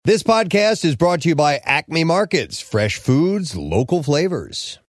This podcast is brought to you by Acme Markets, fresh foods, local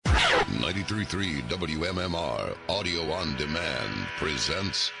flavors. 93.3 WMMR Audio on Demand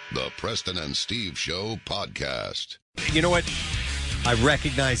presents the Preston and Steve Show podcast. You know what? I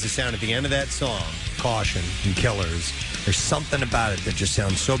recognize the sound at the end of that song, Caution and Killers. There's something about it that just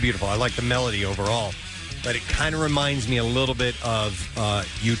sounds so beautiful. I like the melody overall, but it kind of reminds me a little bit of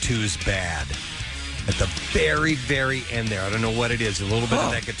U2's Bad. At the very, very end there. I don't know what it is. A little bit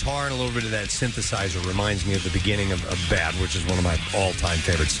of that guitar and a little bit of that synthesizer reminds me of the beginning of Bad, which is one of my all-time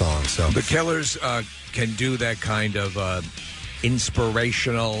favorite songs. So the Killers can do that kind of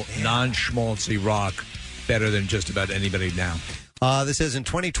inspirational, non-schmaltzy rock better than just about anybody now. This is in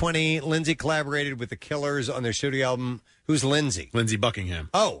 2020. Lindsay collaborated with the Killers on their studio album. Who's Lindsay? Lindsey Buckingham.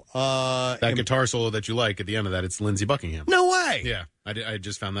 Oh. That guitar solo that you like at the end of that, it's Lindsey Buckingham. No way. Yeah, I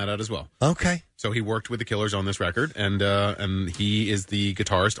just found that out as well. Okay. So he worked with the Killers on this record, and he is the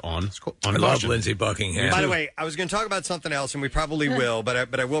guitarist on I love Lindsey Buckingham. By the way, I was going to talk about something else, and we probably will,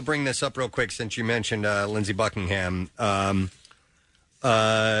 but I will bring this up real quick since you mentioned Lindsey Buckingham. The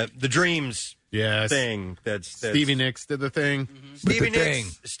Dreams thing. That's Stevie Nicks did the thing.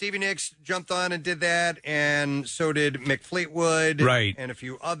 Mm-hmm. Stevie Nicks jumped on and did that, and so did Mick Fleetwood, right, and a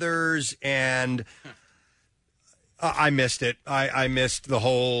few others, and I missed it. I missed the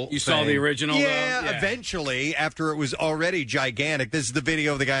whole You thing. saw the original, though? Yeah, eventually, after it was already gigantic. This is the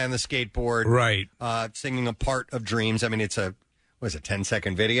video of the guy on the skateboard, right, singing a part of Dreams. I mean, it's a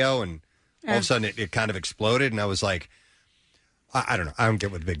 10-second video, and all of a sudden it kind of exploded, and I was like, I don't know. I don't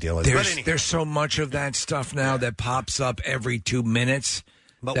get what the big deal is. There's so much of that stuff now that pops up every 2 minutes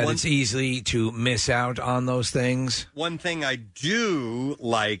that it's easy to miss out on those things. One thing I do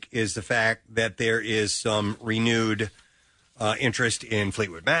like is the fact that there is some renewed interest in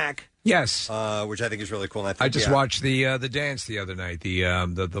Fleetwood Mac. Yes, which I think is really cool. And I just watched the dance the other night.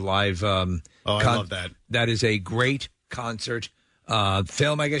 The live. I love that. That is a great concert.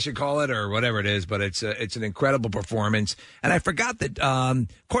 Film, I guess you call it, or whatever it is, but it's an incredible performance. And I forgot that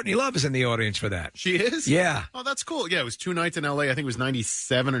Courtney Love is in the audience for that. She is? Yeah. Oh, that's cool. Yeah, it was 2 nights in L.A. I think it was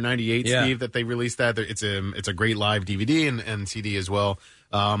 97 or 98, Yeah. Steve, that they released that. It's a great live DVD and CD as well.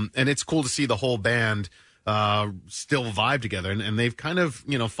 And it's cool to see the whole band still vibe together. And they've kind of,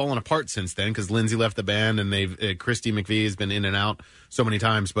 fallen apart since then because Lindsay left the band and Christy McVie has been in and out so many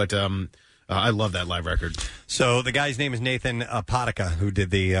times. But I love that live record. So the guy's name is Nathan Potica, who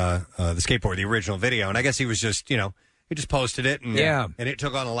did the skateboard, the original video, and I guess he was just, he just posted it, and it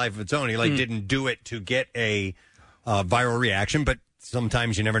took on a life of its own. He didn't do it to get a viral reaction, but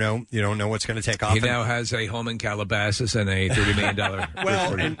sometimes you never know. You don't know what's going to take off. He now has a home in Calabasas and a $30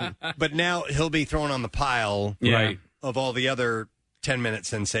 million. But now he'll be thrown on the pile of all the other 10-minute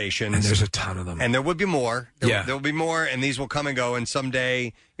sensations. And there's a ton of them. And there would be more. There will be more, and these will come and go. And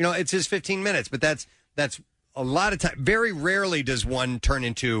someday, it's his 15 minutes. But that's a lot of time. Very rarely does one turn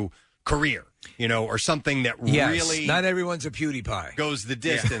into career, or something that really... Not everyone's a PewDiePie. Goes the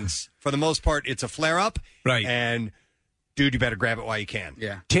distance. Yeah. For the most part, it's a flare-up. Right. And, dude, you better grab it while you can.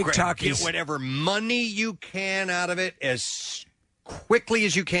 Yeah. TikTok Get whatever money you can out of it as quickly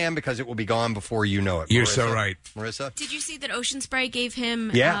as you can, because it will be gone before you know it. You're so right. Marissa? Did you see that Ocean Spray gave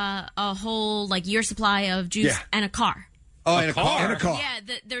him Yeah. A whole year supply of juice and a car? Oh, and a car. And a car.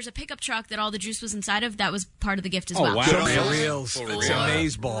 Yeah, there's a pickup truck that all the juice was inside of. That was part of the gift as well. Wow. So reals. It's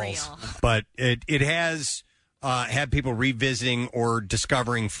amazeballs. But it has had people revisiting or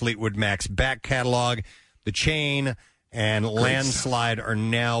discovering Fleetwood Mac's back catalog. The Chain and Landslide are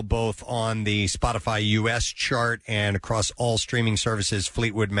now both on the Spotify US chart, and across all streaming services,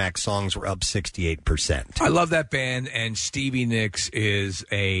 Fleetwood Mac songs were up 68%. I love that band, and Stevie Nicks is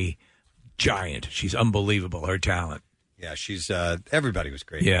a giant. She's unbelievable, her talent. Yeah, she's everybody was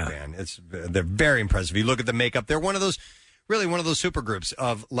great Yeah. in the band. They're very impressive. You look at the makeup, they're one of those super groups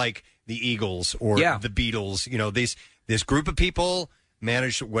of like the Eagles or the Beatles. This group of people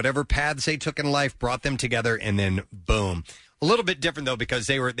managed whatever paths they took in life, brought them together, and then boom. A little bit different though, because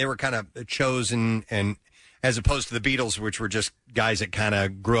they were kind of chosen, and as opposed to the Beatles, which were just guys that kind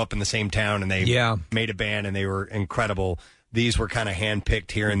of grew up in the same town and they made a band and they were incredible. These were kind of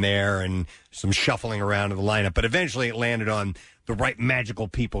handpicked here and there and some shuffling around of the lineup, but eventually it landed on the right magical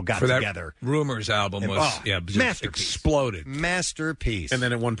people got together. That Rumors album was exploded. Masterpiece. And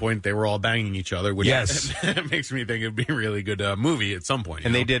then at one point they were all banging each other, which makes me think it'd be a really good movie at some point.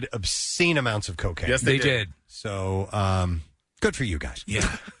 And they did obscene amounts of cocaine. Yes, they did. So good for you guys.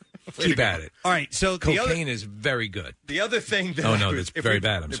 Yeah. Keep at it. All right, so cocaine is very good. The other thing that that's very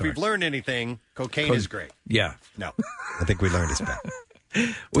bad. I'm if sorry. we've learned anything, cocaine is great. Yeah. No, I think we learned it's bad.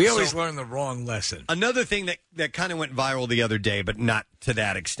 We always learn the wrong lesson. Another thing that kind of went viral the other day, but not to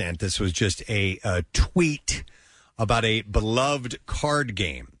that extent. This was just a tweet about a beloved card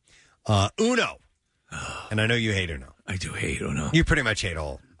game, Uno. And I know you hate Uno. I do hate Uno. You pretty much hate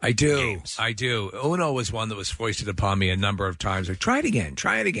all. I do. Games. I do. Uno was one that was foisted upon me a number of times. Like, try it again.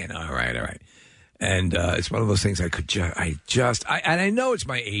 Try it again. All right. And it's one of those things and I know it's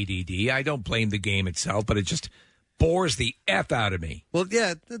my ADD. I don't blame the game itself, but it just bores the F out of me. Well,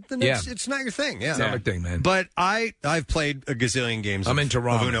 yeah, it's not your thing. Yeah, it's not my thing, man. But I've played a gazillion games. I'm into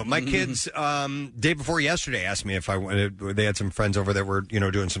ramen. Uno. My kids, day before yesterday, asked me if I wanted. They had some friends over that were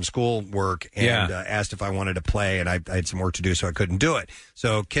doing some school work and asked if I wanted to play, and I had some work to do, so I couldn't do it.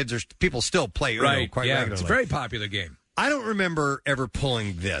 So people still play Uno quite regularly. It's a very popular game. I don't remember ever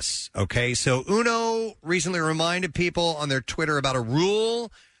pulling this. Okay, so Uno recently reminded people on their Twitter about a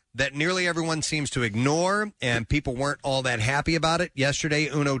rule that nearly everyone seems to ignore, and people weren't all that happy about it. Yesterday,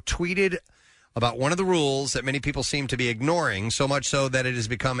 Uno tweeted about one of the rules that many people seem to be ignoring, so much so that it has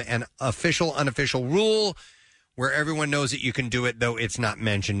become an unofficial rule where everyone knows that you can do it, though it's not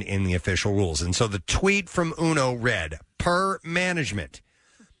mentioned in the official rules. And so the tweet from Uno read, per management,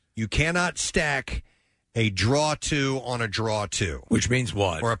 you cannot stack a draw 2 on a draw 2. Which means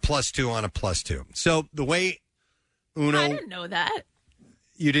what? Or a +2 on a +2. So the way Uno... I didn't know that.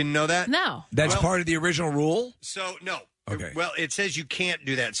 You didn't know that? No. That's part of the original rule? So, no. Okay. Well, it says you can't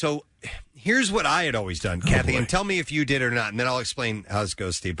do that. So here's what I had always done, Kathy, and tell me if you did or not, and then I'll explain how this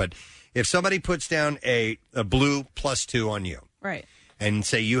goes, Steve. But if somebody puts down a blue +2 on you, right, and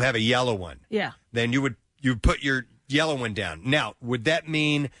say you have a yellow one, then you put your yellow one down. Now, would that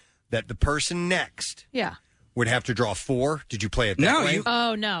mean that the person next would have to draw 4? Did you play it that way?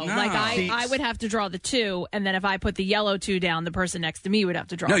 No. Like I would have to draw the 2, and then if I put the yellow 2 down, the person next to me would have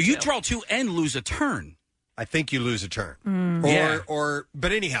to draw 2. No, you draw 2 and lose a turn. I think you lose a turn.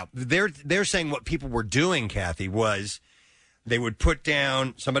 But anyhow, they're saying what people were doing, Kathy, was they would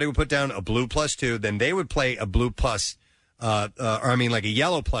somebody would put down a blue +2, then they would play a blue like a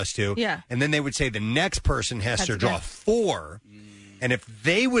yellow +2. Yeah. And then they would say the next person has to draw 4. And if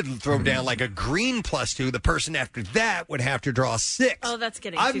they would throw down like a green +2, the person after that would have to draw 6. Oh, that's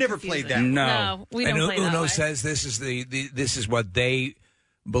getting I've too never confusing. played that. No, we don't play that Uno way. says this is this is what they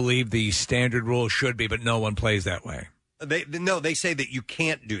believe the standard rule should be, but no one plays that way. They say that you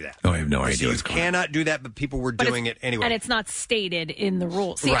can't do that. Oh, I have no idea. You cannot do that, but people were doing it anyway. And it's not stated in the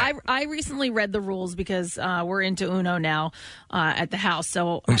rules. See, Right. I recently read the rules because we're into Uno now at the house.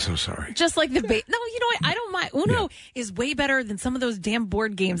 So I'm so sorry. Just like the no, you know what? I don't mind. Uno is way better than some of those damn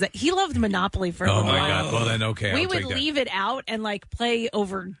board games that he loved Monopoly for. Oh my God! Well then, okay. We I'll would take that. leave it out and like play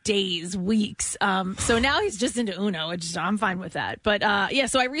over days, weeks. So now he's just into Uno. I'm fine with that. But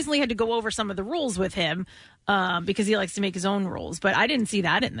so I recently had to go over some of the rules with him. Because he likes to make his own rules, but I didn't see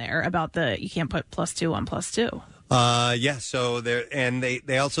that in there about you can't put +2 on +2. So there, and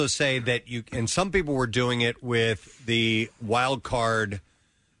they also say that and some people were doing it with the wild card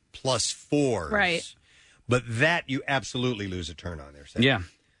 +4s, right? But that you absolutely lose a turn on there. Sam. Yeah.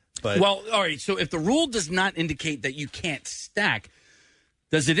 But all right. So if the rule does not indicate that you can't stack,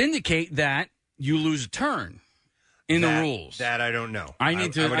 does it indicate that you lose a turn? In the rules. That I don't know. I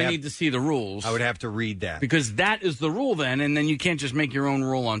need to see the rules. I would have to read that. Because that is the rule then, and then you can't just make your own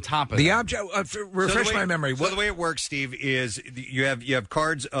rule on top of it. The object, refresh my memory. So the way it works, Steve, is you have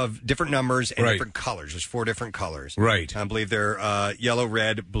cards of different numbers and different colors. There's 4 different colors. Right. I believe they're yellow,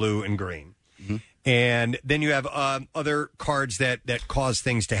 red, blue, and green. Mm-hmm. And then you have other cards that cause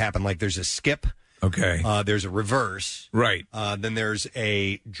things to happen, like there's a skip. Okay. There's a reverse. Right. Then there's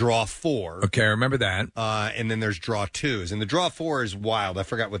a draw 4. Okay, I remember that. And then there's draw 2s. And the draw 4 is wild. I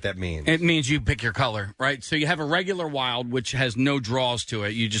forgot what that means. It means you pick your color, right? So you have a regular wild, which has no draws to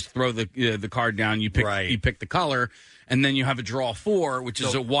it. You just throw the card down. You pick the color, and then you have a draw 4, which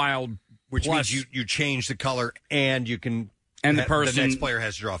is a wild, which means you change the color and you can. And the next player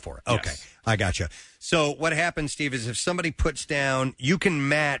has to draw 4. Okay, yes. I gotcha. So what happens, Steve, is if somebody puts down, you can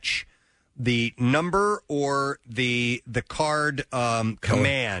match the number or the card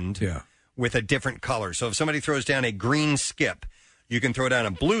command with a different color. So if somebody throws down a green skip, you can throw down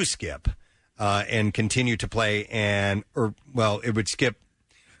a blue skip and continue to play. It would skip.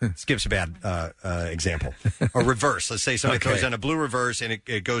 Skip's a bad example. A reverse. Let's say somebody throws down a blue reverse and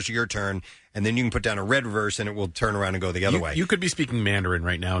it goes to your turn, and then you can put down a red reverse, and it will turn around and go the other way. You could be speaking Mandarin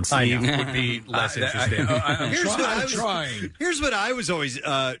right now, and Steve would be less interested. I'm trying. Here's what I was always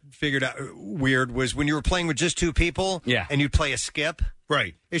figured out weird was when you were playing with just two people, and you play a skip.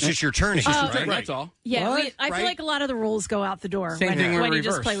 Right. It's just your turn. Right? That's all. Yeah, I feel like a lot of the rules go out the door Same thing when you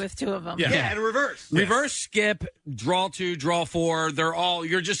reverse. just play with two of them. Yeah, and reverse. Reverse, skip, draw 2, draw 4. They're all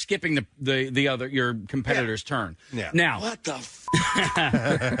you're just skipping the other your competitor's turn. Yeah. Now, What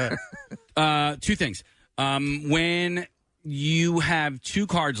the two things. When you have 2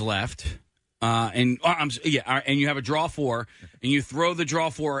 cards left, and you have a draw 4, and you throw the draw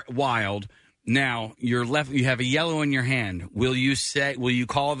 4 wild. Now you're left. You have a yellow in your hand. Will you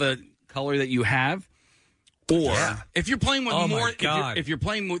call the color that you have, or if you're playing with if you're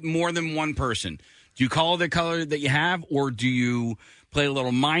playing with more than one person, do you call the color that you have, or do you play a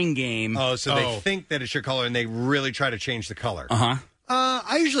little mind game? Oh, so they think that it's your color, and they really try to change the color.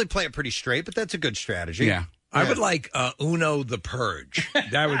 I usually play it pretty straight, but that's a good strategy. Yeah. I would like Uno the Purge.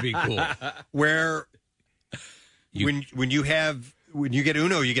 That would be cool. Where when you get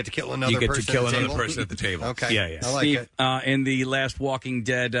Uno, you get to kill another person. You get to kill another table? person at the table. Okay. Yeah. I like Steve, it. in the last Walking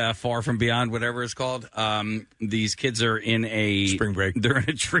Dead Far From Beyond, whatever it's called, these kids are in a spring break. They're in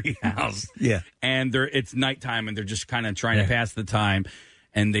a tree house. Yeah. And it's nighttime, and they're just kind of trying to pass the time.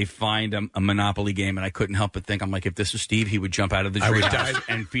 And they find a Monopoly game, and I couldn't help but think, I'm like, if this was Steve, he would jump out of the tree house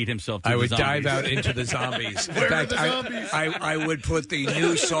and feed himself to the zombies. I would dive out into the zombies. In fact, I would put the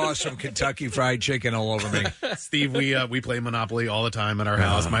new sauce from Kentucky Fried Chicken all over me. Steve, we play Monopoly all the time at our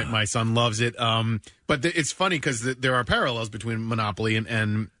house. My son loves it. But it's funny because there are parallels between Monopoly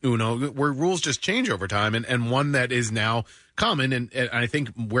and Uno, where rules just change over time. And one that is now common, and I think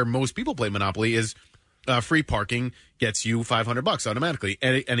where most people play Monopoly is free parking gets you $500 automatically.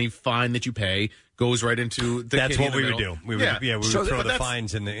 Any fine that you pay goes right into the That's kitty what in the we would middle. do. We would throw the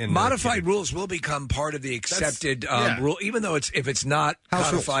fines in the modified rules will become part of the accepted rule, even though if it's not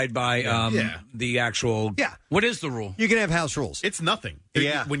codified by the actual. Yeah. What is the rule? You can have house rules. It's nothing.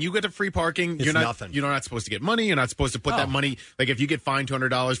 Yeah. When you get to free parking, It's nothing. You're not supposed to get money. You're not supposed to put that money. Like if you get fined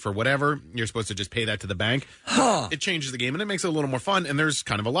 $200 for whatever, you're supposed to just pay that to the bank. It changes the game and it makes it a little more fun. And there's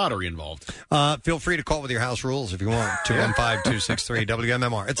kind of a lottery involved. Feel free to call with your house rules if you want. 215-263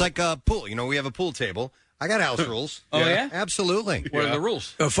 WMMR. It's like a pool. We have a pool table. I got house rules. Oh, yeah? Absolutely. What are the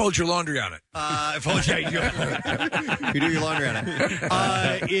rules? Fold your laundry on it. You do your laundry on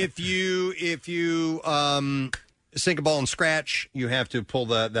it. If you sink a ball and scratch, you have to pull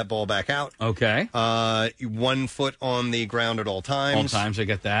that ball back out. Okay. 1 foot on the ground at all times. All times, I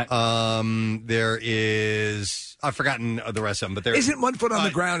get that. There is... I've forgotten the rest of them, but there isn't 1 foot on the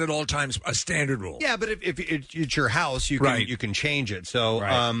ground at all times a standard rule. Yeah, but if it's your house, you can change it.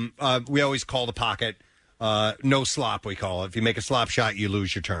 So we always call the pocket no slop. We call it. If you make a slop shot, you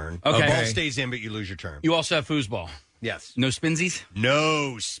lose your turn. Okay. The ball stays in, but you lose your turn. You also have foosball. Yes. No spinsies?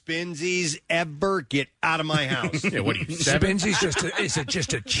 No spinsies ever. Get out of my house. What are you, Spinsies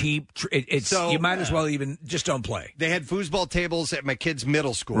just a cheap. You might as well even just don't play. They had foosball tables at my kids'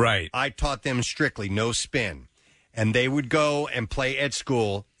 middle school. Right. I taught them strictly no spin. And they would go and play at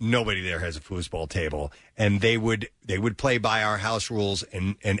school. Nobody there has a foosball table, and they would play by our house rules,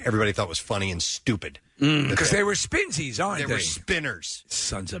 and everybody thought it was funny and stupid because they were spinsies, aren't they? They were spinners.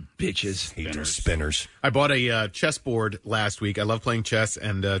 Sons of bitches. Hate those spinners. I bought a chessboard last week. I love playing chess,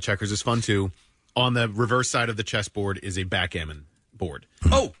 and checkers is fun too. On the reverse side of the chessboard is a backgammon board.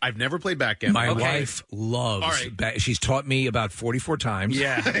 Oh, I've never played backgammon. My wife loves. She's taught me about 44 times.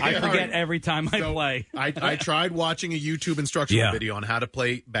 Yeah, I forget every time I play. I tried watching a YouTube instructional video on how to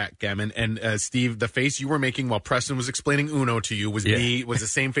play backgammon, and Steve, the face you were making while Preston was explaining Uno to you was the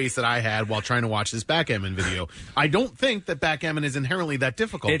same face that I had while trying to watch this backgammon video. I don't think that backgammon is inherently that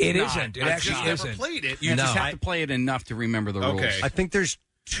difficult. It isn't. It actually isn't. Never played it. You just have to play it enough to remember the rules. I think there's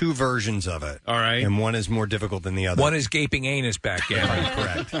 2 versions of it. All right. And one is more difficult than the other. One is gaping anus backgammon.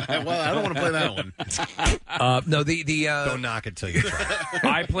 Correct. Well, I don't want to play that one. No, don't knock it till you try.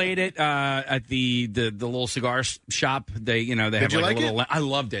 I played it at the little cigar shop. They have Did you like like a little. it? I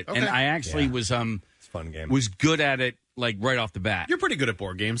loved it, and I actually was It's a fun game. was good at it like right off the bat. You're pretty good at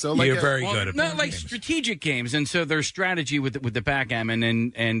board games, though. You're very good at not board like games. strategic games, and so there's strategy with the backgammon,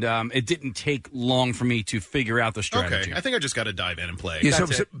 and it didn't take long for me to figure out the strategy. Okay, I think I just got to dive in and play. Yeah,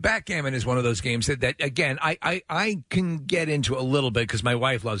 so backgammon is one of those games that again, I can get into a little bit because my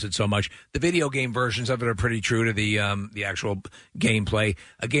wife loves it so much. The video game versions of it are pretty true to the actual gameplay.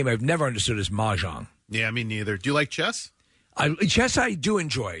 A game I've never understood is Mahjong. Yeah, me neither. Do you like chess? Chess I do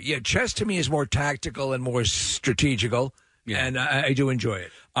enjoy. Yeah, chess to me is more tactical and more strategical, and I do enjoy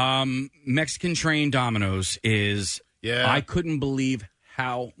it. Mexican train dominoes is. Yeah. I couldn't believe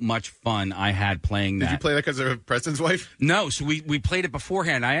how much fun I had playing that. Did you play that because of Preston's wife? No, so we played it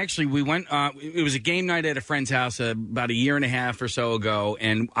beforehand. We went, it was a game night at a friend's house about a year and a half or so ago,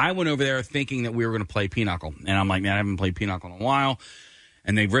 and I went over there thinking that we were going to play Pinochle. And I'm like, man, I haven't played Pinochle in a while.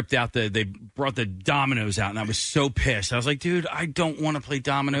 And they they brought the dominoes out, and I was so pissed. I was like, dude, I don't want to play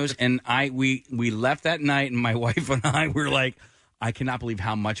dominoes. And we left that night, and my wife and I were like, I cannot believe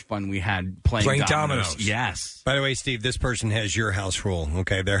how much fun we had playing dominoes. Yes. By the way, Steve, this person has your house rule.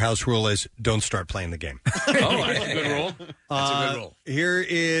 Okay, their house rule is don't start playing the game. Oh, that's a good rule. That's a good rule. Here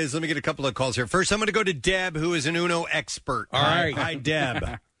is, let me get a couple of calls here. First, I'm going to go to Deb, who is an Uno expert. All right. Hi,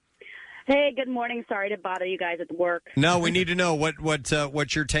 Deb. Hey, good morning. Sorry to bother you guys at work. No, we need to know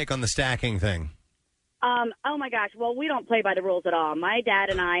what's your take on the stacking thing. Oh my gosh. Well, we don't play by the rules at all. My dad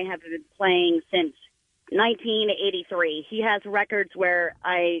and I have been playing since 1983. He has records where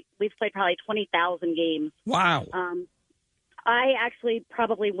we've played probably 20,000 games. Wow. I actually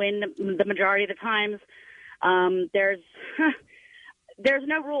probably win the majority of the times. There's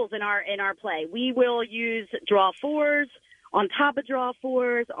no rules in our play. We will use draw fours on top of draw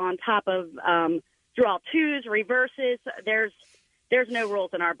fours, on top of draw twos, reverses. There's no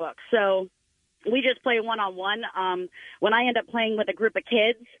rules in our book. So we just play one-on-one. When I end up playing with a group of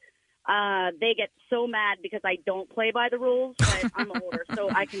kids, they get so mad because I don't play by the rules, but I'm older, so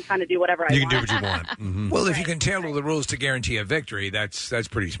I can kind of do whatever I want. You can do what you want. Mm-hmm. Well, if you can tailor the rules to guarantee a victory, that's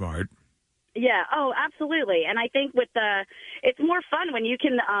pretty smart. Yeah. Oh, absolutely. And I think it's more fun when you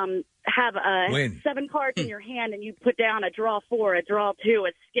can have Win. 7 cards in your hand and you put down a draw 4, a draw 2,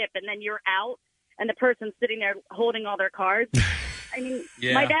 a skip, and then you're out, and the person's sitting there holding all their cards. I mean,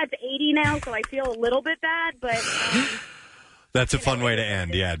 My dad's 80 now, so I feel a little bit bad, but that's a fun way to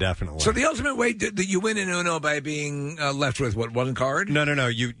end. Yeah, definitely. So the ultimate way that you win in Uno by being left with one card? No.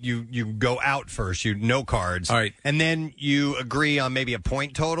 You go out first. No cards. All right. And then you agree on maybe a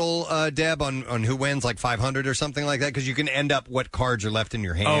point total, Deb, on who wins, like 500 or something like that, because you can end up what cards are left in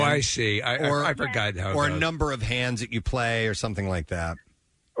your hand. Oh, I see. I forgot how. Or a number of hands that you play, or something like that.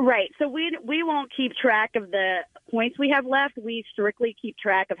 Right. So we won't keep track of the points we have left. We strictly keep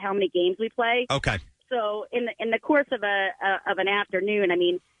track of how many games we play. Okay. So in the course of an afternoon, I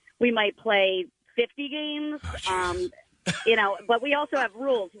mean, we might play 50 games. But we also have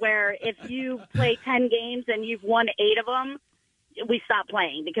rules where if you play 10 games and you've won 8 of them, we stop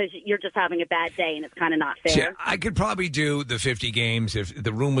playing because you're just having a bad day and it's kind of not fair. See, I could probably do the 50 games if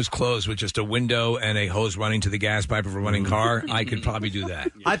the room was closed with just a window and a hose running to the gas pipe of a running car. I could probably do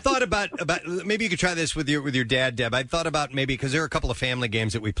that. I thought about maybe you could try this with your dad, Deb. I thought about maybe, because there are a couple of family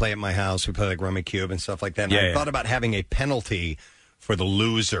games that we play at my house. We play like Rummy Cube and stuff like that. And I thought about having a penalty for the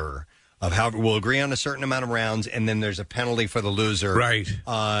loser. Of how we'll agree on a certain amount of rounds, and then there's a penalty for the loser. Right.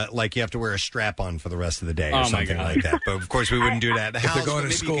 Like you have to wear a strap on for the rest of the day or something like that. But of course, we wouldn't do that at the house. They're going to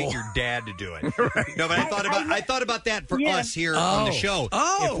maybe school. You get your dad to do it. Right. No, but I thought about that for us here on the show.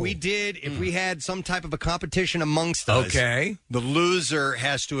 Oh. If we had some type of a competition amongst us, the loser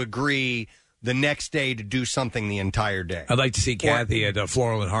has to agree the next day to do something the entire day. I'd like to see Kathy at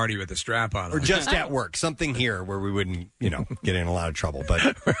Floral and Hardy with a strap on. Or just at work. Something here where we wouldn't, get in a lot of trouble. But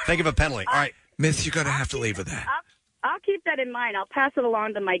think of a penalty. All right. Miss, you're going to have to leave with that. I'll keep that in mind. I'll pass it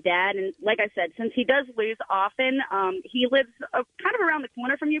along to my dad. And like I said, since he does lose often, he lives kind of around the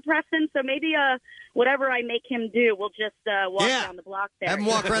corner from you, Preston. So maybe whatever I make him do, we'll just walk down the block there. Have him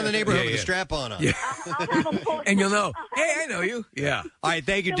walk around the neighborhood with a strap on. Yeah. I'll have him pull and you'll know, hey, I know you. Yeah. All right,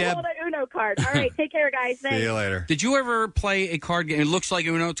 thank you, Deb. Hold an Uno card. All right, take care, guys. Thanks. See you later. Did you ever play a card game? It looks like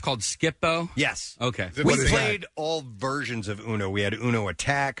Uno. It's called Skip-Bo? Yes. Okay. We played all versions of Uno. We had Uno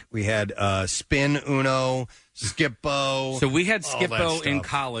Attack. We had Spin Uno, Skip-Bo. So we had Skip-Bo in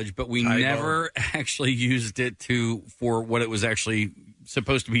college, but we never actually used it for what it was actually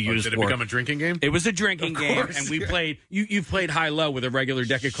supposed to be used for. Did it become a drinking game? It was a drinking game, and we played. You've played high-low with a regular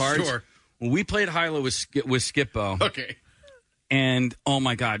deck of cards. Sure. Well, we played high-low with Skip-Bo. Okay. And oh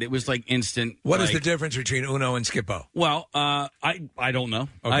my God, it was like instant. What is the difference between Uno and Skip-Bo? Well, I don't know.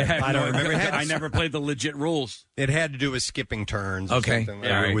 Okay. I don't remember. I never played the legit rules. It had to do with skipping turns. Or Okay. something.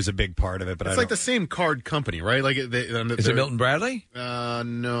 It was a big part of it. But it's like the same card company, right? Like is it Milton Bradley?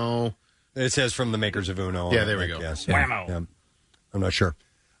 No. It says from the makers of Uno. Yeah, there we go. Yes. Whammo. Yeah. I'm not sure.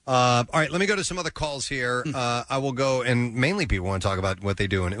 All right, let me go to some other calls here. I will go, and mainly people want to talk about what they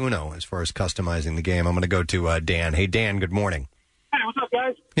do in Uno as far as customizing the game. I'm going to go to Dan. Hey, Dan, good morning. Hey, what's up,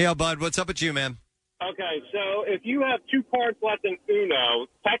 guys? Yeah, bud, what's up with you, man? Okay, so if you have 2 cards left in Uno,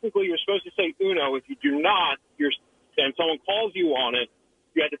 technically you're supposed to say Uno. If you do not, and someone calls you on it,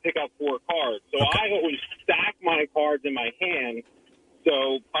 you have to pick up 4 cards. So I always stack my cards in my hand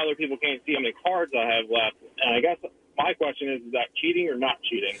so other people can't see how many cards I have left. And I guess My question is that cheating or not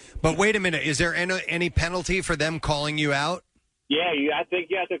cheating? But wait a minute, is there any penalty for them calling you out? Yeah, I think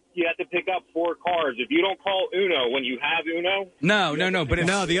you have to pick up 4 cards. If you don't call Uno when you have Uno,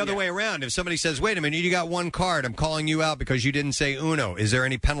 No, the other way around. If somebody says, "Wait a minute, you got 1 card. I'm calling you out because you didn't say Uno." Is there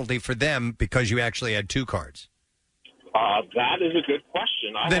any penalty for them because you actually had 2 cards? that is a good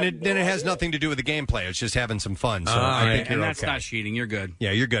question. Then it has nothing to do with the gameplay. It's just having some fun. So I think you're that's okay. not cheating. You're good.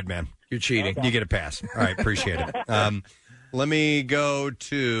 Yeah, you're good, man. You're cheating. You get a pass. All right, appreciate it. Let me go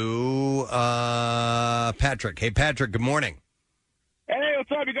to Patrick. Hey, Patrick, good morning. Hey,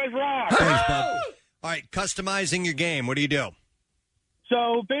 what's up? You guys rock. Thanks, bud. All right, customizing your game. What do you do?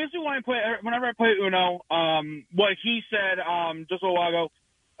 So basically, whenever I play Uno, what he said just a little while ago,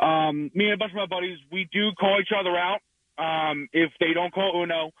 me and a bunch of my buddies, we do call each other out if they don't call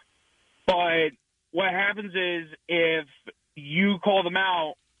Uno. But what happens is if you call them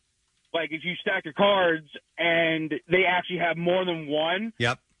out, like if you stack your cards and they actually have more than 1,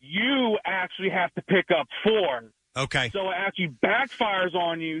 Yep. you actually have to pick up 4. Okay. So it actually backfires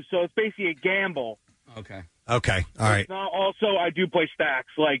on you. So it's basically a gamble. Okay. Okay. All right. Now, also, I do play stacks,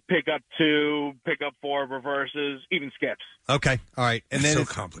 like pick up 2, pick up 4, reverses, even skips. Okay. All right. And then so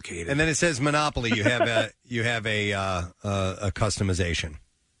complicated. And then it says Monopoly. You have a customization.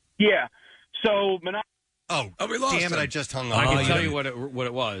 Yeah. So Monopoly. Oh, we lost damn it! him. I just hung up. I can tell you what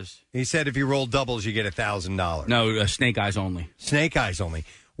it was. He said if you roll doubles, you get $1,000. No, snake eyes only. Snake eyes only.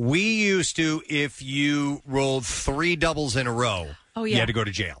 We used to, if you rolled 3 doubles in a row, you had to go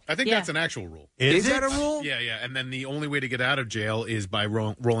to jail. I think that's an actual rule. Is that it? a rule? Yeah. And then the only way to get out of jail is by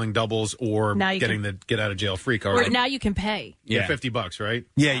rolling doubles or Now you getting the get out of jail free card. Or now you can pay. Yeah, $50, right?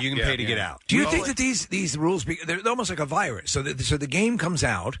 Yeah, you can pay to get out. Do you think that these rules they're almost like a virus? So the game comes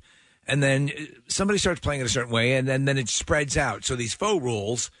out, and then somebody starts playing it a certain way, and then it spreads out. So these faux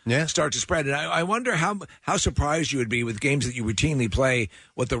rules start to spread. And I wonder how surprised you would be with games that you routinely play,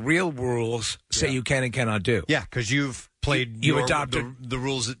 what the real rules say you can and cannot do. Yeah, because you've played you adopted the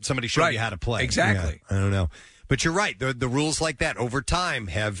rules that somebody showed you how to play. Exactly. Yeah, I don't know. But you're right. The rules like that over time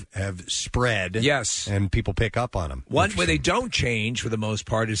have spread. Yes. And people pick up on them. One where they don't change for the most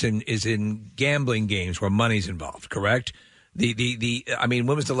part is in gambling games where money's involved, correct? I mean,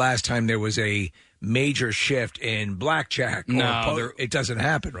 when was the last time there was a major shift in blackjack? It doesn't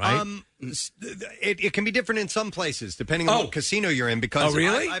happen, right? It can be different in some places depending on what casino you're in. Because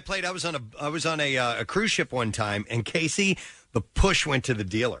really? I was on a cruise ship one time, and Casey, the push went to the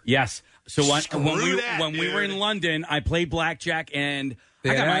dealer. Yes. So when we were in dude. London, I played blackjack and They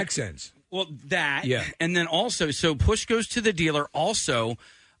I got had my accents. Well, that Yeah. and then also so push goes to the dealer. Also,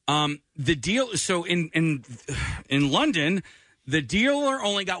 the deal. So in London, the dealer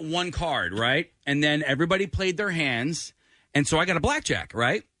only got 1 card, right? And then everybody played their hands, and so I got a blackjack,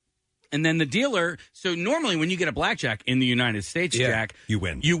 right? And then the dealer. So normally, when you get a blackjack in the United States, Jack, you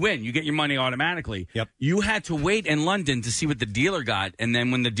win. You win. You get your money automatically. Yep. You had to wait in London to see what the dealer got, and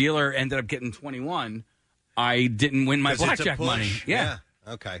then when the dealer ended up getting 21, I didn't win my 'Cause it's a blackjack push. money. Yeah.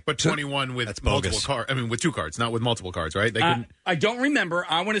 Okay. But 21 with That's multiple bogus. cards. I mean, with 2 cards, not with multiple cards, right? They can. I don't remember.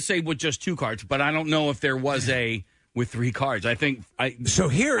 I want to say with just 2 cards, but I don't know if there was a with 3 cards. I think I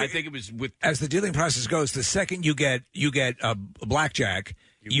think it was with as the dealing process goes. The second you get a blackjack,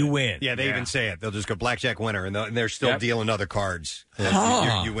 you win. Yeah, they even say it. They'll just go blackjack winner, and they're still dealing other cards.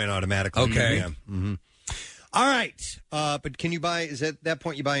 You win automatically. Okay. Yeah. Mm-hmm. All right. But can you buy? Is at that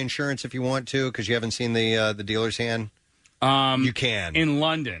point you buy insurance if you want to because you haven't seen the dealer's hand? You can in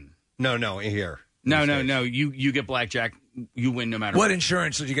London. No, here. No. You get blackjack. You win no matter what.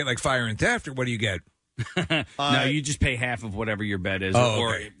 Insurance did you get? Like fire and theft, or what do you get? No, you just pay half of whatever your bet is. Oh,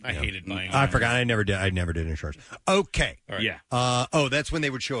 or, okay. I hated buying. I forgot. I never did insurance. Okay. All right. Yeah. That's when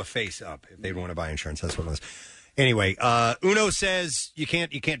they would show a face up if they'd want to buy insurance. That's what it was. Anyway, Uno says you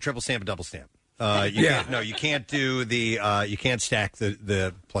can't triple stamp a double stamp. You can't do you can't stack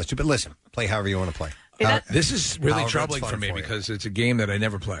the +2. But listen, play however you want to play. This is really However, troubling it's for fun me for you. because it's a game that I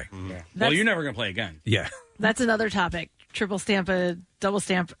never play. Yeah. Well, you're never going to play again. Yeah. That's another topic. Triple stamp, double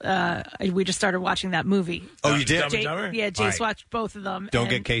stamp. We just started watching that movie. Oh, you did? Jace All right. watched both of them. Don't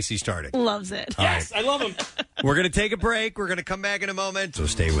and get Casey started. Loves it. Yes, I love him. We're going to take a break. We're going to come back in a moment. So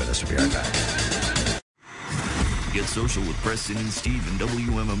stay with us. We'll be right back. Get social with Preston and Steve and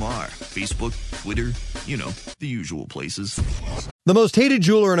WMMR. Facebook, Twitter, the usual places. The most hated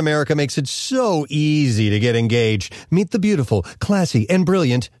jeweler in America makes it so easy to get engaged. Meet the beautiful, classy, and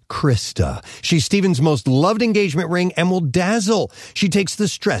brilliant Krista. She's Steven's most loved engagement ring and will dazzle. She takes the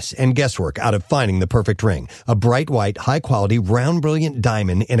stress and guesswork out of finding the perfect ring. A bright white, high-quality, round, brilliant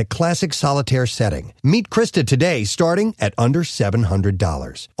diamond in a classic solitaire setting. Meet Krista today, starting at under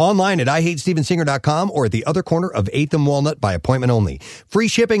 $700. Online at IHateStevenSinger.com or at the other corner of 8th and Walnut by appointment only. Free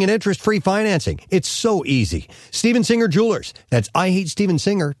shipping and interest-free financing. It's so easy. Steven Singer Jewelers. That's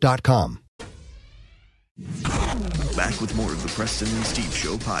IHateStevenSinger.com. Back with more of the Preston and Steve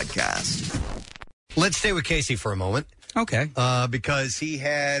Show podcast. Let's stay with Casey for a moment. Okay. Because he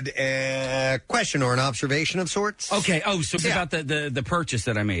had a question or an observation of sorts. Okay. Oh, so it's about the purchase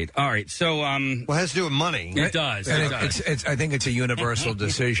that I made. All right. So, well, it has to do with money. It does. It's I think it's a universal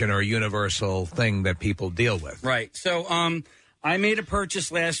decision or a universal thing that people deal with. Right. So, I made a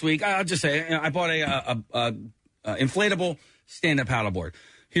purchase last week. I'll just say I bought a inflatable stand-up paddleboard.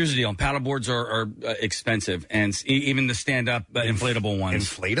 Here's the deal. Paddleboards are expensive, and even the stand-up inflatable ones.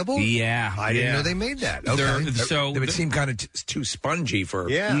 Inflatable? Yeah. I didn't know they made that. Okay. They would seem kind of too spongy for...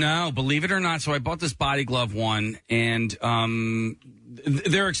 Yeah. No, believe it or not. So I bought this body glove one, and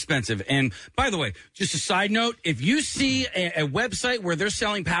they're expensive. And by the way, just a side note, if you see a website where they're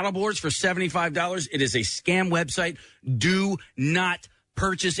selling paddleboards for $75, it is a scam website. Do not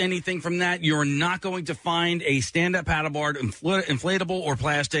purchase anything from that. You're not going to find a stand-up paddleboard, inflatable or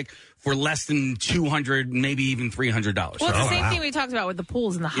plastic, for less than $200, maybe even $300. Well, it's the same thing we talked about with the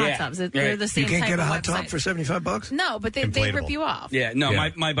pools and the hot tubs. They're the same. You can't type get a of hot website. tub for $75? No, but they rip you off. Yeah, no,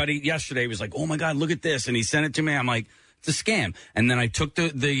 my buddy yesterday was like, oh my God, look at this. And he sent it to me. I'm like, it's a scam. And then I took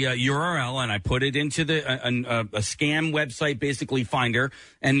the URL and I put it into a scam website, basically finder.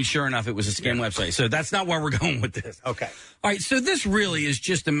 And sure enough, it was a scam website. So that's not where we're going with this. Okay. All right. So this really is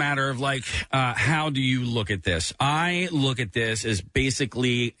just a matter of like, how do you look at this? I look at this as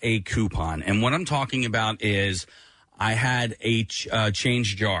basically a coupon. And what I'm talking about is I had a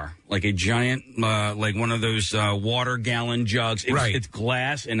change jar, like a giant, like one of those water gallon jugs. It's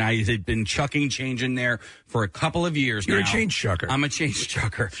glass, and I had been chucking change in there for a couple of years now. You're a change chucker. I'm a change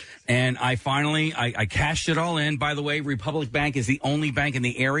chucker. And I finally, I cashed it all in. By the way, Republic Bank is the only bank in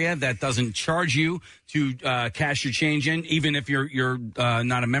the area that doesn't charge you to cash your change in, even if you're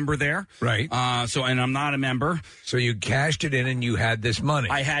not a member there. Right. And I'm not a member. So you cashed it in and you had this money.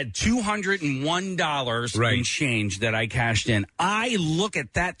 I had $201 in change that I cashed in. I look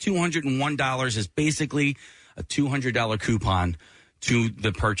at that $201 as basically a $200 coupon to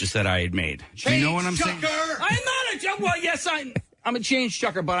the purchase that I had made. Do you know what I'm saying? I'm not a chucker. Well, yes, I'm a change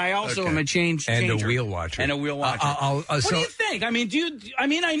chucker, but I also am a change changer. And a wheel watcher. And a wheel watcher. What do you think? I mean,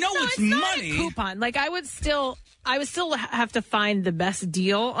 I know it's money. Not a coupon. Like I would still have to find the best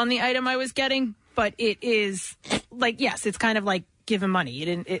deal on the item I was getting, but it is like, yes, it's kind of like giving money.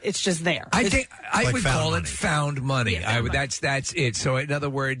 It's just there. I think I like would call it found money. Yeah, that's it. So in other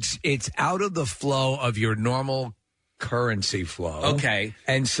words, it's out of the flow of your normal currency flow. Okay.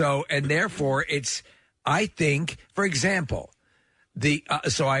 And therefore it's, I think, for example,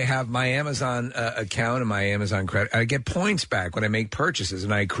 so I have my Amazon account and my Amazon credit. I get points back when I make purchases,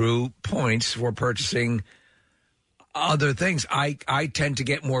 and I accrue points for purchasing other things. I tend to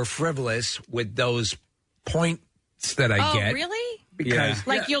get more frivolous with those points that I get. Oh, really? Because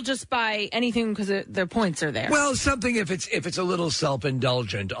you'll just buy anything because the points are there. Well, something if it's a little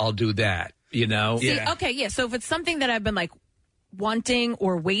self-indulgent, I'll do that. You know? See, okay, yeah. So if it's something that I've been like wanting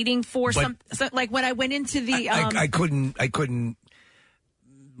or waiting for, so like when I went into the, I couldn't.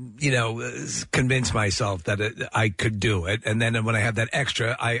 Convince myself that I could do it, and then when I have that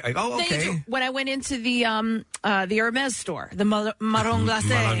extra, okay. When I went into the Hermes store, the Marron Glacé,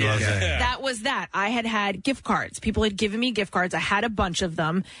 that was that. I had gift cards. People had given me gift cards. I had a bunch of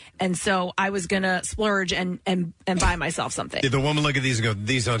them, and so I was gonna splurge and buy myself something. Did the woman look at these and go,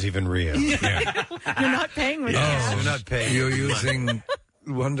 "These aren't even real"? Yeah. You're not paying with cash. You're not paying. You're using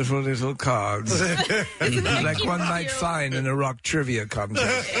wonderful little cards like one might find in a rock trivia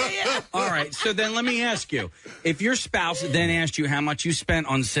contest. All right, so then let me ask you, if your spouse then asked you how much you spent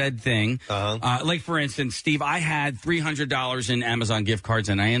on said thing, like for instance, Steve, I had $300 in Amazon gift cards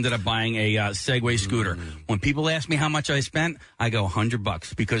and I ended up buying a Segway scooter. When people ask me how much I spent, I go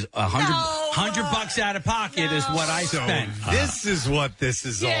 $100 because $100 out of pocket is what I spent. This is what this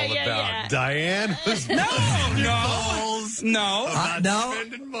is all about. Yeah. Diane was No.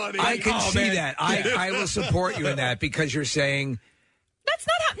 spending money. I can see that. I will support you in that because you're saying that's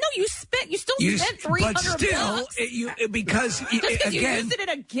not how. No, you still spent $300. But still, because just because you used it in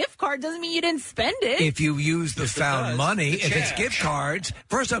a gift card doesn't mean you didn't spend it. If you use the found money, if it's gift cards,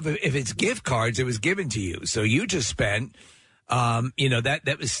 first off, if it's gift cards, it was given to you, so you just spent.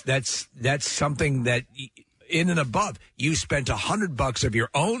 That's something that in and above. You spent $100 of your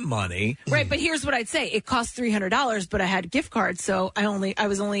own money. Right, but here's what I'd say. It cost $300, but I had gift cards, so I only had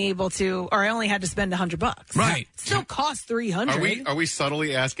to spend $100. Right. It still cost $300. Are we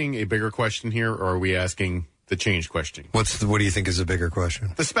subtly asking a bigger question here, or are we asking the change question? What do you think is a bigger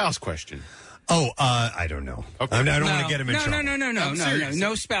question? The spouse question. Oh, I don't know. Okay. I don't want to get him in trouble.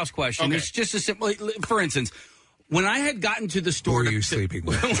 No spouse question. Okay. It's just a simple. For instance, when I had gotten to the store, who are you sleeping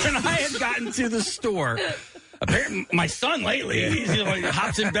with? When I had gotten to the store, apparently my son lately he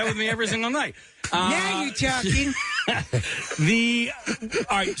hops in bed with me every single night. Now you're talking.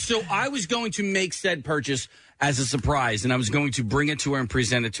 All right. So I was going to make said purchase as a surprise, and I was going to bring it to her and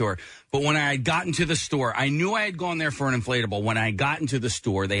present it to her. But when I had gotten to the store, I knew I had gone there for an inflatable. When I got into the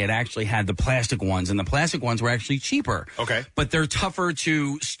store, they had actually had the plastic ones, and the plastic ones were actually cheaper. Okay. But they're tougher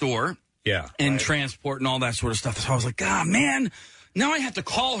to store and transport and all that sort of stuff. So I was like, God, man, now I have to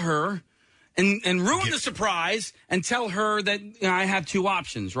call her and ruin the surprise and tell her that I have two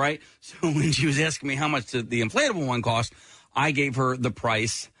options, right? So when she was asking me how much the inflatable one cost, I gave her the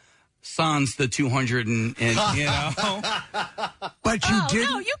price. Sans the 200 and but you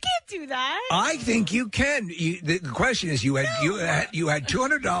didn't. No, you can't do that. I think you can. The question is, you had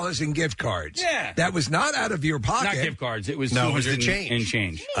 $200 in gift cards. Yeah, that was not out of your pocket. Not gift cards. It was it was the change. And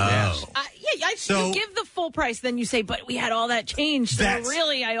change. You give the full price, then you say, "But we had all that change, so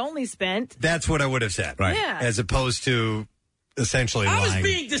really, I only spent." That's what I would have said, right? Yeah. As opposed to essentially I lying. was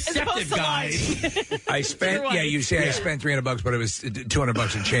being deceptive, guys. I spent. You say I spent $300, but it was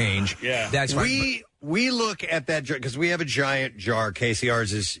 $200 and change. Yeah, that's we look at that because we have a giant jar.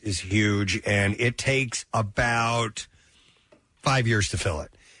 KCR's is huge, and it takes about 5 years to fill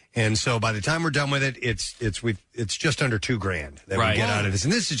it. And so by the time we're done with it, it's just under $2,000 that we get out of this.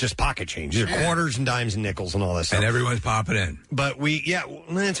 And this is just pocket change. These are quarters and dimes and nickels and all that stuff. And everyone's popping in. But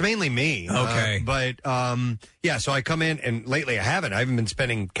it's mainly me. Okay. So I come in, and lately I haven't been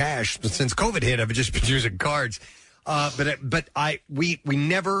spending cash since COVID hit. I've just been using cards. We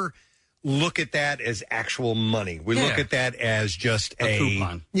never look at that as actual money. We look at that as just a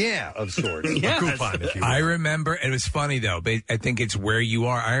coupon. Yeah, of sorts. A coupon, if you will. I remember, it was funny though, but I think it's where you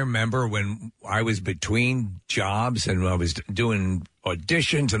are. I remember when I was between jobs and I was doing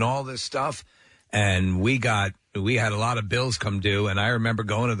auditions and all this stuff, and we had a lot of bills come due, and I remember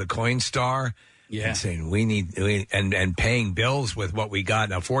going to the Coinstar and saying and paying bills with what we got.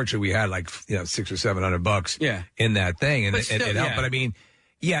 Now, fortunately, we had like $600 or $700 in that thing, and it helped. But I mean.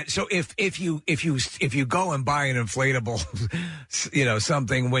 Yeah, so if you go and buy an inflatable,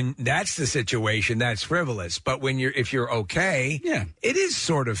 something, when that's the situation, that's frivolous. But if you're okay, it is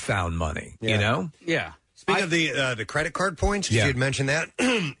sort of found money, Yeah. Speaking of the credit card points, you had mentioned that.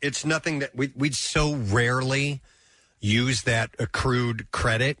 It's nothing that we'd so rarely use that accrued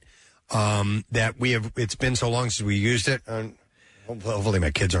credit that we have. It's been so long since we used it. Hopefully my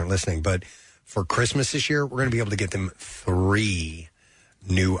kids aren't listening, but for Christmas this year, we're going to be able to get them 3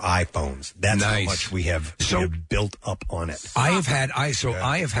 new iPhones. That's how much we have built up on it. I have had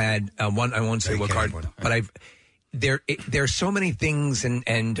one. I won't say what card, but there's so many things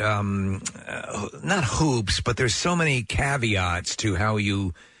and not hoops, but there's so many caveats to how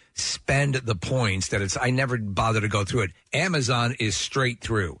you spend the points that I never bother to go through it. Amazon is straight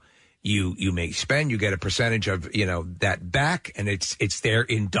through. You may spend, you get a percentage of, that back, and it's there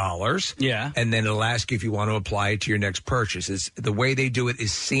in dollars. Yeah. And then it'll ask you if you want to apply it to your next purchase. The way they do it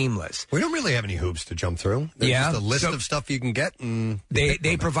is seamless. We don't really have any hoops to jump through. There's just a list of stuff you can get. And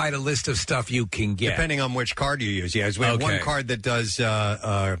they provide a list of stuff you can get. Depending on which card you use. Yeah, we have one card that does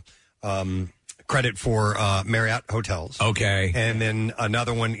credit for Marriott hotels. Okay. And then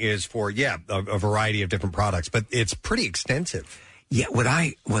another one is for, a variety of different products. But it's pretty extensive. Yeah, when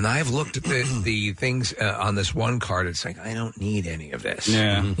I've looked at the things on this one card, it's like, I don't need any of this.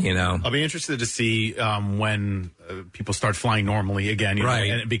 Yeah. I'll be interested to see when people start flying normally again.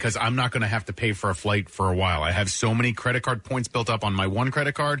 Right. Because I'm not going to have to pay for a flight for a while. I have so many credit card points built up on my one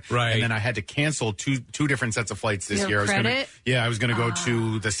credit card. Right. And then I had to cancel two different sets of flights this year. Credit? I was going to go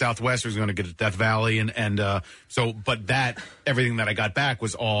to the Southwest. I was going to get to Death Valley. But everything that I got back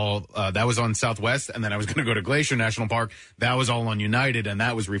was all, that was on Southwest. And then I was going to go to Glacier National Park. That was all on United, and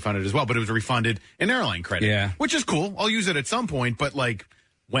that was refunded as well. But it was refunded in airline credit, which is cool. I'll use it at some point, but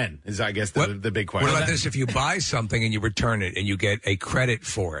when is, I guess, the big question. What about this? If you buy something and you return it and you get a credit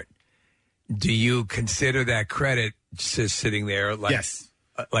for it, do you consider that credit just sitting there? Yes.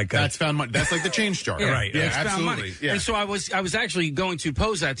 That's found money. That's like the change jar. Right. Yeah, it's absolutely. Found money. Yeah. And so I was actually going to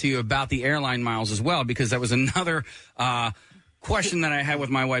pose that to you about the airline miles as well, because that was another question that I had with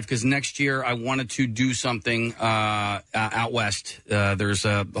my wife, because next year I wanted to do something out west. There's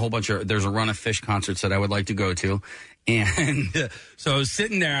a run of Fish concerts that I would like to go to. And so I was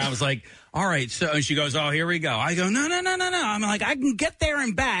sitting there, I was like, all right. So and she goes, oh, here we go. I go, no. I'm like, I can get there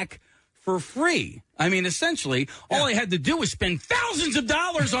and back for free. I mean, essentially, all I had to do was spend thousands of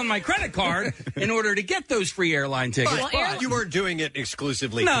dollars on my credit card in order to get those free airline tickets. But you weren't doing it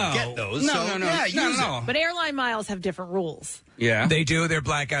exclusively to get those. No. But airline miles have different rules. Yeah. They do. Their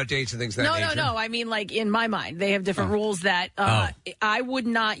blackout dates and things of that nature. No. I mean, like, in my mind, they have different rules that I would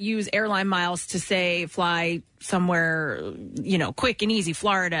not use airline miles to, say, fly somewhere, quick and easy,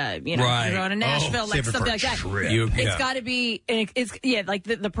 Florida, you're going to Nashville, like something like that. It's got to be, like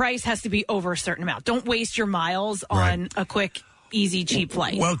the price has to be over a certain amount. Don't waste your miles on a quick, easy, cheap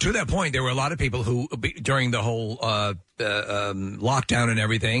flight. Well, to that point, there were a lot of people who, during the whole lockdown and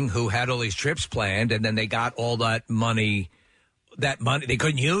everything, who had all these trips planned, and then they got all that money, they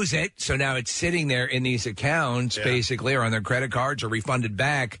couldn't use it, so now it's sitting there in these accounts, basically, or on their credit cards, or refunded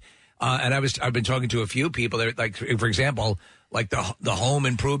back. And I've been talking to a few people that, like, for example, like the home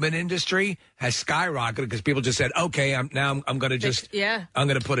improvement industry has skyrocketed because people just said, okay, I'm going to just I'm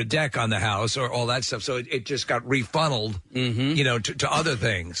going to put a deck on the house or all that stuff. So it just got refunneled, to other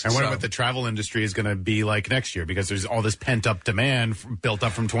things. I wonder what the travel industry is going to be like next year, because there's all this pent up demand built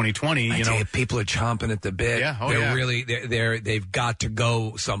up from 2020. I tell you, people are chomping at the bit. Yeah, really they've got to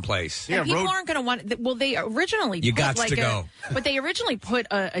go someplace. And people aren't going to want. Well, they originally go, but they originally put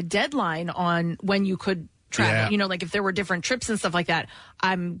a deadline on when you could travel. Like if there were different trips and stuff like that.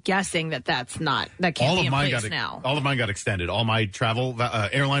 I'm guessing that can't be in place now. All of mine got extended. All my travel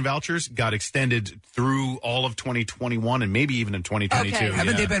airline vouchers got extended through all of 2021 and maybe even in 2022. Okay.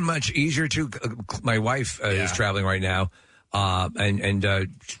 Haven't they been much easier to? My wife is traveling right now, and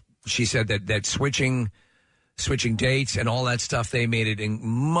she said that switching dates and all that stuff, they made it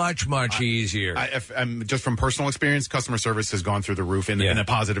much easier. I'm just from personal experience, customer service has gone through the roof in a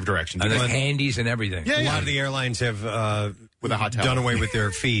positive direction. And there's handies and everything. A lot of the airlines have with a hotel done away with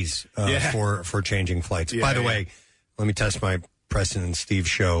their fees for changing flights. By the way, let me test my Preston and Steve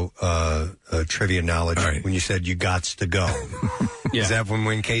show trivia knowledge. Right. When you said you gots to go. Is that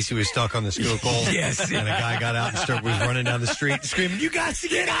when Casey was stuck on the Schuylkill? Yes. And a guy got out and was running down the street screaming, you got to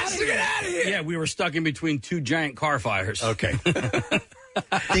get out of here. Yeah, we were stuck in between two giant car fires. Okay.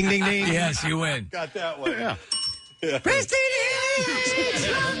 Ding, ding, ding. Yes, you win. Got that one. Yeah. Preston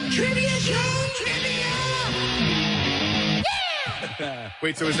Trivia Show. Yeah!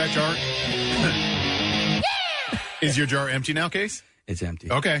 Wait, so is that jar? Is your jar empty now, Case? It's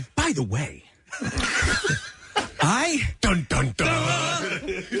empty. Okay. By the way, Dun, dun, dun.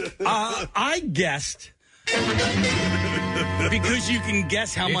 I guessed, because you can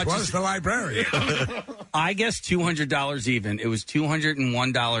guess how much. It was the librarian. I guessed $200 even. It was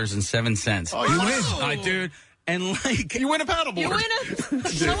 $201.07. Oh, you win. Dude. And you win a paddleboard. You win a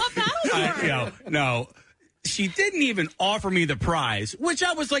paddleboard. No. She didn't even offer me the prize, which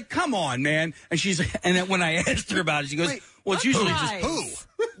I was like, come on, man. And then when I asked her about it, she goes, well, it's usually just who?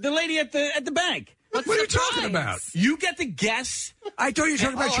 The lady at the bank. What's what are you the talking prize? about? You get to guess. I thought you were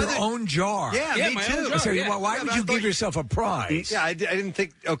talking about your own jar. Yeah, me my too. own jar. So, Yeah. why would you give yourself a prize? Yeah, I didn't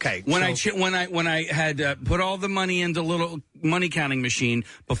think. Okay, When I had put all the money into little money counting machine,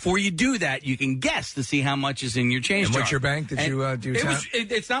 before you do that, you can guess to see how much is in your change And jar. what's your bank? Did you do?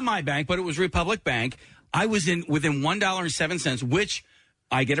 It's not my bank, but it was Republic Bank. I was within $1.07, which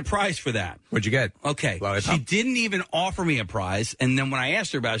I get a prize for that. What'd you get? Okay. Lollipop? She didn't even offer me a prize. And then when I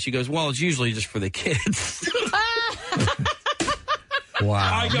asked her about it, she goes, well, it's usually just for the kids. wow.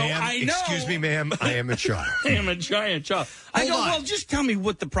 I go, ma'am, I know. Excuse me, ma'am. I am a child. I am a giant child. I go, well, just tell me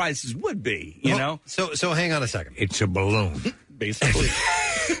what the prizes would be, you know? So hang on a second. It's a balloon. Basically.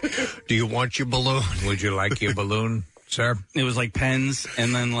 Do you want your balloon? Would you like your balloon, sir? It was like pens,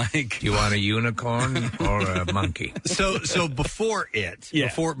 and then like... Do you want a unicorn or a monkey? So before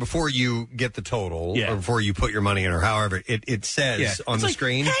before you get the total, or before you put your money in, or however, it says on the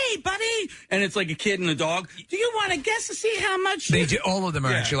screen, hey, buddy! And it's like a kid and a dog. Do you want to guess to see how much? They do. All of them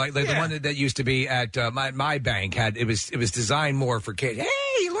are actually like the one that used to be at my bank had it was designed more for kids.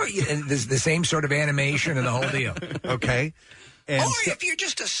 Hey, look, and there's the same sort of animation and the whole deal. Okay. And if you're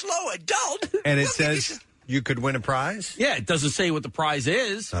just a slow adult, and it says you could win a prize. Yeah, it doesn't say what the prize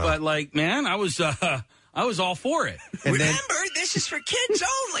is, but like, man, I was all for it. And remember, this is for kids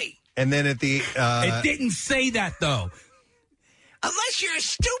only. And then at the it didn't say that though. Unless you're a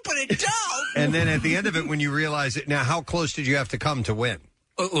stupid adult. And then at the end of it, when you realize it, now how close did you have to come to win?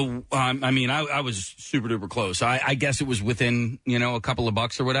 I mean, I was super duper close. I guess it was within, a couple of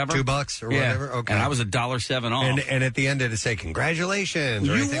bucks or whatever. $2 or whatever. Okay. And I was $1.07 off. And at the end, did it say congratulations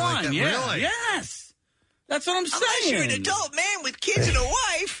or anything won, like that? Yeah. Really? Yes. That's what I'm saying. Unless you're an adult man with kids and a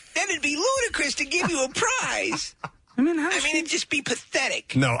wife, then it'd be ludicrous to give you a prize. I mean, it'd just be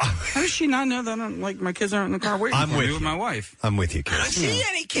pathetic. No. How does she not know that my kids aren't in the car waiting for me with my wife? I'm with you, I don't kids. see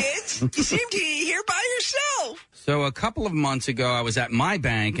any kids. You seem to be here by yourself. So a couple of months ago, I was at my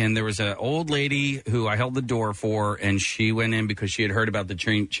bank, and there was an old lady who I held the door for, and she went in because she had heard about the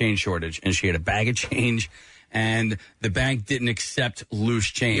change shortage, and she had a bag of change, and the bank didn't accept loose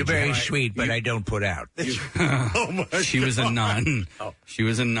change. You're very sweet, but I don't put out. She was a nun. She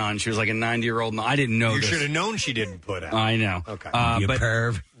was a nun. She was like a 90-year-old nun. I didn't know You this. should have known she didn't put out. I know. Okay. You but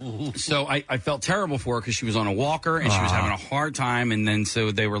perv. So I felt terrible for her because she was on a walker and she was having a hard time. And then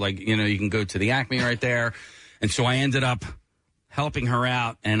so they were like, you can go to the Acme right there. And so I ended up helping her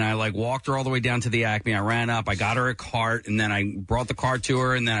out, and I walked her all the way down to the Acme. I ran up, I got her a cart, and then I brought the cart to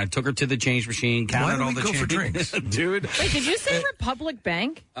her, and then I took her to the change machine, counted all the change. For drinks? Dude. Wait, did you say Republic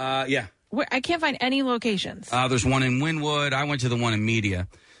Bank? Yeah. I can't find any locations. There's one in Wynwood. I went to the one in Media.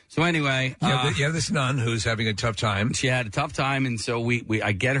 So anyway, you have this nun who's having a tough time. She had a tough time, and so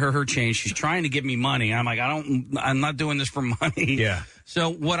I get her change. She's trying to give me money. I'm like, I'm not doing this for money. Yeah. So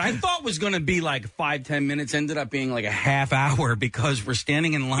what I thought was going to be like 5-10 minutes ended up being like a half hour because we're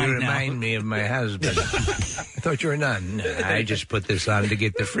standing in line You now. remind me of my husband. I thought you were a nun. I just put this on to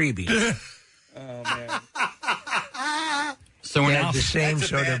get the freebie. Oh man. So we're now the same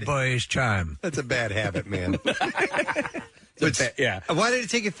sort of boyish charm. That's a bad habit, man. Yeah. Why did it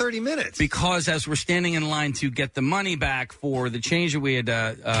take you 30 minutes? Because as we're standing in line to get the money back for the change that we had...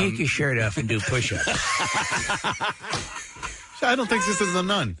 take your shirt off and do push-ups. I don't think this is a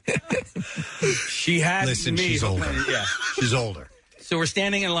nun. She had Listen, me. she's older. Yeah. She's older. So we're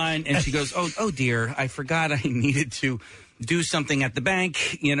standing in line, and she goes, oh, dear, I forgot I needed to do something at the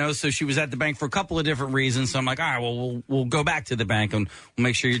bank, so she was at the bank for a couple of different reasons. So I'm like, all right, well, we'll go back to the bank, and we'll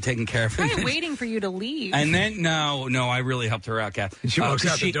make sure you're taking care of it. I'm waiting for you to leave. And then, no, I really helped her out, Kath. And she walks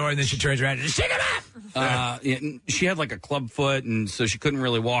out the door, and then she turns around and says, shake it up! She had like a club foot, and so she couldn't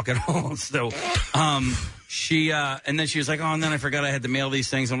really walk at all. So, she and then she was like, oh, and then I forgot I had to mail these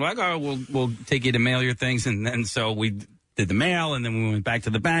things. I'm like, oh, we'll take you to mail your things, and then so we did the mail, and then we went back to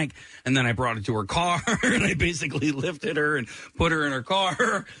the bank, and then I brought her to her car, and I basically lifted her and put her in her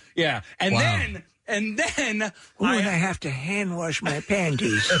car. Yeah, and then I have to hand wash my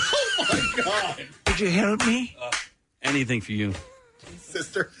panties. Oh my God! Would you help me? Anything for you,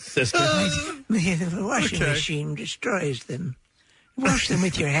 sister. The washing machine destroys them. Wash them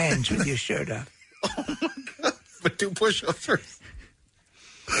with your hands with your shirt off. Oh my God! But do push-ups first.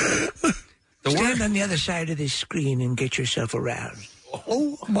 Stand on the other side of this screen and get yourself aroused.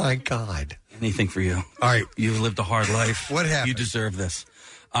 Oh, my God. Anything for you. All right. You've lived a hard life. What happened? You deserve this.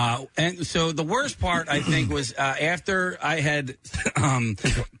 And so the worst part, I think, was after I had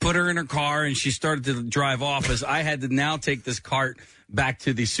put her in her car and she started to drive off, is I had to now take this cart back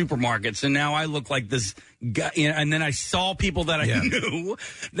to the supermarkets, and now I look like this guy. And then I saw people that I knew.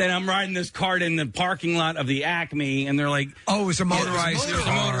 Then I'm riding this cart in the parking lot of the Acme, and they're like, "Oh, it's a motorized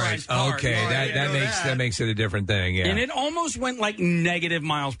car." Okay, that makes it a different thing. Yeah, and it almost went like negative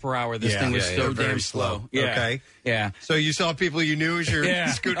miles per hour. This thing was so damn slow. Yeah. Okay, yeah. So you saw people you knew as you're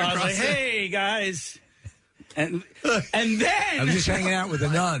scooting I was across. like, hey guys, and then I'm just hanging out with a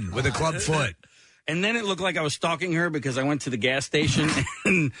nun with a club foot. And then it looked like I was stalking her because I went to the gas station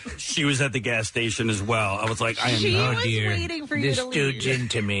and she was at the gas station as well. I was like, I am was waiting for you to leave. This dude's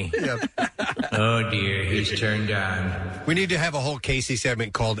into me. Oh, dear, he's turned on. We need to have a whole Casey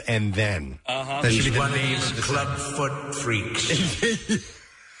segment called And Then. Uh-huh. That should He's be the one of name these of the club foot freaks.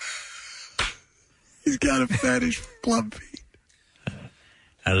 He's got a fetish for club feet.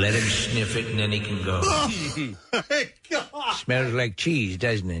 I'll let him sniff it and then he can go. Oh, my God. Smells like cheese,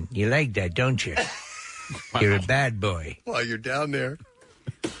 doesn't it? You like that, don't you? You're a bad boy. While you're down there.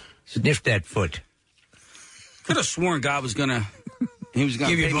 Sniff that foot. Could have sworn God was gonna. He was gonna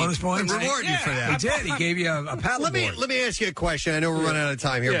give you pay bonus me. points. Reward you for that. He did. He gave you a paddle Let me ask you a question. I know we're running out of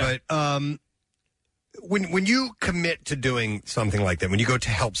time here, but when you commit to doing something like that, when you go to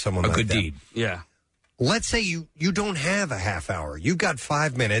help someone, a like good that, deed. Yeah. Let's say you don't have a half hour. You've got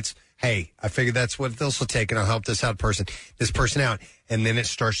 5 minutes. Hey, I figured that's what this will take, and I'll help this person out. And then it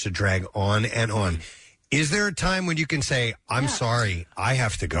starts to drag on and on. Is there a time when you can say, I'm sorry, I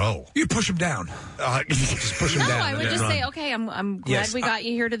have to go? You push him down. Just push him No, down. I would just say, okay, I'm glad we got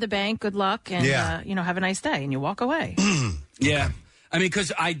you here to the bank. Good luck, and have a nice day. And you walk away. Yeah. I mean,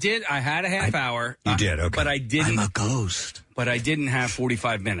 because I had a half hour. You did, okay. But I didn't. I'm a ghost. But I didn't have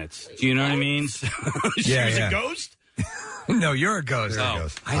 45 minutes. Do you know what I mean? So, she was a ghost? No, you're a ghost. You're a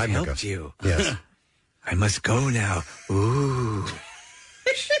ghost. I I'm a helped ghost. you. Yes. I must go now. Ooh.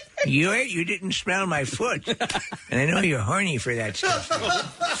 You didn't smell my foot. And I know you're horny for that stuff.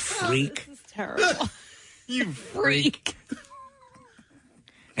 Freak. This is terrible. You freak.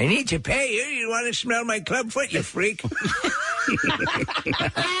 I need to pay you. You want to smell my club foot, you freak?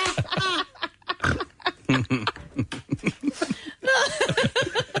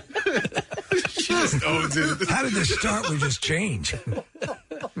 She just owns it. How did this start? We just change.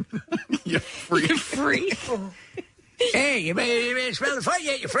 You freak. You freak. Hey, you better smell the foot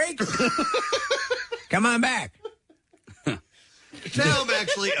yet, you freak? Come on back. Now I'm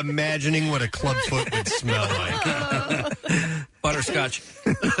actually imagining what a clubfoot would smell like. Butterscotch.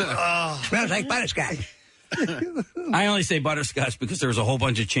 Smells like butterscotch. I only say butterscotch because there was a whole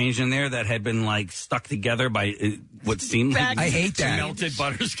bunch of change in there that had been like stuck together by what seemed like I hate that. melted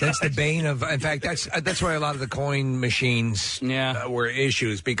butterscotch. That's the bane of. In fact, that's why a lot of the coin machines were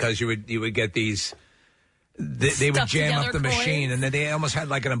issues, because you would get these. They would jam up the machine, and then they almost had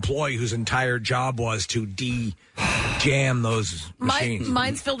like an employee whose entire job was to jam those machines.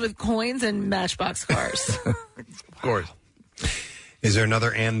 Mine's filled with coins and Matchbox cars. Of course. Is there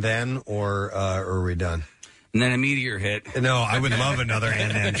another and then, or are we done? And then a meteor hit. No, I would love another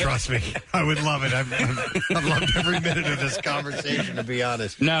and then. Trust me, I would love it. I've loved every minute of this conversation, to be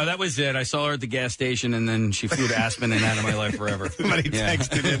honest. No, that was it. I saw her at the gas station, and then she flew to Aspen and out of my life forever. Somebody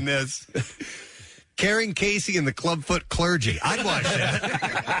texted in this. Carrying Casey and the Clubfoot clergy. I'd watch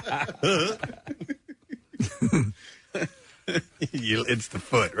that. It's the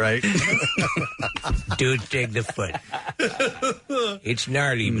foot, right? Dude, take the foot. It's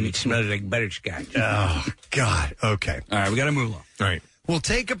gnarly, but it smells like butterscotch. Oh, God. Okay. All right, we got to move on. All right. We'll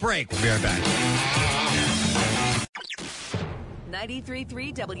take a break. We'll be right back.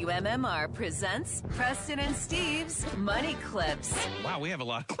 93.3 WMMR presents Preston and Steve's Money Clips. Wow, we have a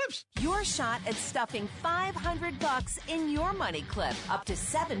lot of clips. Your shot at stuffing $500 in your money clip up to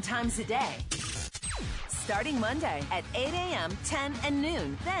 7 times a day. Starting Monday at 8 a.m., 10 and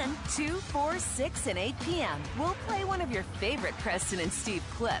noon. Then 2, 4, 6, and 8 p.m. We'll play one of your favorite Preston and Steve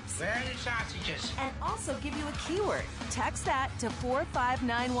clips. Where are the sausages? And also give you a keyword. Text that to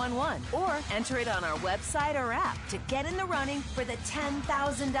 45911 or enter it on our website or app to get in the running for the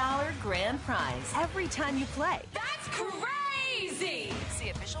 $10,000 grand prize every time you play. That's crazy! See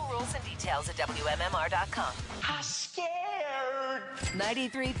official rules and details at WMMR.com. I'm scared.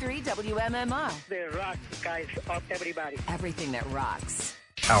 93.3 WMMR. The rock guys up everybody. Everything that rocks.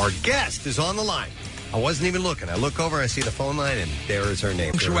 Our guest is on the line. I wasn't even looking. I look over, I see the phone line, and there is her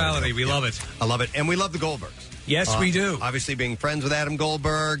name. Punctuality, we love it. I love it. And we love the Goldbergs. Yes, we do. Obviously, being friends with Adam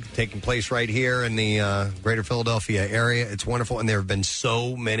Goldberg, taking place right here in the greater Philadelphia area. It's wonderful. And there have been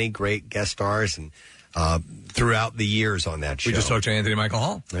so many great guest stars and throughout the years on that show. We just talked to Anthony Michael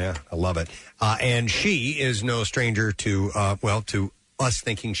Hall. Yeah, I love it. And she is no stranger to, to us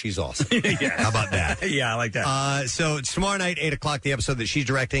thinking she's awesome. How about that? Yeah, I like that. So it's tomorrow night, 8 o'clock, the episode that she's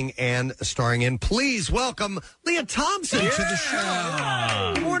directing and starring in. Please welcome Leah Thompson to the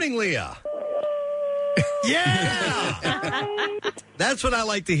show. Good morning, Leah. Yeah! That's what I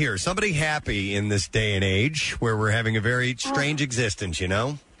like to hear. Somebody happy in this day and age where we're having a very strange existence, you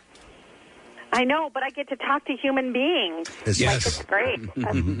know? I know, but I get to talk to human beings. Yes. It's great.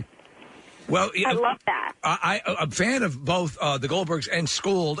 Well, I love that. I'm a fan of both the Goldbergs and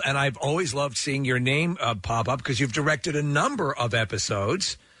Schooled, and I've always loved seeing your name pop up because you've directed a number of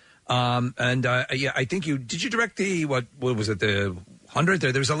episodes. I think did you direct the what was it, the 100th?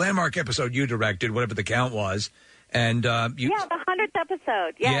 There was a landmark episode you directed, whatever the count was, and the 100th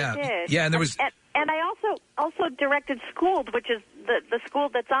episode. Yeah, I did. Yeah, and there was. And I also directed Schooled, which is the school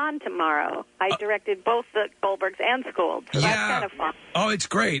that's on tomorrow. I directed both the Goldbergs and Schooled. So that's kind of fun. Oh, it's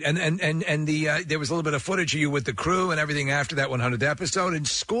great. And there was a little bit of footage of you with the crew and everything after that 100th episode. And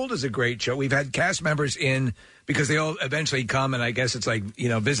Schooled is a great show. We've had cast members in because they all eventually come, and I guess it's like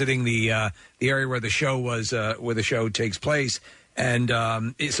visiting the area where the show was, where the show takes place. And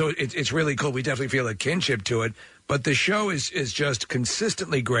so it's really cool. We definitely feel a kinship to it. But the show is just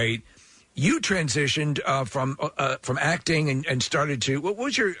consistently great. You transitioned from acting and started to. What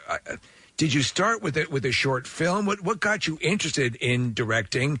was your? Did you start with a short film? What got you interested in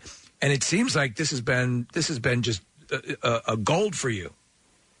directing? And it seems like this has been just a gold for you.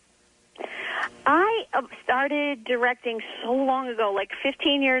 I started directing so long ago, like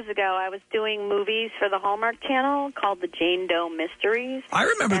 15 years ago. I was doing movies for the Hallmark Channel called the Jane Doe Mysteries. I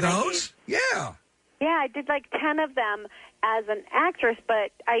remember those. Yeah. Yeah, I did like 10 of them. as an actress,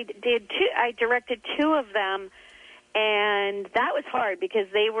 but I directed 2 of them, and that was hard because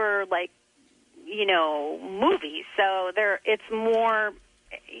they were like, movies. So it's more.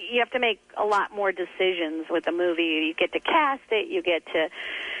 You have to make a lot more decisions with a movie. You get to cast it. You get to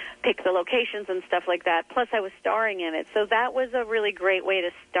pick the locations and stuff like that. Plus, I was starring in it. So that was a really great way to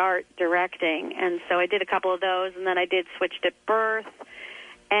start directing. And so I did a couple of those, and then I did switch to Birth.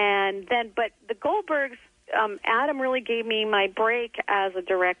 And then, but the Goldbergs, Adam really gave me my break as a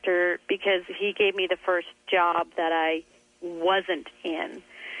director because he gave me the first job that I wasn't in.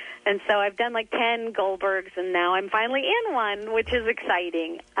 And so I've done like 10 Goldbergs, and now I'm finally in one, which is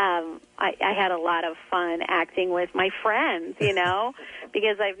exciting. I had a lot of fun acting with my friends,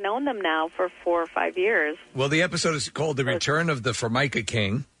 because I've known them now for 4 or 5 years. Well, the episode is called The Return of the Formica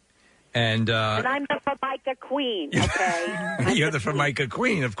King. And I'm the Formica Queen, okay? You're the Formica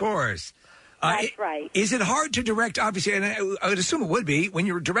Queen, of course. That's right. Is it hard to direct, obviously, and I would assume it would be, when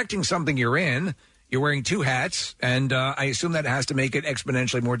you're directing something you're in, you're wearing 2 hats, and I assume that has to make it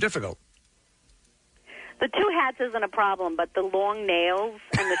exponentially more difficult. The 2 hats isn't a problem, but the long nails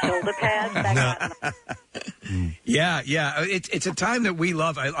and the shoulder pads, Yeah. It's a time that we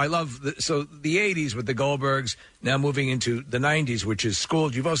love. I love, the 80s with the Goldbergs, now moving into the 90s, which is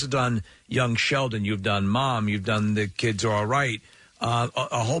Schooled. You've also done Young Sheldon. You've done Mom. You've done The Kids Are All Right.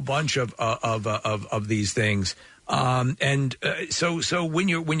 A whole bunch of these things. So when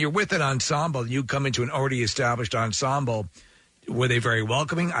you're with an ensemble, you come into an already established ensemble. Were they very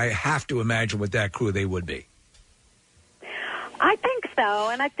welcoming? I have to imagine with that crew they would be. I think so,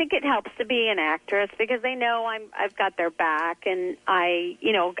 and I think it helps to be an actress because they know I've got their back, and I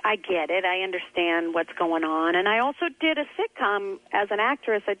get it. I understand what's going on, and I also did a sitcom as an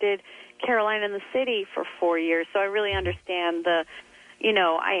actress. I did Caroline in the City for 4 years, so I really understand I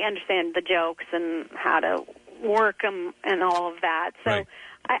understand the jokes and how to work them and all of that. So right.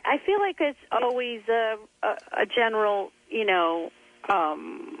 I feel like it's always a general, a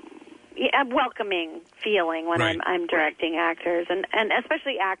welcoming feeling when right. I'm directing actors and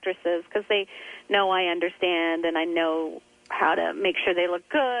especially actresses because they know I understand and I know how to make sure they look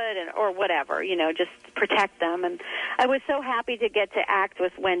good or whatever, just protect them. And I was so happy to get to act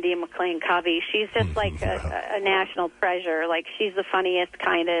with Wendy McLean-Covey. She's just like a national treasure. Like she's the funniest,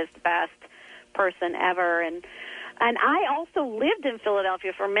 kindest, best person ever. And I also lived in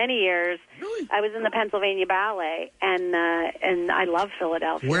Philadelphia for many years. Really? I was in the Pennsylvania Ballet, and I love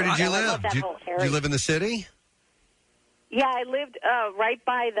Philadelphia. Where did you live? I love that whole area. Did you live in the city? Yeah, I lived right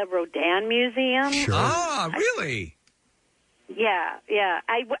by the Rodin Museum. Sure. Ah, really? Yeah.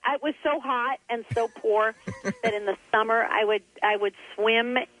 I was so hot and so poor that in the summer I would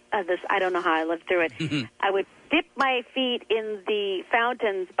swim. I don't know how I lived through it. I would dip my feet in the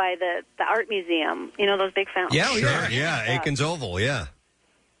fountains by the art museum. You know those big fountains. Yeah, sure. Yeah, Aiken's Oval. Yeah.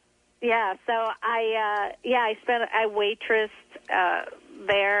 Yeah. So I waitressed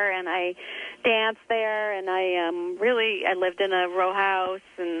there and I danced there and I lived in a row house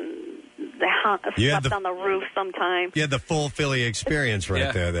and slept on the roof sometimes. You had the full Philly experience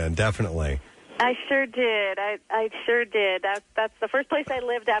there. Then definitely. I sure did. I sure did. That's the first place I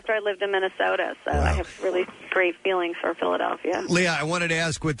lived after I lived in Minnesota. So wow. I have really great feelings for Philadelphia. Leah, I wanted to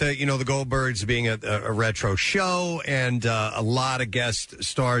ask with the Goldbergs being a retro show, and a lot of guest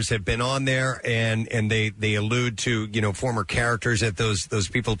stars have been on there, and they allude to former characters that those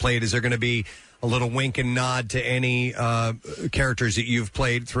people played. Is there going to be a little wink and nod to any characters that you've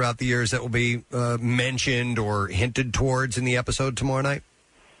played throughout the years that will be mentioned or hinted towards in the episode tomorrow night?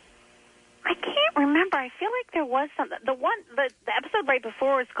 Remember, I feel like there was something. The episode right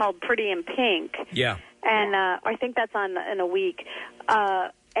before was called Pretty in Pink. Yeah. And I think that's on in a week.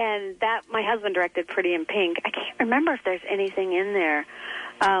 And that my husband directed Pretty in Pink. I can't remember if there's anything in there.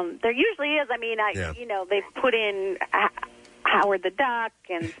 There usually is. I mean, they've put in Howard the Duck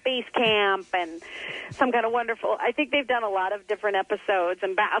and Space Camp and some kind of wonderful. I think they've done a lot of different episodes,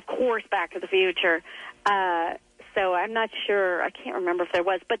 and of course, Back to the Future. So I'm not sure. I can't remember if there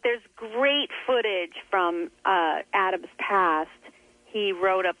was. But there's great footage from Adam's past. He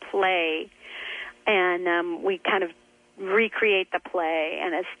wrote a play, and we kind of recreate the play,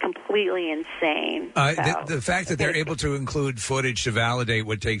 and it's completely insane. The fact that they're able to include footage to validate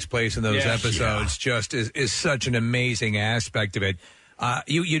what takes place in those episodes just is such an amazing aspect of it.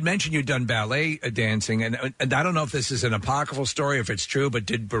 You'd mentioned you'd done ballet dancing, and I don't know if this is an apocryphal story, if it's true, but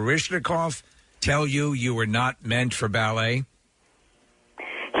did Baryshnikov tell you were not meant for ballet?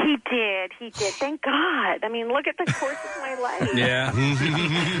 He did. Thank God. I mean, look at the course of my life. Yeah.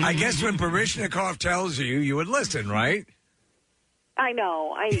 I guess when Baryshnikov tells you, you would listen, right? I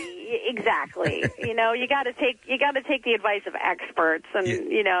know. Exactly. You know, you got to take the advice of experts, and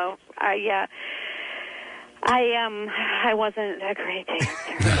you know, I wasn't a great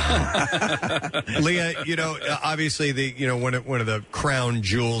dancer. Leah, you know, obviously one of the crown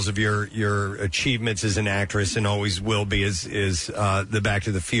jewels of your achievements as an actress, and always will be, is the Back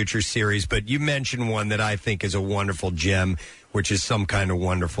to the Future series. But you mentioned one that I think is a wonderful gem, which is Some Kind of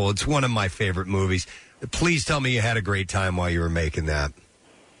Wonderful. It's one of my favorite movies. Please tell me you had a great time while you were making that.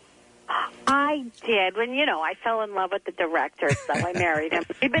 I did. When, you know, I fell in love with the director, so I married him.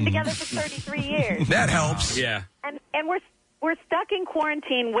 We've been together for 33 years. That helps. Yeah. And we're stuck in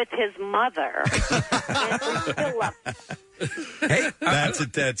quarantine with his mother. And we still love him. Hey, that's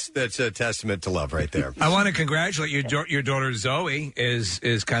a testament to love right there. I want to congratulate your daughter Zoe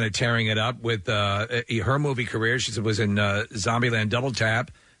is kind of tearing it up with her movie career. She was in Zombieland Double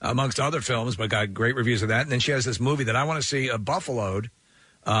Tap, amongst other films, but got great reviews of that. And then she has this movie that I want to see, Buffaloed,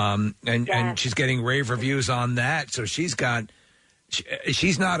 and she's getting rave reviews on that. So she's not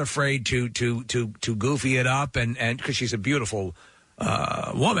afraid to goofy it up, and because she's a beautiful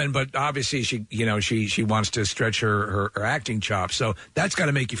woman, but obviously she wants to stretch her acting chops. So that's got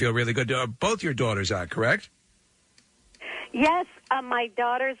to make you feel really good. Both your daughters are correct? Yes, my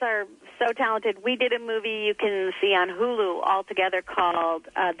daughters are so talented. We did a movie you can see on Hulu all together called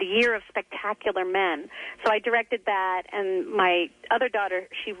The Year of Spectacular Men. So I directed that, and my other daughter,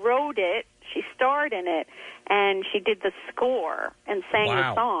 she wrote it, she starred in it, and she did the score and sang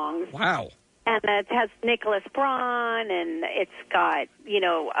the songs. Wow. And it has Nicholas Braun, and it's got,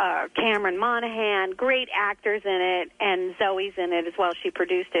 Cameron Monaghan, great actors in it, and Zoe's in it as well. She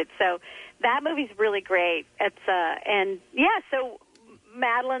produced it. So that movie's really great. So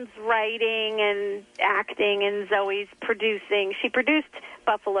Madeline's writing and acting, and Zoe's producing. She produced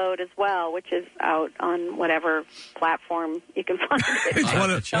Buffaloed as well, which is out on whatever platform you can find it.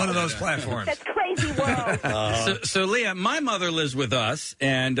 It's one of those platforms. That's crazy world. So Leah, my mother lives with us,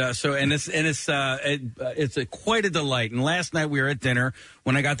 and it's quite a delight. And last night we were at dinner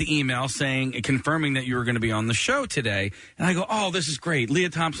when I got the email confirming that you were going to be on the show today, and I go, "Oh, this is great! Leah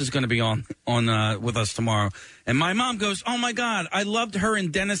Thompson's going to be on with us tomorrow." And my mom goes, "Oh my God, I loved her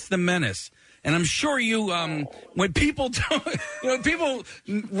in Dennis the Menace." And I'm sure you, when people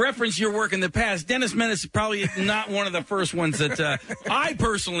reference your work in the past, Dennis Menace is probably not one of the first ones that I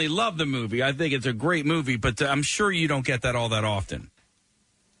personally love the movie. I think it's a great movie, but I'm sure you don't get that all that often.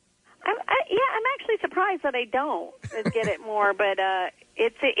 I'm actually surprised that I don't get it more, but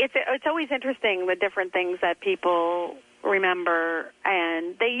it's always interesting the different things that people remember,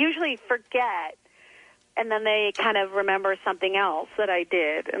 and they usually forget. And then they kind of remember something else that I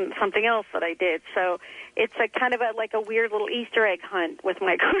did and something else that I did. So it's a kind of like a weird little Easter egg hunt with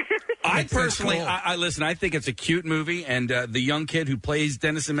my career. I personally, I listen, I think it's a cute movie. And the young kid who plays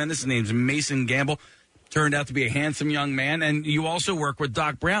Dennis the Menace, his name's Mason Gamble, turned out to be a handsome young man. And you also work with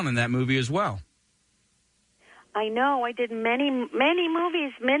Doc Brown in that movie as well. I know. I did many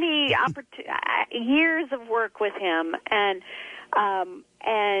movies, many years of work with him. And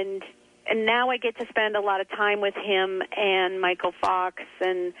now I get to spend a lot of time with him and Michael Fox,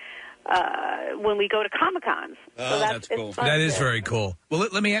 and when we go to Comic-Cons. So that's cool. That is very cool. Well,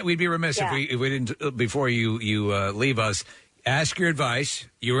 we'd be remiss if we didn't, before you leave us, ask your advice.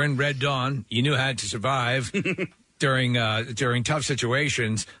 You were in Red Dawn. You knew how to survive during tough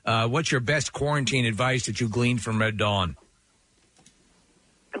situations. What's your best quarantine advice that you gleaned from Red Dawn?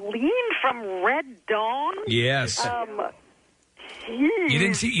 Gleaned from Red Dawn? Yes. You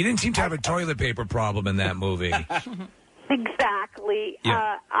didn't seem to have a toilet paper problem in that movie. Exactly.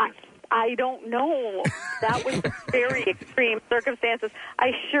 Yeah. I don't know. That was very extreme circumstances.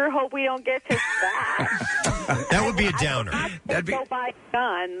 I sure hope we don't get to that. That would be a downer. That'd go by a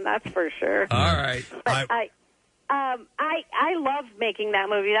gun, that's for sure. All right. But I loved making that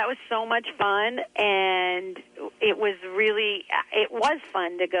movie. That was so much fun, and it was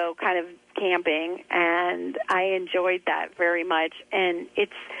fun to go kind of camping, and I enjoyed that very much. And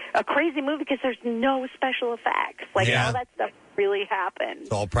it's a crazy movie because there's no special effects. All that stuff really happened.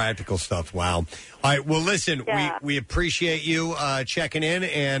 It's all practical stuff. Wow. All right. Well, listen, we appreciate you checking in,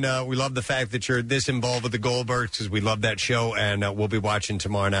 and we love the fact that you're this involved with the Goldbergs because we love that show, and we'll be watching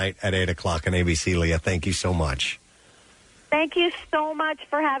tomorrow night at 8 o'clock on ABC. Leah, thank you so much. Thank you so much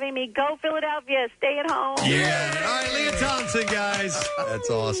for having me. Go Philadelphia. Stay at home. Yeah. All right, Leah Thompson, guys. That's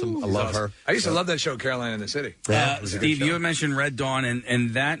awesome. I love her. I used to love that show, Caroline in the City. Steve, you had mentioned Red Dawn,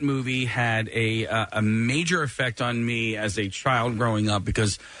 and that movie had a major effect on me as a child growing up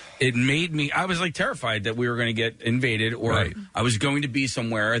because it made me, I was terrified that we were going to get invaded or I was going to be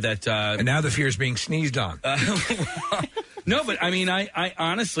somewhere that... and now the fear is being sneezed on. No, but I mean, I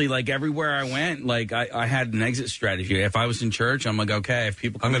honestly, like, everywhere I went, like, I had an exit strategy. If I was in church, I'm like, okay, if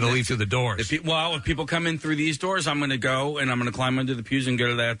people come I'm going to leave through the doors. If people come in through these doors, I'm going to go and I'm going to climb under the pews and go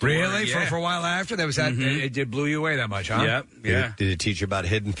to that door. Really? Yeah. For a while after? That was that. It blew you away that much, huh? Yep. Yeah. Did it teach you about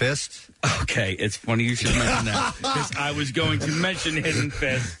hidden fists? Okay, it's funny you should mention that because I was going to mention hidden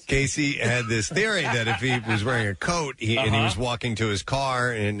fists. Casey had this theory that if he was wearing a coat and he was walking to his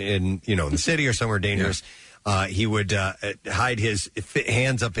car in the city or somewhere dangerous, he would hide his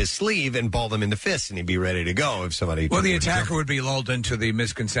hands up his sleeve and ball them into fists, and he'd be ready to go if somebody. Well, the attacker would be lulled into the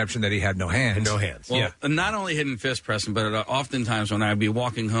misconception that he had no hands. No hands. Well, not only hidden fist, Preston, but oftentimes when I'd be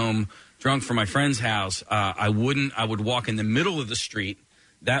walking home drunk from my friend's house, I would walk in the middle of the street.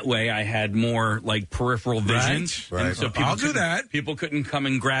 That way, I had more like peripheral vision. Right. And so I'll do that. People couldn't come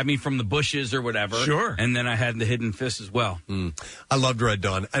and grab me from the bushes or whatever. Sure. And then I had the hidden fist as well. I loved Red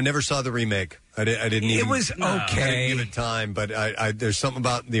Dawn. I never saw the remake. I didn't even. It was okay. I didn't give it time, but there's something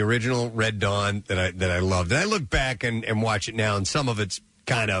about the original Red Dawn that I loved. And I look back and watch it now, and some of it's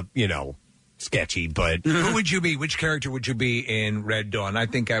kind of sketchy. But who would you be? Which character would you be in Red Dawn? I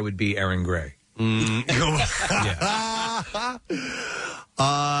think I would be Aaron Gray.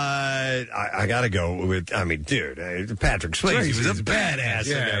 I gotta go with. I mean, dude, Patrick Swayze was a badass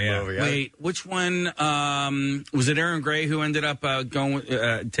in that movie. Wait, which one was it? Aaron Gray who ended up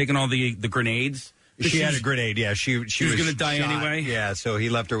taking all the grenades? She had a grenade. Yeah, she was going to die shot. anyway. Yeah, so he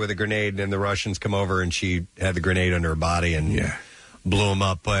left her with a grenade, and the Russians come over, and she had the grenade under her body and blew him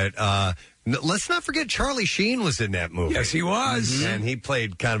up. But let's not forget Charlie Sheen was in that movie. Yes, he was, and he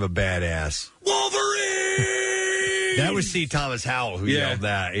played kind of a badass Wolverine. That was C. Thomas Howell who yelled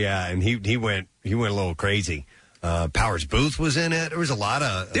that. Yeah, and he went a little crazy. Powers Booth was in it. There was a lot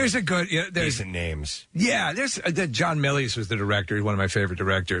of decent names. Yeah, there's John Milius was the director, one of my favorite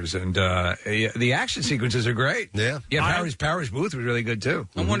directors, and the action sequences are great. Yeah, Powers Booth was really good too.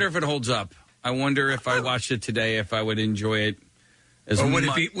 I wonder if it holds up. I wonder if I watched it today, if I would enjoy it as or much.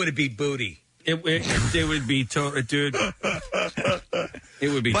 Would it be booty? It would be, dude. It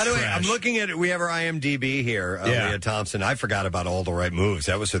would be. By the way, trash. I'm looking at it. We have our IMDb here. Leah Thompson. I forgot about All the Right Moves.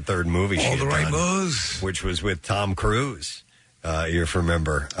 That was her third movie. All the Right done, Moves, which was with Tom Cruise. If you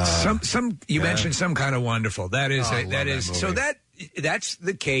remember, you mentioned Some Kind of Wonderful. That is so that's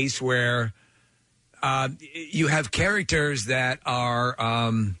the case where you have characters that are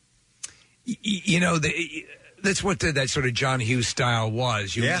that's what that sort of John Hughes style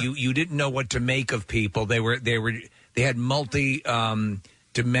was. You didn't know what to make of people. They had multi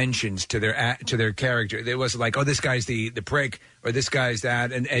dimensions to their character. It wasn't like, oh, this guy's the prick or this guy's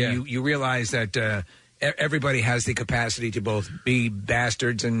that, and you realize that everybody has the capacity to both be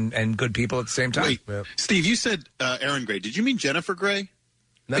bastards and good people at the same time. Wait, Steve, you said Aaron Gray. Did you mean Jennifer Gray?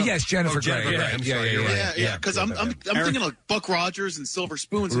 No. Yes, Jennifer Gray. Yeah. Because I'm thinking of Buck Rogers and Silver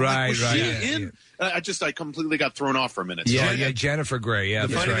Spoons. Right. I completely got thrown off for a minute. Yeah, Jennifer Gray. Yeah,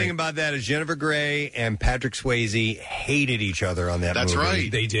 the funny thing about that is Jennifer Gray and Patrick Swayze hated each other on that movie. That's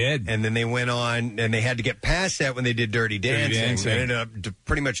right. They did. And then they went on, and they had to get past that when they did Dirty Dancing. They ended up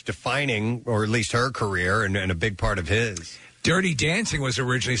pretty much defining, or at least her career, and a big part of his. Dirty Dancing was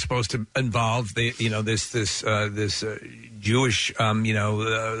originally supposed to involve this Jewish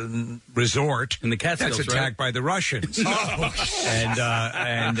resort in the Catskills, that's attacked by the Russians.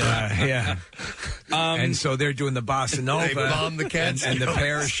 And so they're doing the bossa nova. They bombed the Catskills. And the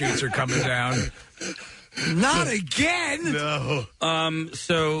parachutes are coming down. Not again. No.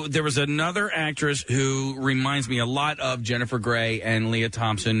 So there was another actress who reminds me a lot of Jennifer Gray and Leah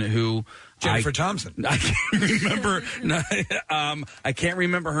Thompson, who Jennifer Thompson. I can't remember. I can't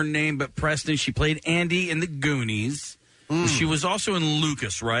remember her name, but Preston. She played Andy in The Goonies. She was also in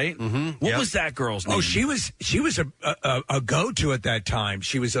Lucas, right? Mm-hmm. What was that girl's name? Oh, she was a go-to at that time.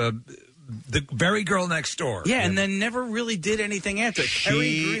 She was the very girl next door. Yeah, and then never really did anything after.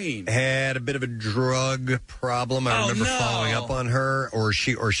 Kerry Green had a bit of a drug problem. I remember following up on her, or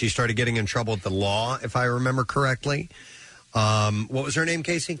she started getting in trouble with the law, if I remember correctly. What was her name,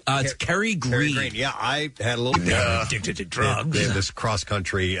 Casey? It's Kerry Green. Yeah, I had a little addicted to drugs. They had this cross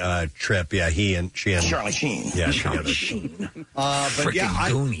country trip. Yeah, she and Charlie Sheen. Yeah, Charlie Sheen. But yeah,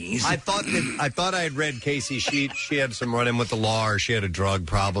 Goonies. I thought I had read Casey. She had some run in with the law, or she had a drug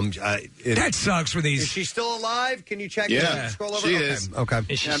problem. That sucks for these. Is she still alive? Can you check? Yeah, scroll over. she is. Okay.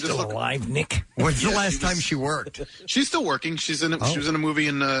 Is she still alive, Nick? When's the last time she worked? She's still working. She was in a movie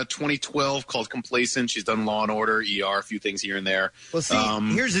in 2012 called Complacent. She's done Law and Order, ER, a few things here and there. Well, see,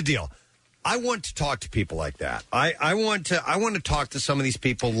 here's the deal. I want to talk to people like that. I want to talk to some of these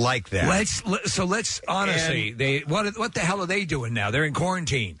people like that. Let's honestly, what the hell are they doing now? They're in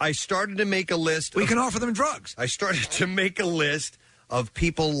quarantine. I started to make a list. We can offer them drugs. I started to make a list of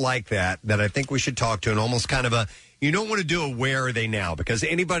people like that I think we should talk to, and almost kind of you don't want to do a where are they now, because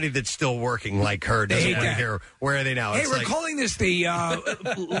anybody that's still working like her doesn't want to hear where are they now. Hey, it's we're calling this the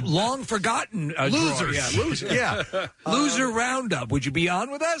long forgotten losers. Yeah, loser. Yeah. Loser roundup. Would you be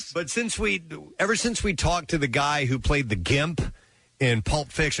on with us? But ever since we talked to the guy who played the Gimp in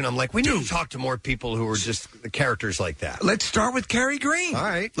Pulp Fiction, I'm like, we need to talk to more people who are just the characters like that. Let's start with Kerry Green. All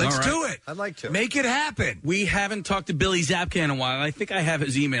right. Let's do it. I'd like to. Make it happen. We haven't talked to Billy Zabka in a while. I think I have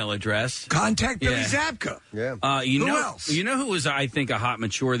his email address. Contact Billy Zabka. Yeah. Who else? You know who was, I think, a hot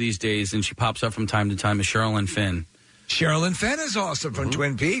mature these days, and she pops up from time to time, is Sherilyn Fenn. Sherilyn Fenn is awesome from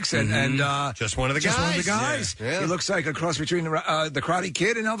Twin Peaks, and just one of the guys. Yeah. He looks like a cross between the Karate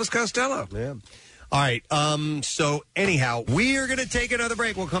Kid and Elvis Costello. Yeah. All right. So anyhow, we are going to take another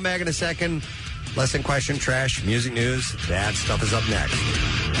break. We'll come back in a second. Lesson, question, trash, music news. That stuff is up next.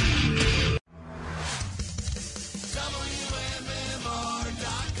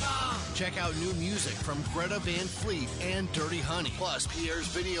 Check out new music from Greta Van Fleet and Dirty Honey. Plus, Pierre's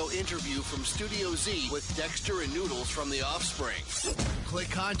video interview from Studio Z with Dexter and Noodles from The Offspring.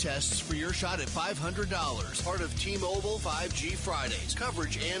 Click contests for your shot at $500. Part of T-Mobile 5G Fridays.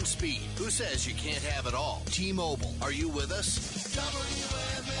 Coverage and speed. Who says you can't have it all? T-Mobile. Are you with us?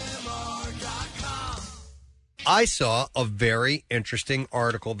 WMMR.com. I saw a very interesting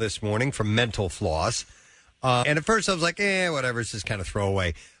article this morning from Mental Floss. And at first I was like, whatever, it's just kind of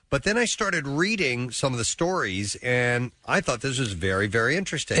throwaway. But then I started reading some of the stories, and I thought this was very, very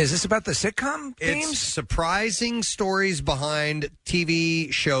interesting. Is this about the sitcom themes? It's surprising stories behind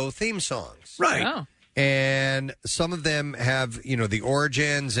TV show theme songs. Right. Oh. And some of them have, the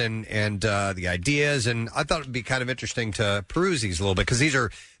origins and the ideas, and I thought it would be kind of interesting to peruse these a little bit, because these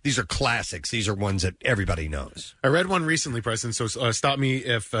are classics. These are ones that everybody knows. I read one recently, Preston, so stop me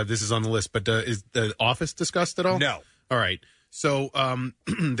if this is on the list, but is The Office discussed at all? No. All right. So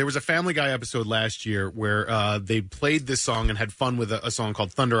there was a Family Guy episode last year where they played this song and had fun with a song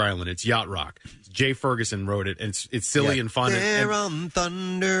called Thunder Island. It's yacht rock. Jay Ferguson wrote it, and it's silly and fun. There on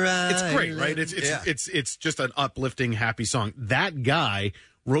Thunder Island. It's great, right? It's just an uplifting, happy song. That guy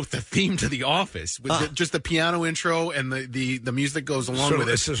wrote the theme to The Office with just the piano intro and the music that goes along with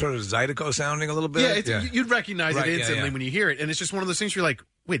it. It's sort of Zydeco sounding a little bit. Yeah, you'd recognize it instantly when you hear it, and it's just one of those things where you're like,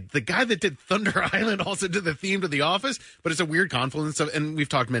 wait, the guy that did Thunder Island also did the theme to The Office? But it's a weird confluence of, and we've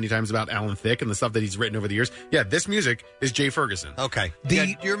talked many times about Alan Thicke and the stuff that he's written over the years. Yeah, this music is Jay Ferguson. Okay. Do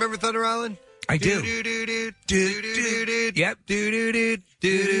you remember Thunder Island? I do. Yep.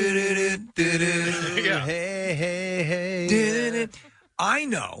 Hey. I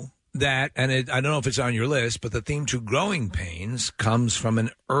know that, and I don't know if it's on your list, but the theme to Growing Pains comes from an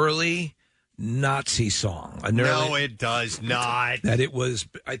early Nazi song. No, it does not. That it was,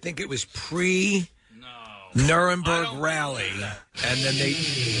 I think it was Nuremberg Rally, and then they.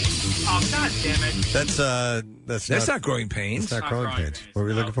 Oh, God damn it! That's not Growing Pains. That's not Growing Pains. What are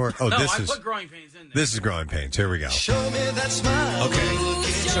we looking for? Oh, no, this I is. put Growing Pains in there. This is Growing Pains. Here we go. Show me that smile. Okay,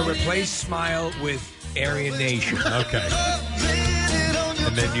 so replace Smile with Aryan Nation. Okay.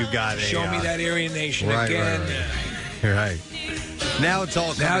 And then you got a. Show me that Aryan Nation again. Right. Now it's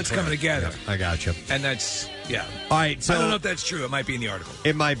all. Now it's coming together. Yeah, I got you. And that's All right. So I don't know if that's true. It might be in the article.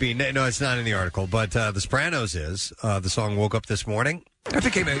 It might be. No, it's not in the article. But The Sopranos is. The song "Woke Up This Morning." That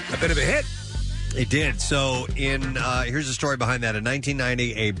became a bit of a hit. It did. So here's the story behind that. In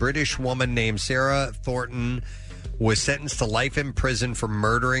 1990, a British woman named Sarah Thornton was sentenced to life in prison for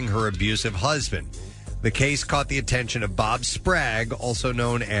murdering her abusive husband. The case caught the attention of Bob Spragg, also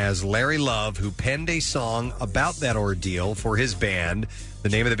known as Larry Love, who penned a song about that ordeal for his band. The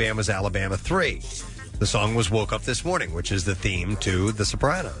name of the band was Alabama 3. The song was Woke Up This Morning, which is the theme to The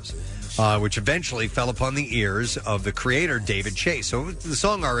Sopranos, which eventually fell upon the ears of the creator, David Chase. So the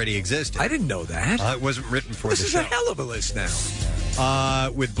song already existed. I didn't know that. It wasn't written for the show. This is a hell of a list now.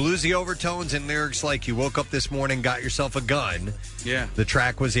 With bluesy overtones and lyrics like "You woke up this morning, got yourself a gun." Yeah. The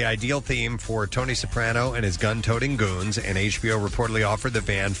track was the ideal theme for Tony Soprano and his gun-toting goons, and HBO reportedly offered the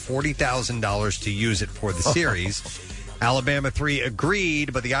band $40,000 to use it for the series. Alabama 3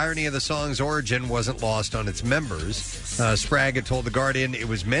 agreed, but the irony of the song's origin wasn't lost on its members. Spragg had told The Guardian it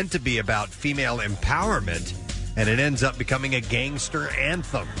was meant to be about female empowerment, and it ends up becoming a gangster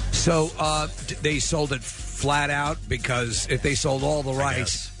anthem. So they sold it flat out, because if they sold all the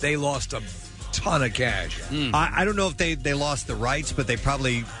rights, they lost a ton of cash. I don't know if they lost the rights, but they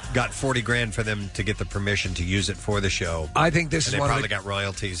probably got $40,000 for them to get the permission to use it for the show. I think this and is they one probably of the, got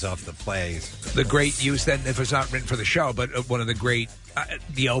royalties off the plays. The great use, then, if it's not written for the show, but one of the great,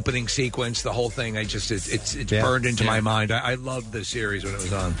 the opening sequence, the whole thing, it's burned into my mind. I loved the series when it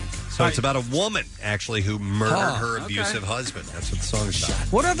was on. So it's about a woman, actually, who murdered her abusive husband. That's what the song's about.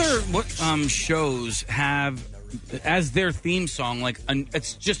 What other shows have as their theme song,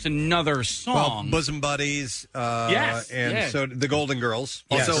 it's just another song? Well, Bosom Buddies. So the Golden Girls.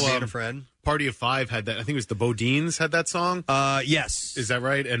 Also, Savannah Friend. Party of Five had that. I think it was the Bodines had that song. Yes. Is that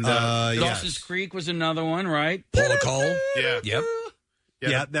right? And Dawson's Creek was another one, right? Paula Cole. Yeah. Yep.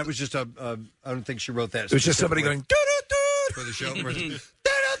 Yeah, that was just I don't think she wrote that. It was just somebody going, for the show.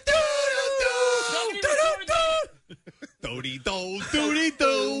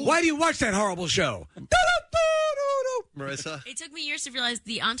 Why do you watch that horrible show? Marissa? It took me years to realize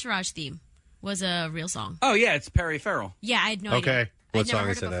the Entourage theme was a real song. Oh, yeah, it's Perry Farrell. Yeah, I had no idea. Okay. What I'd never song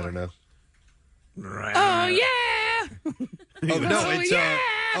heard is it it? I don't know. Oh, yeah!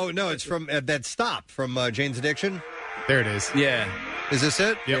 It's from that Stop from Jane's Addiction. There it is. Yeah. Is this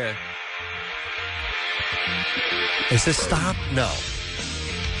it? Yep. Yeah. Is this Stop? No.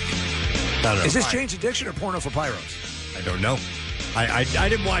 I don't know. Is this Jane's Addiction or Porno for Pyros? I don't know. I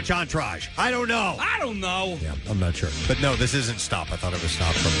didn't watch Entourage. I don't know. Yeah, I'm not sure. But no, this isn't Stop. I thought it was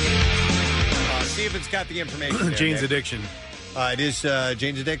Stop from. See if it's got the information. There, Jane's Nick. Addiction. It is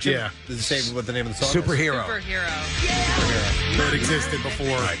Jane's Addiction? Yeah. Does it say what the name of the song Superhero. is? So it existed before.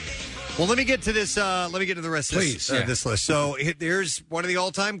 Right. Well, let me get to this. Let me get to the rest of this list. So here's one of the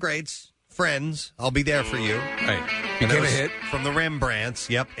all-time greats, Friends. I'll be there for you. Right. Became a hit from the Rembrandts.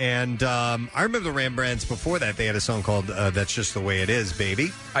 Yep. And I remember the Rembrandts before that. They had a song called "That's Just the Way It Is,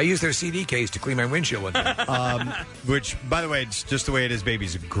 Baby." I used their CD case to clean my windshield one time. Which, by the way, it's "Just the Way It Is, Baby"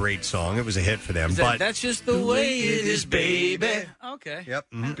 is a great song. It was a hit for them. That's just the way it is, baby. Okay. Yep.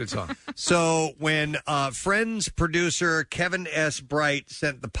 Mm-hmm. Good song. So when Friends producer Kevin S. Bright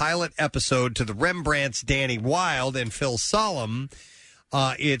sent the pilot episode to the Rembrandts, Danny Wilde and Phil Solemn,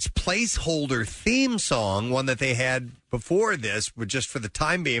 its placeholder theme song, one that they had before this, but just for the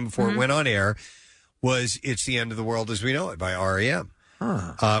time being before it went on air, was "It's the End of the World as We Know It" by R.E.M.,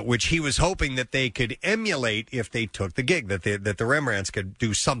 which he was hoping that they could emulate if they took the gig, that the Rembrandts could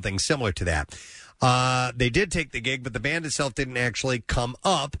do something similar to that. They did take the gig, but the band itself didn't actually come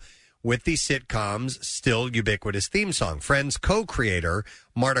up with the sitcom's still ubiquitous theme song. Friends co-creator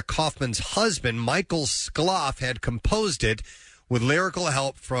Marta Kaufman's husband, Michael Skloff, had composed it with lyrical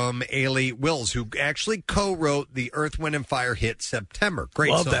help from Ailey Wills, who actually co-wrote the Earth, Wind, and Fire hit September.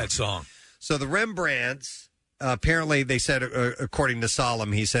 Great Love song. that song. So the Rembrandts, apparently they said, according to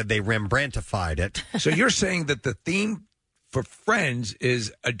Solemn, he said they Rembrandtified it. So you're saying that the theme for Friends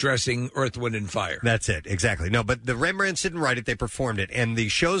is addressing Earth, Wind, and Fire. That's it, exactly. No, but the Rembrandts didn't write it; they performed it, and the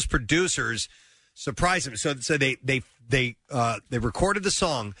show's producers surprised them. So they recorded the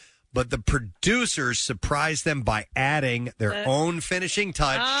song, but the producers surprised them by adding their own finishing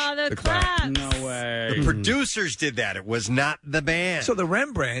touch. The clap. No way. The producers did that. It was not the band. So the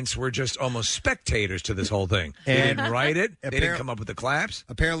Rembrandts were just almost spectators to this whole thing. They And didn't write it. They didn't come up with the claps.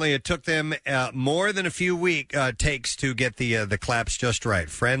 Apparently, it took them more than a few takes to get the claps just right.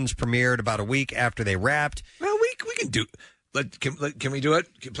 Friends premiered about a week after they wrapped. Well, we can do. Can we do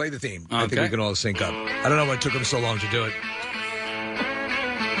it? Play the theme. I think Okay. we can all sync up. I don't know why it took them so long to do it.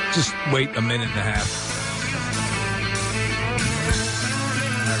 Just wait a minute and a half.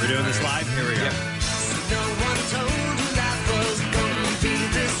 All right, we're doing this live. Here we go.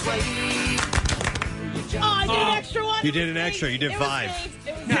 Oh, I did an extra one. You did an extra. You did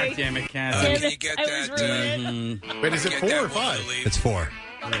 5. God damn it, Kathy. Damn Can it. you get I was that? ruined. Wait, is it 4 or 5? It's 4.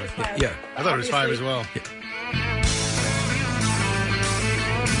 Yeah. I thought it was 5 as well.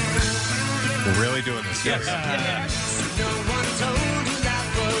 We're really doing this. Yes.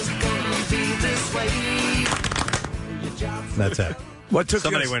 That's it. What took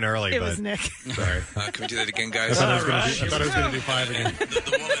Somebody you? went early, It but was Nick. Sorry. Can we do that again, I guys? thought I was going to do 5 again.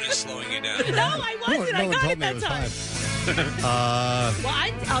 The woman is slowing you down. No, I wasn't. I got it that time. Well,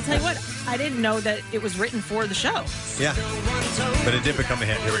 I'll tell you what. I didn't know that it was written for the show. Yeah. But it did become a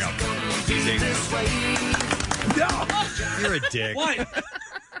hit. Here we go. Easy. No. You're a dick. What?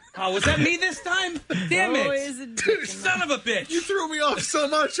 Oh, was that me this time? Damn Always a it. dick. Son of a bitch. You threw me off so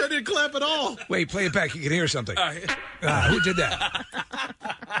much, I didn't clap at all. Wait, play it back. You can hear something. Who did that?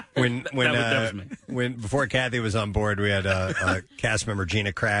 When that was me. before Kathy was on board, we had a cast member,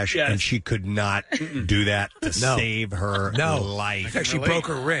 Gina Crash, and she could not do that to save her life. She broke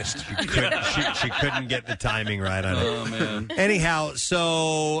her wrist. She couldn't get the timing right on it. Oh, man. Anyhow,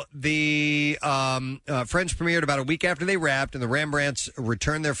 so the Friends premiered about a week after they wrapped, and the Rembrandts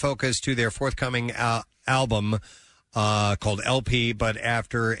returned their focus to their forthcoming album called LP, but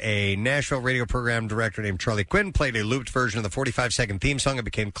after a Nashville radio program director named Charlie Quinn played a looped version of the 45-second theme song, it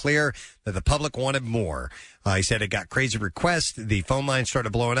became clear that the public wanted more. He said it got crazy requests, the phone lines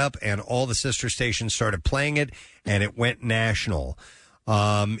started blowing up, and all the sister stations started playing it, and it went national.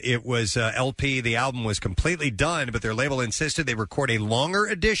 It was LP, the album was completely done, but their label insisted they record a longer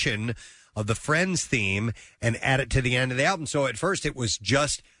edition of the Friends theme and add it to the end of the album. So at first it was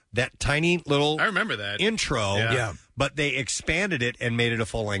just that tiny little I remember that intro, but they expanded it and made it a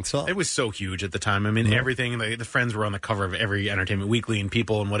full-length song. It was so huge at the time. I mean, everything, the Friends were on the cover of every Entertainment Weekly and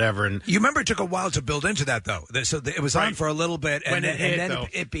People and whatever. And you remember it took a while to build into that, though. So it was on for a little bit, and then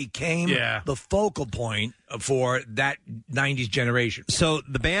it became the focal point for that 90s generation. So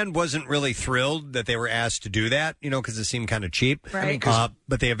the band wasn't really thrilled that they were asked to do that, because it seemed kind of cheap. Right.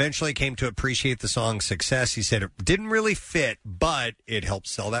 But they eventually came to appreciate the song's success. He said it didn't really fit, but it helped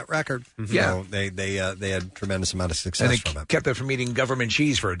sell that record. So they had a tremendous amount of success and from it. Kept them from eating government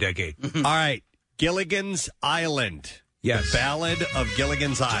cheese for a decade. All right, Gilligan's Island. Yes. The Ballad of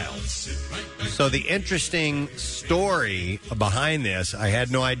Gilligan's Isle. So the interesting story behind this, I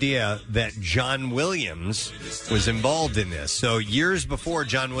had no idea that John Williams was involved in this. So years before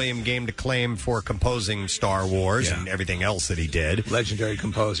John Williams gained acclaim for composing Star Wars and everything else that he did. Legendary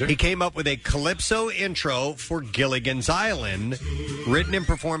composer. He came up with a calypso intro for Gilligan's Island, written and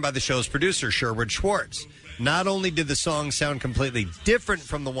performed by the show's producer, Sherwood Schwartz. Not only did the song sound completely different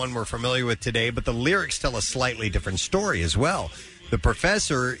from the one we're familiar with today, but the lyrics tell a slightly different story as well. The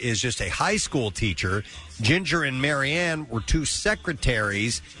professor is just a high school teacher. Ginger and Marianne were two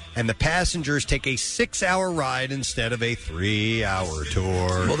secretaries, and the passengers take a 6-hour ride instead of a 3-hour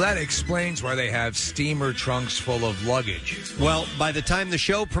tour. Well, that explains why they have steamer trunks full of luggage. Well, by the time the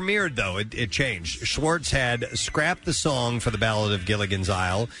show premiered, though, it changed. Schwartz had scrapped the song for the Ballad of Gilligan's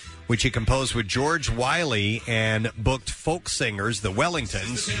Isle, which he composed with George Wiley and booked folk singers, the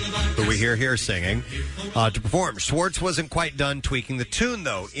Wellingtons, who we hear here singing, to perform. Schwartz wasn't quite done tweaking the tune,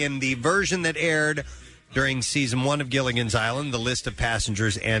 though. In the version that aired during season 1 of Gilligan's Island, the list of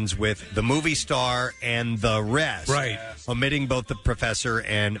passengers ends with the movie star and the rest, omitting both the professor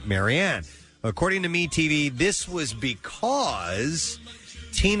and Marianne. According to MeTV, this was because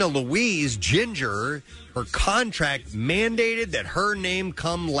Tina Louise, Ginger, her contract mandated that her name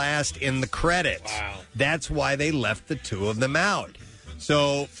come last in the credits. Wow. That's why they left the two of them out.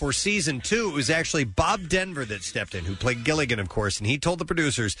 So for season 2, it was actually Bob Denver that stepped in, who played Gilligan, of course, and he told the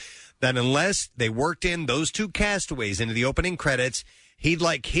producers that unless they worked in those two castaways into the opening credits, he'd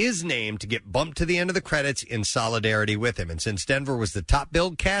like his name to get bumped to the end of the credits in solidarity with him. And since Denver was the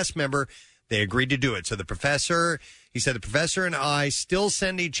top-billed cast member, they agreed to do it. So he said, the professor and I still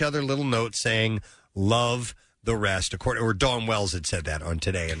send each other little notes saying, love the rest. Or Dawn Wells had said that on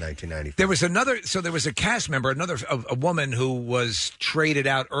Today in 1994. There was a cast member, a woman who was traded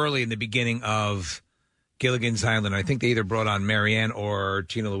out early in the beginning of Gilligan's Island. I think they either brought on Marianne or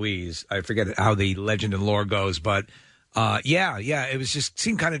Tina Louise. I forget how the legend and lore goes, but it was just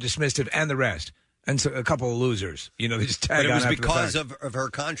seemed kind of dismissive, and the rest. And so a couple of losers, they just tag on. But it was after because the fact. of her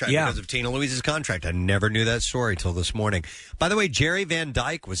contract, because of Tina Louise's contract. I never knew that story till this morning. By the way, Jerry Van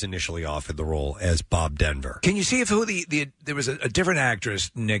Dyke was initially offered the role as Bob Denver. Can you see if there was a different actress,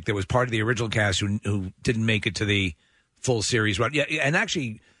 Nick, that was part of the original cast who didn't make it to the full series run? Yeah, and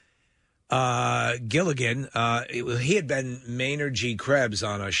actually, Gilligan, he had been Maynard G. Krebs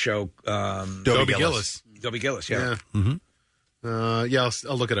on a show. Dobie Gillis. Dobie Gillis, yeah. Mm-hmm.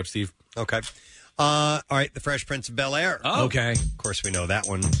 I'll look it up, Steve. Okay. All right, The Fresh Prince of Bel-Air. Oh. Okay. Of course, we know that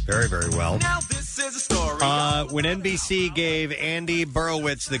one very, very well. Now this is a story. When NBC gave Andy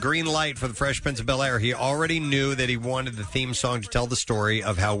Burowitz the green light for The Fresh Prince of Bel-Air, he already knew that he wanted the theme song to tell the story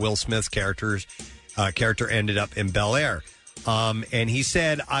of how Will Smith's character ended up in Bel-Air. And he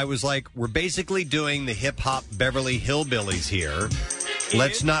said, I was like, we're basically doing the hip-hop Beverly Hillbillies here.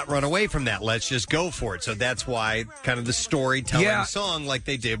 Let's not run away from that. Let's just go for it. So that's why kind of the storytelling song like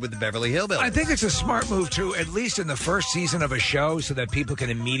they did with the Beverly Hillbillies. I think it's a smart move, too, at least in the first season of a show, so that people can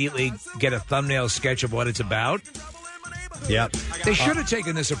immediately get a thumbnail sketch of what it's about. Yep. They should have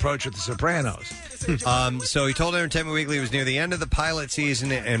taken this approach with The Sopranos. So he told Entertainment Weekly it was near the end of the pilot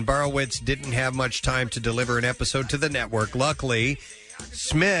season, and Burowitz didn't have much time to deliver an episode to the network. Luckily,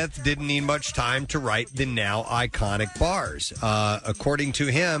 Smith didn't need much time to write the now iconic bars. According to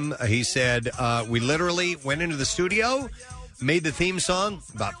him, he said, we literally went into the studio, made the theme song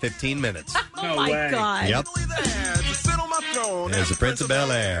about 15 minutes. Oh, my God. Yep. There's the Prince of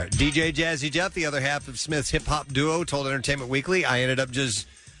Bel-Air. DJ Jazzy Jeff, the other half of Smith's hip-hop duo, told Entertainment Weekly, I ended up just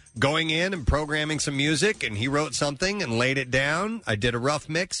going in and programming some music, and he wrote something and laid it down. I did a rough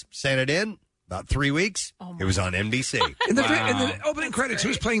mix, sent it in. About 3 weeks, it was on NBC. In the opening credits,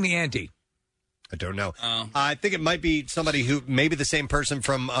 who's playing the ante? I don't know. I think it might be somebody who, maybe the same person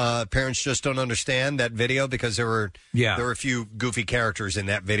from Parents Just Don't Understand, that video, because there were a few goofy characters in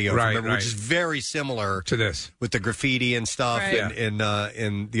that video, which is very similar to this, with the graffiti and stuff in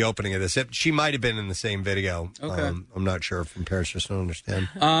the opening of this. She might have been in the same video. Okay. I'm not sure from Parents Just Don't Understand.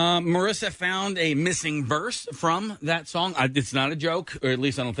 Marissa found a missing verse from that song. It's not a joke, or at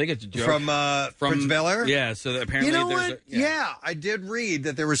least I don't think it's a joke. From Prince Bel-Air? Yeah, so apparently you know there's what? Yeah, I did read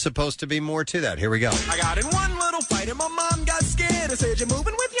that there was supposed to be more to that. Here we go. I got in one little fight and my mom got scared and said, you're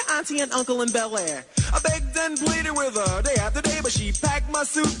moving with your auntie and uncle in Bel Air. I begged and pleaded with her day after day, but she packed my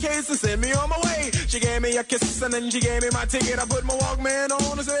suitcase and sent me on my way. She gave me a kiss and then she gave me my ticket. I put my Walkman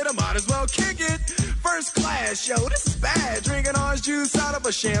on and said I might as well kick it. First class, yo, this is bad. Drinking orange juice out of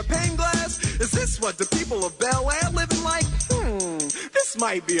a champagne glass. Is this what the people of Bel Air living like? This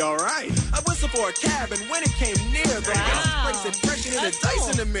might be all right. I whistled for a cab and when it came near, the house breaks impression in a dice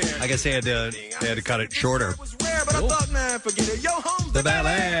in the mirror. I guess they had to cut it shorter. But I thought, man, forget it. Yo, home's the Bel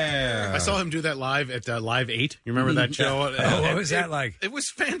Air. I saw him do that live at Live 8. You remember that show? What was that like? It was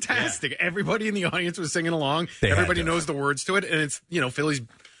fantastic. Everybody in the audience was singing along. They Everybody knows the words to it. And it's, Philly's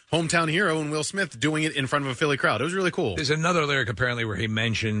hometown hero and Will Smith doing it in front of a Philly crowd. It was really cool. There's another lyric apparently where he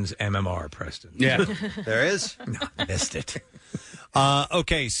mentions MMR, Preston. Yeah. There is? No, missed it.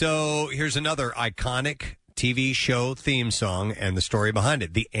 Okay, so here's another iconic TV show theme song and the story behind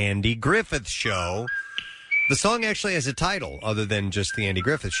it. The Andy Griffith Show. The song actually has a title other than just The Andy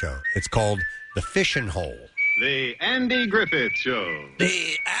Griffith Show. It's called The Fishin' Hole. The Andy Griffith Show.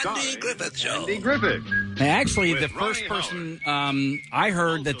 The Andy Griffith Show. Andy Griffith. Actually, the first person I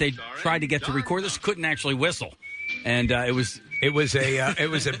heard that they tried to get to record this couldn't actually whistle, and it was a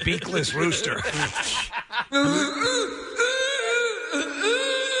beakless rooster.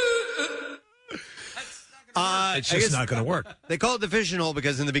 It's just not going to work. They call it the fishing hole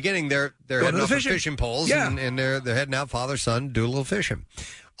because in the beginning they're heading out for fishing poles, and they're heading out father son do a little fishing.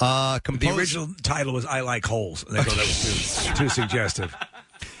 The original title was I Like Holes, and they thought that was too suggestive.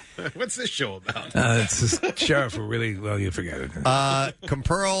 What's this show about? It's a sheriff who really, well, you forget it.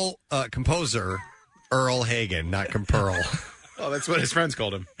 Composer Earl Hagen, not Comperl. Oh, that's what his friends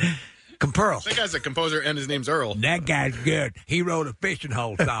called him. Comperl. That guy's a composer, and his name's Earl. That guy's good. He wrote a fishing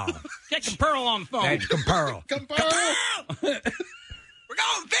hole song. Get Comperl on the phone. That's Comperl. Comperl! We're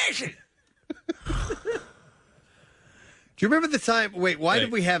going fishing! Do you remember the time? Wait, why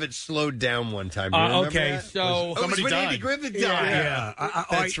did we have it slowed down one time? Do you remember Okay, that? so somebody died. Andy Griffith died. Yeah.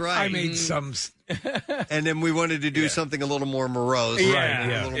 That's right. I made some. And then we wanted to do something a little more morose.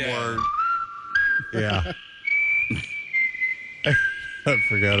 Yeah. A little more. Yeah. I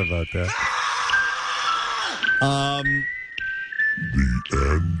forgot about that. The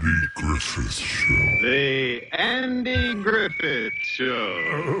Andy Griffith Show. The Andy Griffith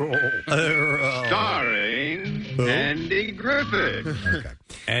Show. Starring Andy Griffith. Okay.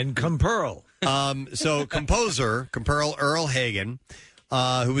 And Comperl. So composer, Comperl Earl Hagen,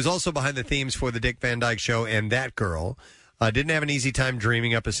 who was also behind the themes for the Dick Van Dyke Show and That Girl, didn't have an easy time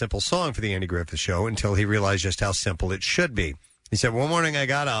dreaming up a simple song for the Andy Griffith Show until he realized just how simple it should be. He said, one morning I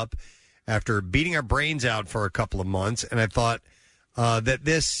got up after beating our brains out for a couple of months, and I thought that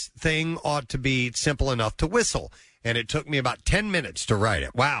this thing ought to be simple enough to whistle. And it took me about 10 minutes to write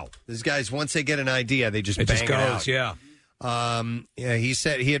it. Wow. These guys, once they get an idea, they just bang it out. Yeah. He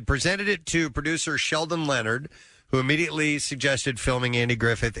said he had presented it to producer Sheldon Leonard, who immediately suggested filming Andy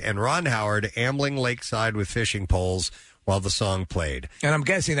Griffith and Ron Howard ambling lakeside with fishing poles while the song played. And I'm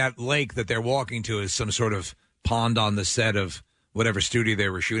guessing that lake that they're walking to is some sort of pond on the set of whatever studio they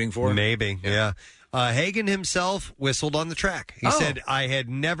were shooting for. Maybe, yeah. Hagen himself whistled on the track. He said, I had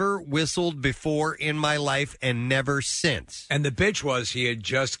never whistled before in my life and never since. And the bitch was he had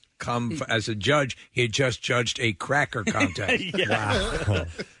just come as a judge. He had just judged a cracker contest. Wow.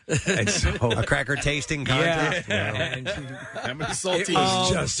 And so, a cracker tasting contest? Yeah. And How many saltines? It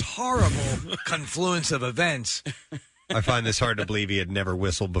was just horrible confluence of events. I find this hard to believe he had never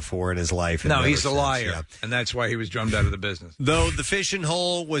whistled before in his life. No, he's a since, liar. And that's why he was drummed out of the business. Though the fishing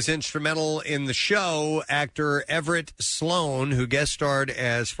hole was instrumental in the show, actor Everett Sloan, who guest starred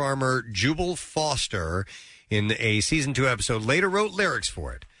as farmer Jubal Foster in a season 2 episode, later wrote lyrics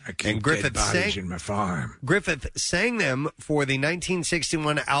for it. I keep dead bodies in my farm. Griffith sang them for the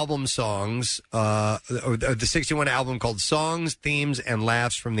 1961 album songs, or the 61 album called Songs, Themes, and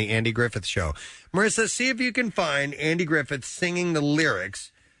Laughs from the Andy Griffith Show. Marissa, see if you can find Andy Griffith singing the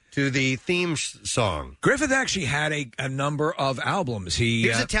lyrics to the theme song. Griffith actually had a number of albums. He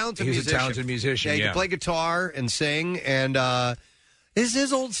was a talented musician. Yeah, he could play guitar and sing, and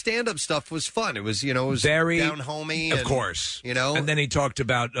his old stand-up stuff was fun. It was, very down-homey. Of course. And then he talked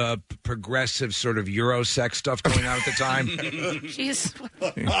about progressive sort of Eurosex stuff going on at the time. Jeez.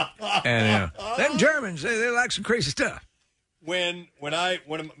 And them Germans, they like some crazy stuff. When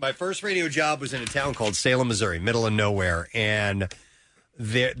my first radio job was in a town called Salem, Missouri, middle of nowhere, and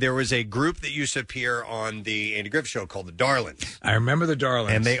there was a group that used to appear on the Andy Griffith Show called the Darlings. I remember the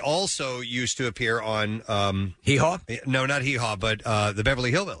Darlings. And they also used to appear on... Hee Haw? No, not Hee Haw, but the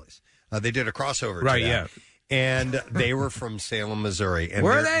Beverly Hillbillies. They did a crossover. Right, to that. yeah. And they were from Salem, Missouri. And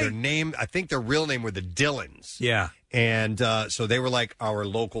were their name, I think their real name were the Dillons. Yeah. And so they were like our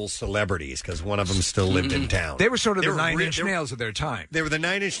local celebrities because one of them still lived in town. They were sort of the Nine-Inch Nails of their time. They were the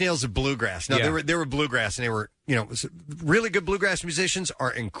Nine-Inch Nails of bluegrass. Now, they were bluegrass, and they were, really good bluegrass musicians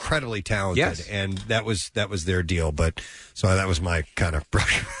are incredibly talented. Yes. And that was their deal. But so that was my kind of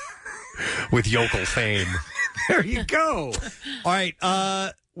brush with yokel fame. There you go. All right.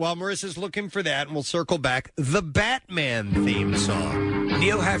 While Marissa's looking for that, and we'll circle back, the Batman theme song.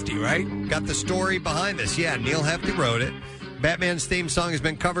 Neil Hefti, right? Got the story behind this. Yeah, Neil Hefti wrote it. Batman's theme song has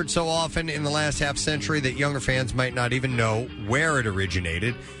been covered so often in the last half century that younger fans might not even know where it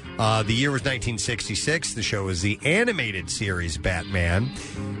originated. The year was 1966. The show was the animated series Batman.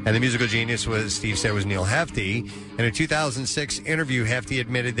 And the musical genius was, Steve said, was Neil Hefti. In a 2006 interview, Hefti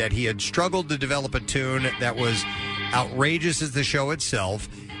admitted that he had struggled to develop a tune that was outrageous as the show itself,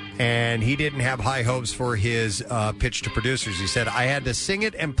 and he didn't have high hopes for his pitch to producers. He said, I had to sing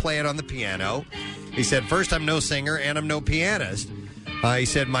it and play it on the piano. He said, first, I'm no singer and I'm no pianist. He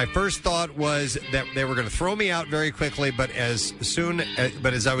said, my first thought was that they were going to throw me out very quickly, but as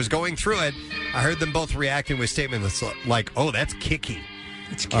I was going through it, I heard them both reacting with statements like, oh, that's kicky.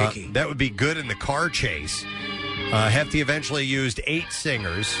 It's kicky. That would be good in the car chase. Hefti eventually used 8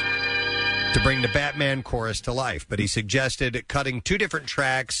 singers to bring the Batman chorus to life, but he suggested cutting 2 different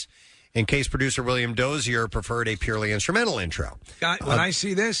tracks in case producer William Dozier preferred a purely instrumental intro. When I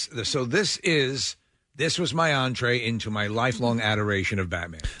see this, so this was my entree into my lifelong adoration of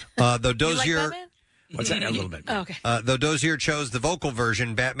Batman. Though Dozier, you like Batman? What's that? A little bit. Oh, okay. Though Dozier chose the vocal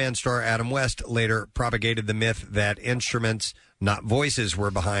version, Batman star Adam West later propagated the myth that instruments, not voices,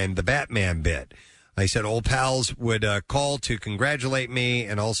 were behind the Batman bit. He said old pals would call to congratulate me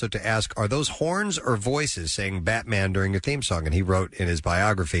and also to ask, are those horns or voices saying Batman during your theme song? And he wrote in his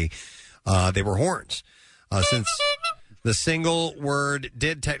biography, they were horns. Since the single word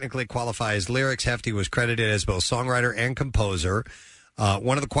did technically qualify as lyrics, Hefti was credited as both songwriter and composer.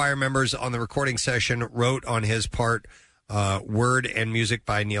 One of the choir members on the recording session wrote on his part word and music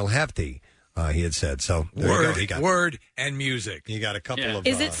by Neil Hefti. He had said. So there you go. Word and music. You got a couple of...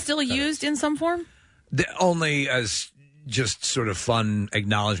 Is it still used in some form? Only as just sort of fun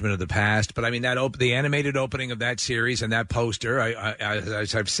acknowledgement of the past. But I mean, the animated opening of that series and that poster,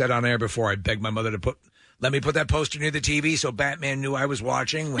 as I've said on air before, I begged my mother to let me put that poster near the TV so Batman knew I was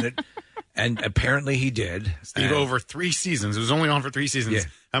watching when it... And apparently he did. Steve, over 3 seasons. It was only on for 3 seasons. Yeah.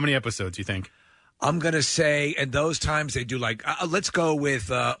 How many episodes, you think? I'm going to say, and those times they do like, let's go with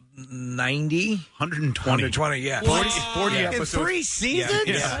 90? 120, yeah. 40 in episodes. 3 seasons?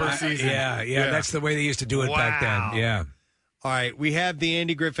 Yeah, per season. Yeah. That's the way they used to do it back then. Yeah. All right, we have the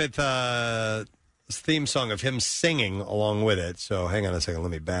Andy Griffith theme song of him singing along with it. So hang on a second.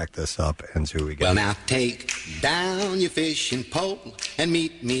 Let me back this up and see what we got. Well, now take down your fishing pole and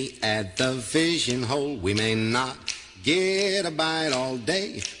meet me at the fishing hole. We may not get a bite all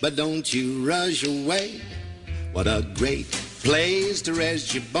day, but don't you rush away. What a great place to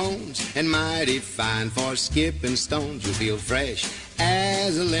rest your bones, and mighty fine for skipping stones. You'll feel fresh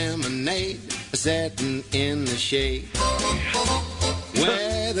as a lemonade, setting in the shade.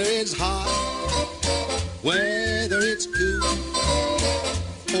 Whether it's hot, whether it's cool,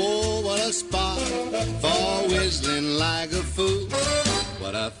 oh, what a spot for whistling like a fool.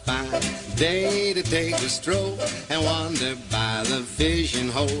 What a fine day to take a stroll and wander by the fishing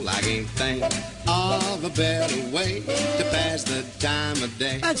hole. I can't think of a better way to pass the time of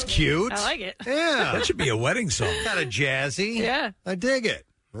day. That's cute. I like it. Yeah. That should be a wedding song. Kind of jazzy. Yeah. I dig it.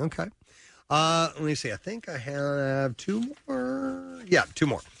 Okay. Let me see. I think I have 2 more. Yeah, 2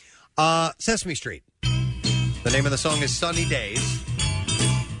 more. Sesame Street. The name of the song is Sunny Days.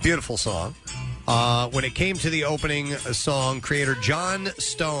 Beautiful song. When it came to the opening song, creator John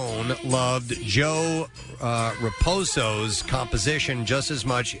Stone loved Joe Raposo's composition just as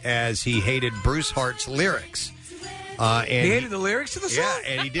much as he hated Bruce Hart's lyrics. And he hated the lyrics to the song?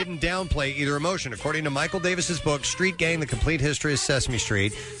 Yeah, and he didn't downplay either emotion. According to Michael Davis's book, Street Gang, The Complete History of Sesame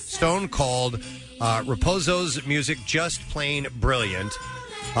Street, Stone called Raposo's music just plain brilliant,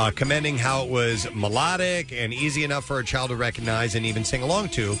 commending how it was melodic and easy enough for a child to recognize and even sing along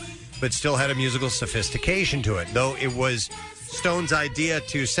to, but still had a musical sophistication to it. Though it was Stone's idea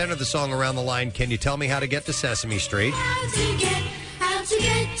to center the song around the line, "Can you tell me how to get to Sesame Street?"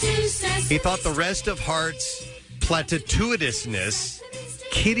 He thought the rest of Hart's platitudinousness,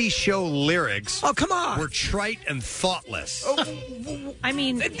 kiddie show lyrics were trite and thoughtless. I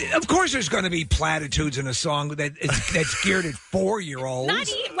mean, of course there's going to be platitudes in a song that's geared at 4-year-olds. Not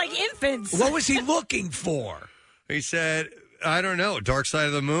like infants. What was he looking for? He said, I don't know, Dark Side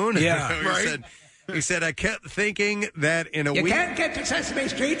of the Moon? Yeah, He said, I kept thinking that in a week... You can't get to Sesame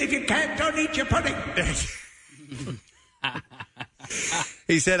Street if you don't eat your pudding.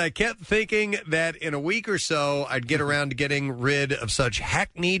 He said, I kept thinking that in a week or so, I'd get around to getting rid of such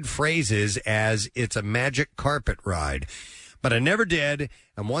hackneyed phrases as, it's a magic carpet ride. But I never did,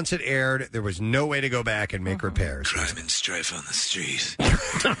 and once it aired, there was no way to go back and make repairs. Crime and strife on the street.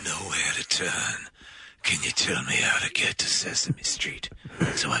 Nowhere to turn. Can you tell me how to get to Sesame Street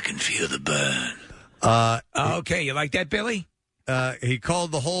so I can feel the burn? Okay, you like that, Billy? He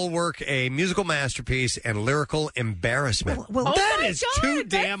called the whole work a musical masterpiece and lyrical embarrassment. Well, that is too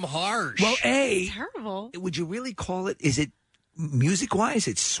damn harsh. Well, terrible. Would you really call it? Is it music-wise?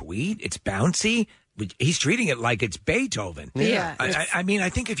 It's sweet. It's bouncy. He's treating it like it's Beethoven. Yeah. I mean, I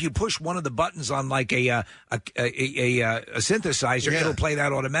think if you push one of the buttons on like a synthesizer, it'll play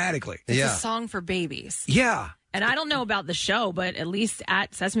that automatically. It's a song for babies. Yeah. And I don't know about the show, but at least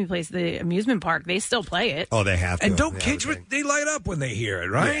at Sesame Place, the amusement park, they still play it. Oh, they have to. And don't kids, they light up when they hear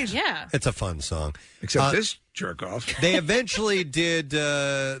it, right? Yeah. It's a fun song. Except this jerk off. They eventually did,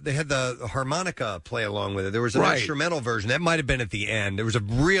 they had the harmonica play along with it. There was an instrumental version. That might have been at the end. There was a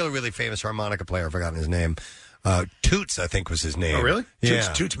really, really famous harmonica player. I've forgotten his name. Toots, I think, was his name. Oh, really? Yeah.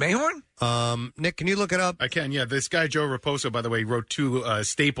 Toots Mayhorn? Nick, can you look it up? I can, yeah. This guy, Joe Raposo, by the way, wrote two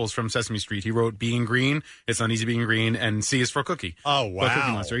staples from Sesame Street. He wrote Being Green, It's Not Easy Being Green, and C is for Cookie. Oh, wow.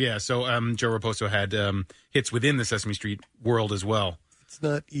 Cookie Monster, yeah. So Joe Raposo had hits within the Sesame Street world as well. It's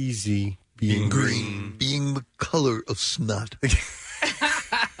not easy being green. Being the color of snot.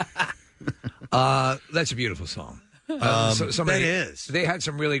 That's a beautiful song. They had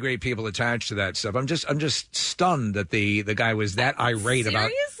some really great people attached to that stuff. I'm just stunned that the guy was that irate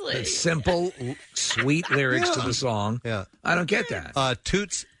about the simple, sweet lyrics to the song. Yeah, I don't get that.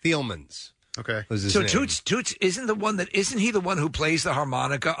 Toots Thielmans. Okay, so Toots isn't he the one who plays the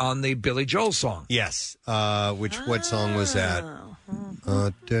harmonica on the Billy Joel song? Yes. What song was that?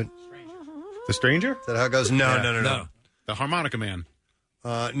 The Stranger? Is that how it goes? No. The Harmonica Man.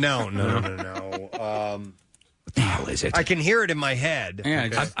 No. What the hell is it? I can hear it in my head.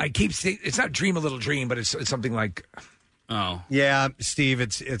 Yeah, I keep saying it's not Dream a Little Dream, but it's something like. Oh, yeah, Steve.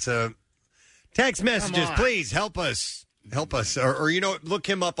 It's a text messages. Please help us, or look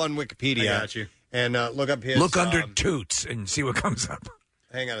him up on Wikipedia. I got you. And look up his. Look under Toots and see what comes up.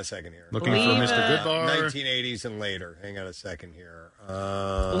 Hang on a second here. Looking for Mr. Goodbar. 1980s and later. Hang on a second here.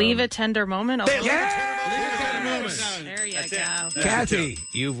 Leave a Tender Moment. There you go. Kathy,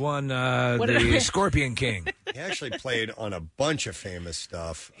 you've won the Scorpion King. He actually played on a bunch of famous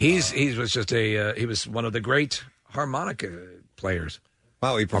stuff. He was one of the great harmonica players.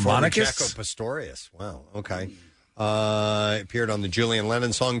 Wow, he performed with Jaco Pastorius. Wow, okay. Appeared on the Julian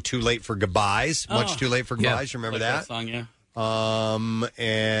Lennon song "Too Late for Goodbyes." Much Too Late for Goodbyes. Remember that song? Yeah.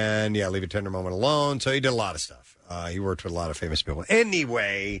 And Leave a Tender Moment Alone. So he did a lot of stuff. He worked with a lot of famous people.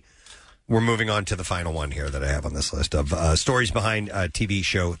 Anyway, we're moving on to the final one here that I have on this list of stories behind TV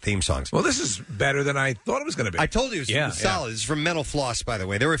show theme songs. Well, this is better than I thought it was going to be. I told you it was solid. This is from Mental Floss, by the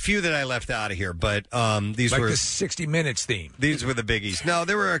way. There were a few that I left out of here, but these like were the 60 Minutes theme. These were the biggies. No,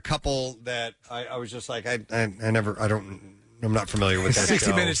 there were a couple that I was just like, I'm not familiar with that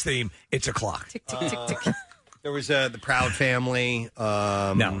 60 show. Minutes theme. It's a clock. Tick, tick, tick, tick. There was the Proud Family.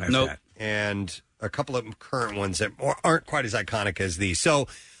 Nope. And a couple of current ones that aren't quite as iconic as these. So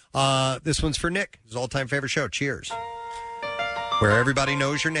this one's for Nick. His all-time favorite show, Cheers, where everybody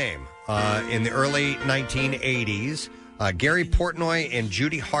knows your name. In the early 1980s, Gary Portnoy and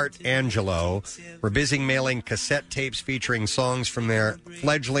Judy Hart Angelo were busy mailing cassette tapes featuring songs from their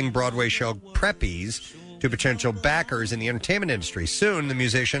fledgling Broadway show Preppies to potential backers in the entertainment industry. Soon, the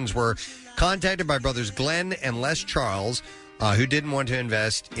musicians were contacted by brothers Glenn and Les Charles who didn't want to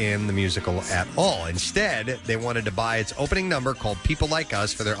invest in the musical at all. Instead, they wanted to buy its opening number called People Like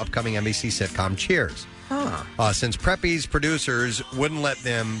Us for their upcoming NBC sitcom Cheers. Since Preppy's producers wouldn't let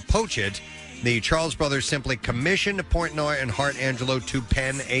them poach it, the Charles brothers simply commissioned Portnoy and Hart Angelo to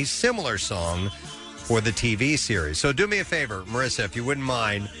pen a similar song for the TV series. So do me a favor, Marissa, if you wouldn't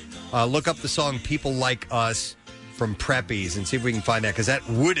mind, look up the song People Like Us from Preppies and see if we can find that, because that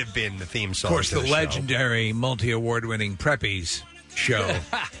would have been the theme song. Of course, to the show. legendary multi-award-winning Preppies show.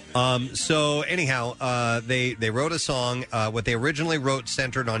 So anyhow, they wrote a song. What they originally wrote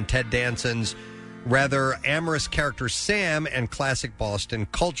centered on Ted Danson's rather amorous character Sam and classic Boston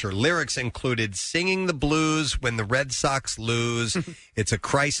culture. Lyrics included singing the blues when the Red Sox lose, it's a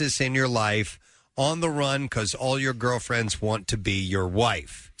crisis in your life, on the run because all your girlfriends want to be your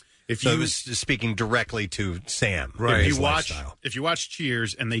wife. So it was speaking directly to Sam. Right. If you watch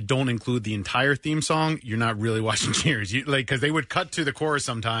Cheers and they don't include the entire theme song, you're not really watching Cheers. Because they would cut to the chorus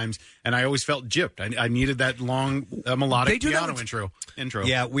sometimes, and I always felt gypped. I needed that long melodic piano intro.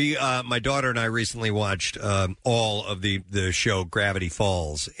 Yeah, my daughter and I recently watched all of the show Gravity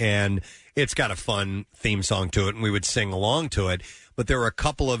Falls, and it's got a fun theme song to it, and we would sing along to it. But there were a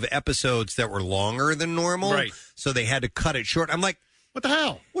couple of episodes that were longer than normal, right? So they had to cut it short. I'm like, what the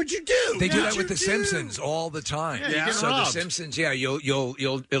hell? What'd you do? They do that with The Simpsons all the time. Yeah. So The Simpsons,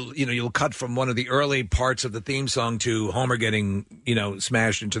 you'll cut from one of the early parts of the theme song to Homer getting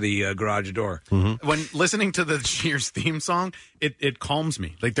smashed into the garage door. Mm-hmm. When listening to the Cheers theme song, it calms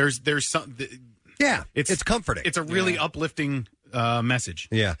me. Like there's some. Yeah, it's comforting. It's a really uplifting message.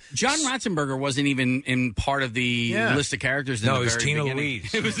 Yeah. John Ratzenberger wasn't even in part of the list of characters. No, in the it was very Tina beginning.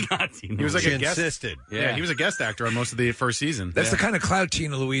 Louise. It was not Tina. He was like She a guest. insisted. Yeah, he was a guest actor on most of the first season. That's the kind of clout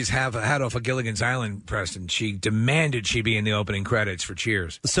Tina Louise had off of Gilligan's Island, Preston. She demanded she be in the opening credits for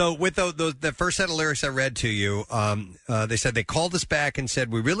Cheers. So with the first set of lyrics I read to you, they said they called us back and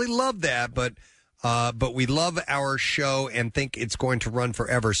said, we really love that, but we love our show and think it's going to run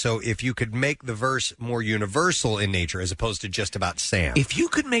forever. So if you could make the verse more universal in nature as opposed to just about Sam. If you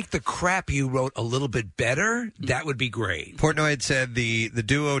could make the crap you wrote a little bit better, that would be great. Portnoy had said the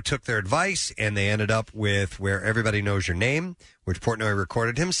duo took their advice and they ended up with Where Everybody Knows Your Name, which Portnoy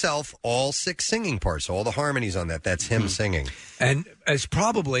recorded himself, all 6 singing parts, all the harmonies on that. That's him singing. And as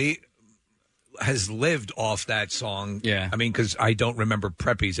probably has lived off that song. Yeah. I mean, because I don't remember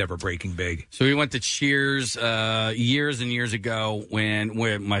Preppies ever breaking big. So we went to Cheers years and years ago when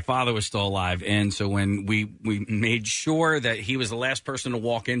my father was still alive. And so when we made sure that he was the last person to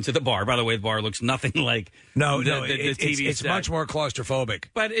walk into the bar. By the way, the bar looks nothing like the TV it's set. much more claustrophobic.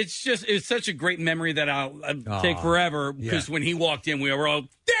 But it's such a great memory that I'll take forever because when he walked in, we were all,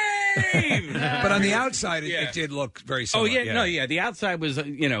 Dave! But on the outside, it did look very similar. The outside was,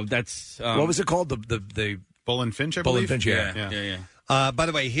 that's... what was it called? The Bull and Finch, I Bull believe? and Finch, yeah. By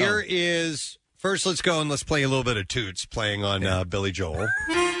the way, here is... First, let's go and let's play a little bit of Toots playing on Billy Joel.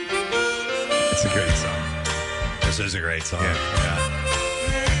 It's a great song. This is a great song.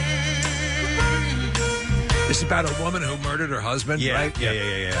 This is about a woman who murdered her husband, right?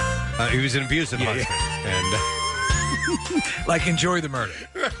 Yeah. He was an abusive husband. And like, enjoy the murder.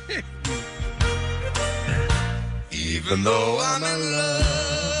 Even though I'm in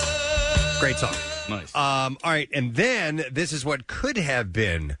love. Great song. Nice. All right, and then this is what could have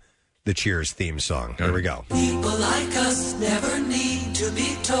been the Cheers theme song. Here we go. People like us never need to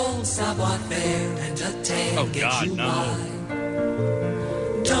be told savoir-faire entertain gets you by.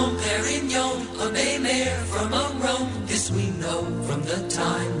 Dom Perignon, a bay mare from a Rome. This we know from the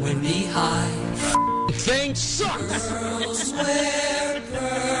time when we high. Thing sucks. Girls wear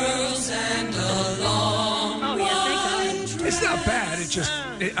pearls and a long white It's not bad. It's just...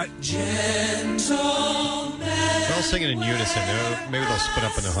 gentlemen. They're all singing in unison. Maybe they'll split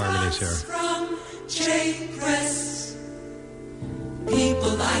up into harmonies here. From J-Press.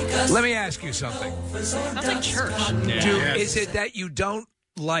 People like us. Let me ask you something. Sounds like church. Is it that you don't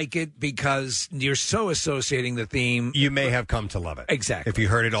like it because you're so associating the theme? You may have come to love it. Exactly. If you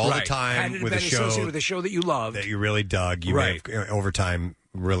heard it all Right. the time Had it with a been show associated with a show that you loved, that you really dug, you may have, over time,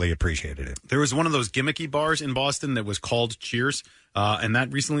 really appreciated it. There was one of those gimmicky bars in Boston that was called Cheers, and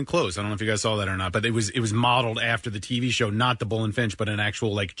that recently closed. I don't know if you guys saw that or not, but it was modeled after the TV show, not the Bull and Finch, but an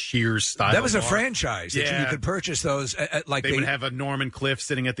actual like Cheers style. that was a bar. franchise. That you could purchase those. Like they would have a Norman Cliff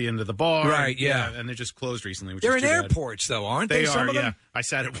sitting at the end of the bar, Right, yeah. and they just closed recently. Which They're is in too bad. airports, though, aren't they? They Some are, of them? yeah. I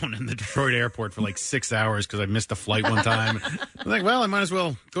sat at one in the Detroit airport for like 6 hours because I missed a flight one time. I'm like, well, I might as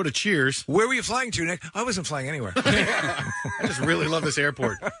well go to Cheers. Where were you flying to, Nick? I wasn't flying anywhere. I just really love this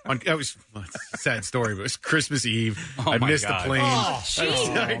airport. That was it's a sad story, but it was Christmas Eve. I my missed God. the plane.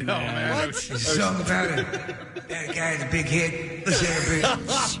 Jeez. I know, man. What? There's a song about it. That guy with the big head. Let's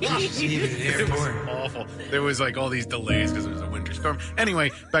celebrate. Even at the airport. Awful. There was like all these delays because it was a winter storm.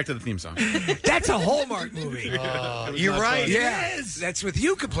 Anyway, back to the theme song. That's a Hallmark movie. You're right. Yes. That's with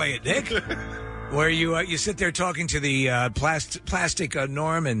you could play it, Nick. Where you sit there talking to the plastic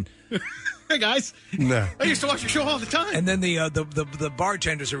Norm and... Hey, guys. No. I used to watch your show all the time. And then the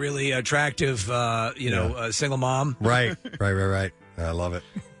bartender's a really attractive, single mom. Right. I love it.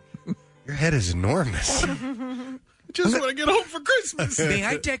 Your head is enormous. Just want to get home for Christmas. May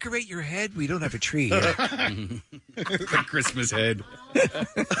I decorate your head? We don't have a tree yet. The Christmas head.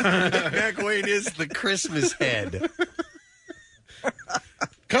 McWade is the Christmas head.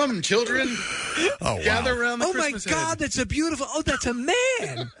 Come, children. Oh, wow. Gather around the Christmas my God, head. that's a beautiful... Oh, that's a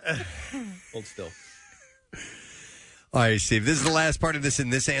man. Hold still. All right, Steve, this is the last part of this,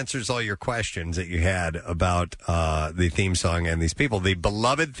 and this answers all your questions that you had about the theme song and these people. The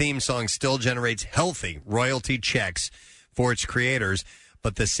beloved theme song still generates healthy royalty checks for its creators,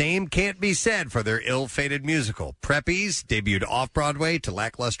 but the same can't be said for their ill-fated musical. Preppies debuted off-Broadway to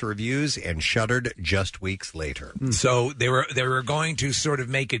lackluster reviews and shuttered just weeks later. So they were going to sort of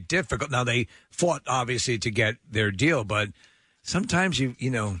make it difficult. Now, they fought, obviously, to get their deal, but sometimes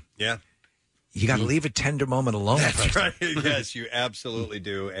Yeah. You got to leave a tender moment alone. That's right. Yes, you absolutely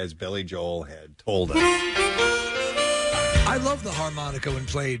do, as Billy Joel had told us. I love the harmonica when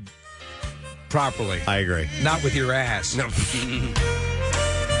played properly. I agree. Not with your ass. No.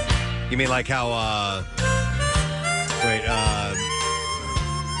 You mean like how,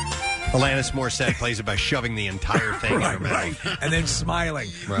 Alanis Morissette plays it by shoving the entire thing in her mouth. Right. And then smiling.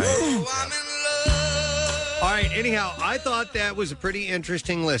 Right. All right, anyhow, I thought that was a pretty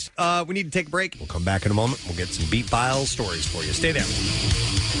interesting list. We need to take a break. We'll come back in a moment. We'll get some Beat File stories for you. Stay there.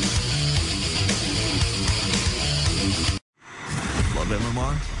 Love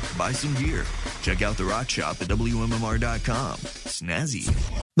MMR? Buy some gear. Check out the rock shop at WMMR.com. Snazzy.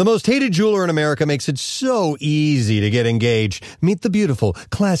 The most hated jeweler in America makes it so easy to get engaged. Meet the beautiful,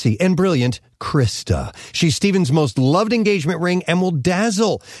 classy, and brilliant Krista. She's Steven's most loved engagement ring and will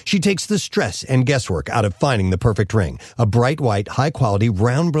dazzle. She takes the stress and guesswork out of finding the perfect ring. A bright white, high-quality,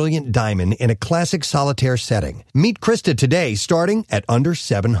 round brilliant diamond in a classic solitaire setting. Meet Krista today, starting at under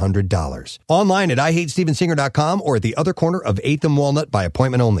 $700. Online at IHateStevenSinger.com or at the other corner of 8th and Walnut by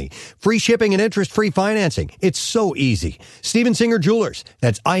appointment only. Free shipping and interest-free financing. It's so easy. Steven Singer Jewelers.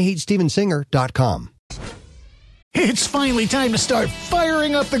 That's IHateStevenSinger.com. It's finally time to start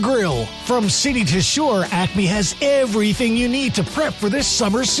firing up the grill. From city to shore, Acme has everything you need to prep for this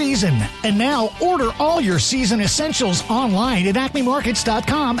summer season. And now, order all your season essentials online at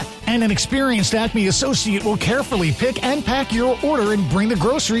acmemarkets.com, and an experienced Acme associate will carefully pick and pack your order and bring the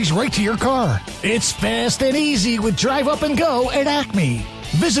groceries right to your car. It's fast and easy with Drive Up and Go at Acme.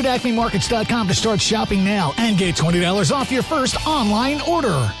 Visit acmemarkets.com to start shopping now and get $20 off your first online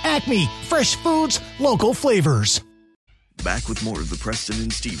order. Acme, fresh foods, local flavors. Back with more of the Preston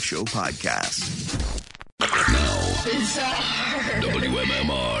and Steve Show podcast.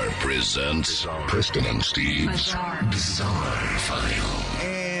 WMMR presents Preston and Steve's Bizarre File.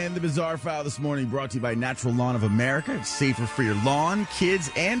 And the Bizarre File this morning brought to you by Natural Lawn of America. It's safer for your lawn, kids,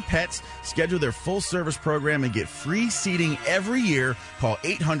 and pets. Schedule their full-service program and get free seeding every year. Call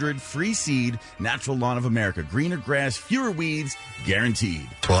 800-FREE-SEED, Natural Lawn of America. Greener grass, fewer weeds, guaranteed.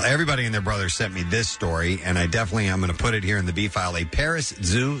 Well, everybody and their brother sent me this story, and I definitely am going to put it here in the B-File. A Paris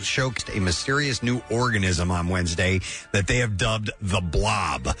zoo showcased a mysterious new organism on Wednesday that they have dubbed the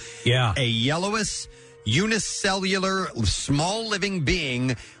Blob. Yeah. A yellowish, unicellular, small living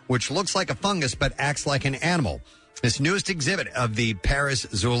being which looks like a fungus but acts like an animal. This newest exhibit of the Paris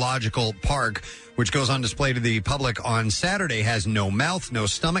Zoological Park, which goes on display to the public on Saturday, has no mouth, no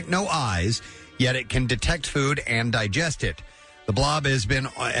stomach, no eyes, yet it can detect food and digest it. The Blob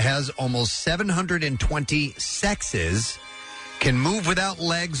has almost 720 sexes, can move without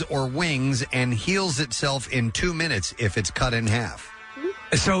legs or wings, and heals itself in 2 minutes if it's cut in half.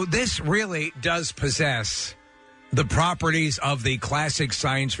 So this really does possess the properties of the classic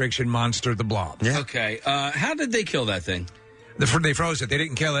science fiction monster, the Blob. Yeah. Okay. How did they kill that thing? They froze it. They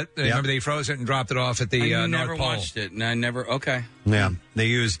didn't kill it. Remember, they froze it and dropped it off at the I North never Pole. watched it. And I never. Okay. Yeah, they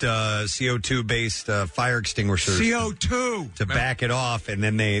used CO2-based fire extinguishers. CO2 to back it off, and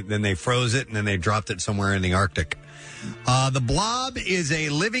then they froze it, and then they dropped it somewhere in the Arctic. The Blob is a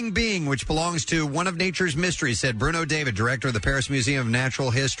living being which belongs to one of nature's mysteries, said Bruno David, director of the Paris Museum of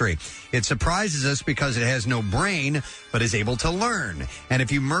Natural History. It surprises us because it has no brain, but is able to learn. And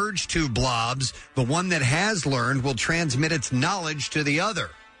if you merge two blobs, the one that has learned will transmit its knowledge to the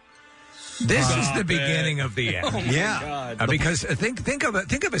other. This is the beginning of the end. Oh, my God. Because think of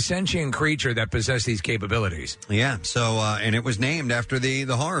a sentient creature that possessed these capabilities. Yeah. So and it was named after the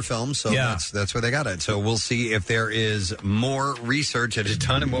horror film. So that's where they got it. So we'll see if there is more research that is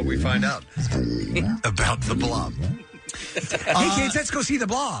done and what we find out about the blob. Hey kids, let's go see the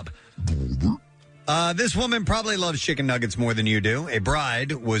blob. This woman probably loves chicken nuggets more than you do. A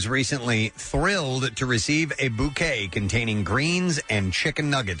bride was recently thrilled to receive a bouquet containing greens and chicken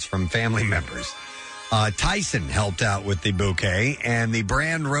nuggets from family members. Tyson helped out with the bouquet, and the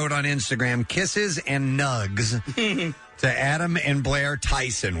brand wrote on Instagram, "Kisses and nugs." To Adam and Blair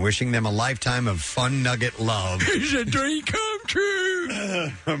Tyson, wishing them a lifetime of fun nugget love. It's a dream come true.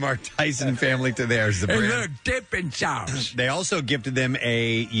 From our Tyson family to theirs. The brand. Look, dip and sauce. They also gifted them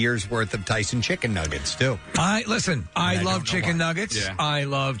a year's worth of Tyson chicken nuggets, too. I love chicken nuggets. Yeah. I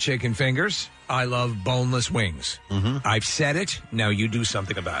love chicken fingers. I love boneless wings. Mm-hmm. I've said it. Now you do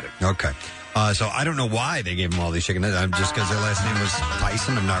something about it. Okay. So I don't know why they gave them all these chicken nuggets. Just because their last name was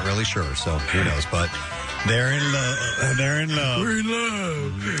Tyson, I'm not really sure. So who knows? But they're in love. They're in love. We're in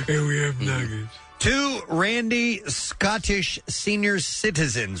love. And we have nuggets. 2 randy Scottish senior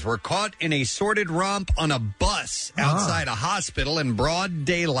citizens were caught in a sordid romp on a bus outside a hospital in broad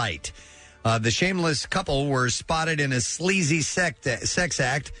daylight. The shameless couple were spotted in a sleazy sex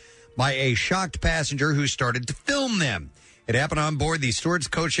act by a shocked passenger who started to film them. It happened on board the Stewards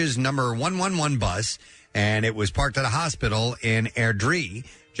Coaches number 111 bus, and it was parked at a hospital in Airdrie,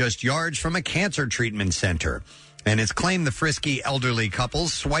 just yards from a cancer treatment center. And it's claimed the frisky elderly couple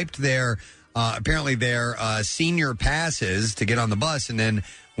swiped their senior passes to get on the bus and then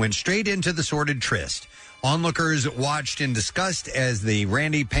went straight into the sordid tryst. Onlookers watched in disgust as the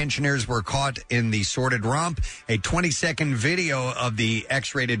randy pensioners were caught in the sordid romp. A 20-second video of the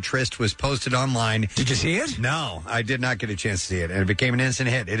X-rated tryst was posted online. Did you see it? No, I did not get a chance to see it, and it became an instant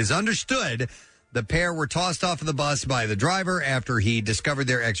hit. It is understood the pair were tossed off of the bus by the driver after he discovered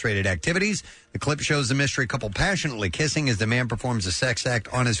their X-rated activities. The clip shows the mystery couple passionately kissing as the man performs a sex act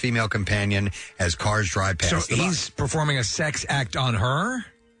on his female companion as cars drive past the bus. So he's performing a sex act on her?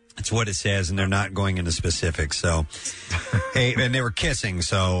 That's what it says, and they're not going into specifics. So, hey, and they were kissing,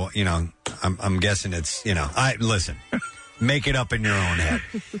 so, I'm guessing it's, listen, make it up in your own head.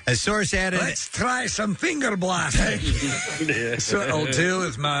 As source added... Let's try some finger blasting. So it'll do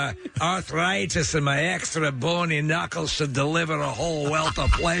with my arthritis and my extra bony knuckles should deliver a whole wealth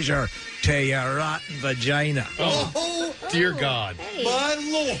of pleasure to your rotten vagina. Oh, dear God. My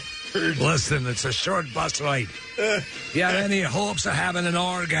Lord. Listen, it's a short bus ride. If you have any hopes of having an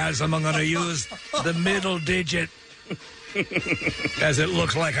orgasm, I'm going to use the middle digit as it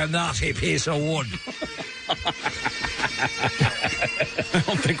looks like a knotty piece of wood. I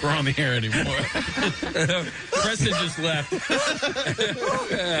don't think we're on the air anymore. Preston just left.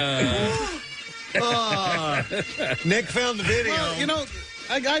 Nick found the video. Well,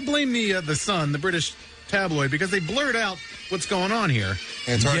 I blame the Sun, the British tabloid, because they blurred out what's going on here.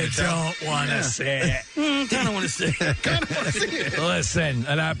 It's hard you to tell. don't want to say it. Kind of want to say it. Listen,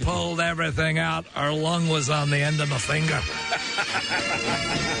 and I pulled everything out. Our lung was on the end of my finger.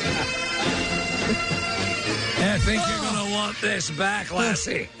 I think you're going to want this back,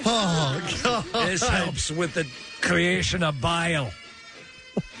 lassie. Oh, God. This helps with the creation of bile.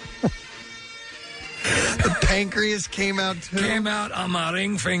 The pancreas came out, too? Came out on my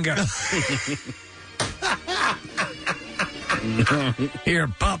ring finger. Here,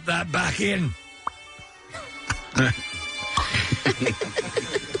 pop that back in.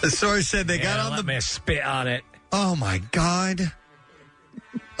 The source said they got on let me spit on it. Oh, my God.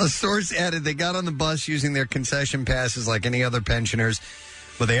 A source added they got on the bus using their concession passes like any other pensioners,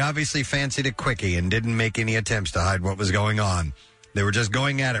 but they obviously fancied a quickie and didn't make any attempts to hide what was going on. They were just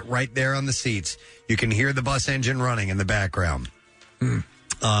going at it right there on the seats. You can hear the bus engine running in the background. No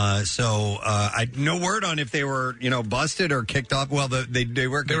word on if they were, busted or kicked off. Well, they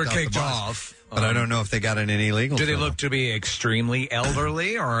were kicked off. But I don't know if they got in any illegal Do they trouble. look to be extremely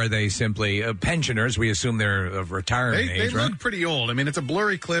elderly, or are they simply pensioners? We assume they're of retirement They age, right? look pretty old. I mean, it's a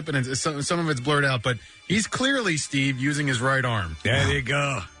blurry clip, and some of it's blurred out, but he's clearly, Steve, using his right arm. There you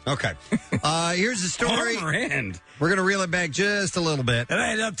go. Okay. Here's the story. Hand. We're going to reel it back just a little bit.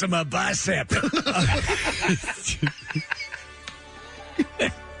 Right up to my bicep.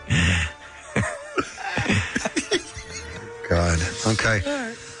 God.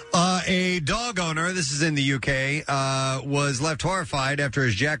 Okay. A dog owner, this is in the UK, was left horrified after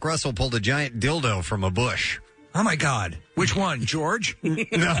his Jack Russell pulled a giant dildo from a bush. Oh, my God. Which one, George?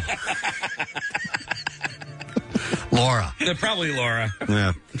 No. Laura. Probably Laura.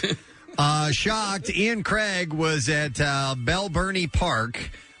 Yeah. Shocked, Ian Craig was at Belburney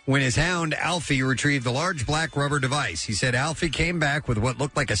Park when his hound, Alfie, retrieved the large black rubber device. He said Alfie came back with what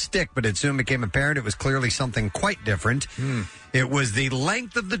looked like a stick, but it soon became apparent it was clearly something quite different. It was the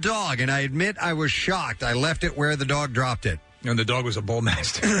length of the dog, and I admit I was shocked. I left it where the dog dropped it. And the dog was a bull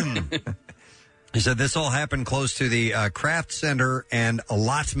mastiff. He said this all happened close to the craft center and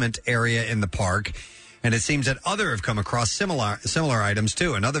allotment area in the park. And it seems that other have come across similar items,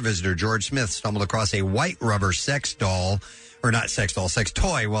 too. Another visitor, George Smith, stumbled across a white rubber sex toy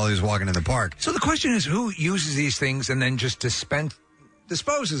while he was walking in the park. So the question is, who uses these things and then just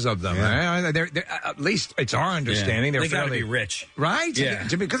disposes of them? Yeah. They're, at least it's our understanding. They They're got to fairly be rich. Right? Yeah.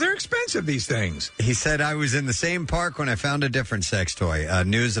 Because they're expensive, these things. He said, I was in the same park when I found a different sex toy.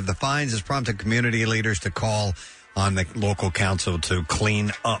 News of the finds has prompted community leaders to call on the local council to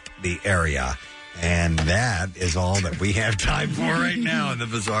clean up the area. And that is all that we have time for right now in the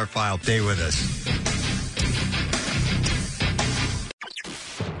Bizarre File. Stay with us.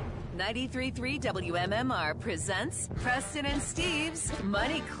 93.3 WMMR presents Preston and Steve's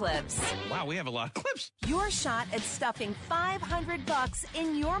Money Clips. Wow, we have a lot of clips. Your shot at stuffing $500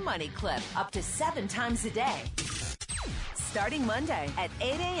 in your money clip up to 7 times a day. Starting Monday at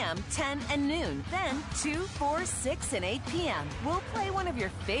 8 a.m., 10 and noon. Then 2, 4, 6, and 8 p.m. We'll play one of your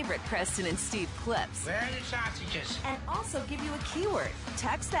favorite Preston and Steve clips. Where are the sausages? And also give you a keyword.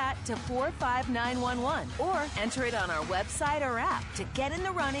 Text that to 45911 or enter it on our website or app to get in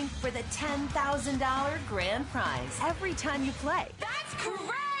the running for the $10,000 grand prize every time you play. That's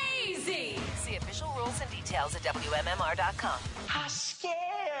crazy! See official rules and details at WMMR.com. I'm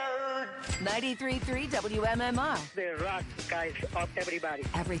scared. 93.3 WMMR. The rock guys up everybody.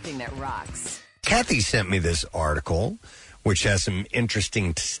 Everything that rocks. Kathy sent me this article, which has some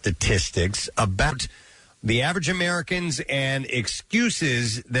interesting statistics about the average Americans and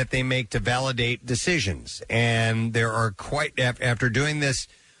excuses that they make to validate decisions. And there are quite, after doing this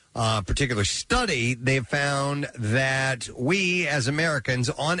particular study, they've found that we as Americans,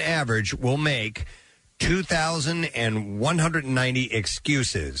 on average, will make 2,190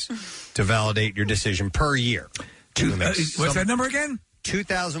 excuses to validate your decision per year. What's that number again?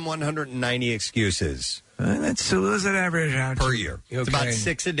 2,190 excuses. That's an average out per year. Okay. It's about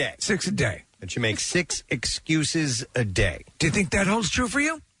 6 a day. 6 a day. But you make 6 excuses a day. Do you think that holds true for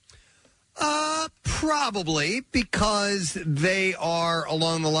you? Probably, because they are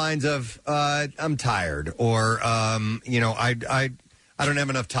along the lines of I'm tired, or I don't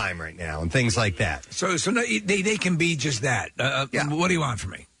have enough time right now, and things like that. So no, they can be just that. What do you want from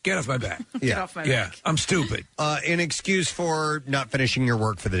me? Get off my back. Get off my back. I'm stupid. An excuse for not finishing your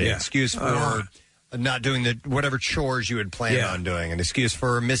work for the day. Yeah. Excuse for not doing whatever chores you had planned on doing. An excuse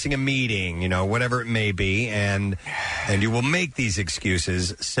for missing a meeting, whatever it may be. And you will make these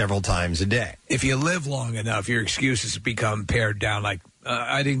excuses several times a day. If you live long enough, your excuses become pared down like,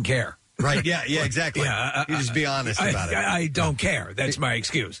 I didn't care. Right, yeah, exactly. You just be honest about it. I don't care. That's my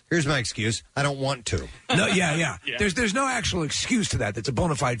excuse. Here's my excuse. I don't want to. No, yeah. There's no actual excuse to that. That's a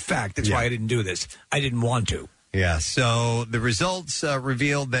bona fide fact. That's why I didn't do this. I didn't want to. Yeah, so the results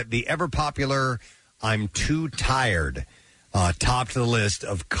revealed that the ever-popular I'm too tired topped the list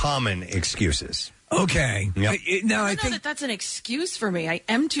of common excuses. Okay. Yep. Now I think that's an excuse for me. I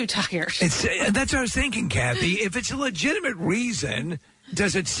am too tired. That's what I was thinking, Kathy. If it's a legitimate reason,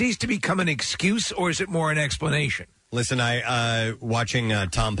 does it cease to become an excuse, or is it more an explanation? Listen, I watching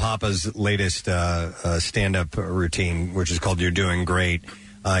Tom Papa's latest stand-up routine, which is called "You're Doing Great."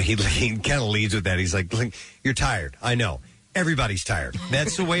 He kind of leads with that. He's like, "You're tired. I know. Everybody's tired.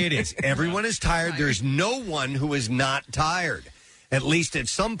 That's the way it is. Everyone is tired. There's no one who is not tired. At least at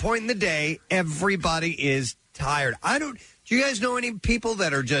some point in the day, everybody is tired. Do you guys know any people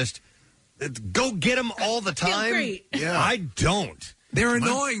that are just go get them all the time? Great. Yeah, I don't. They're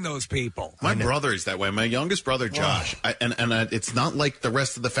annoying, those people. My brother is that way. My youngest brother, Josh, it's not like the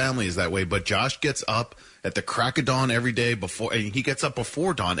rest of the family is that way, but Josh gets up at the crack of dawn every day and he gets up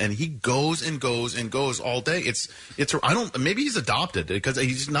before dawn, and he goes and goes and goes all day. Maybe he's adopted because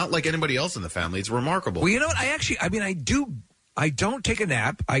he's not like anybody else in the family. It's remarkable. Well, you know what? I don't take a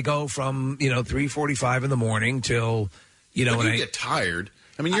nap. I go from 3:45 in the morning till when I get tired.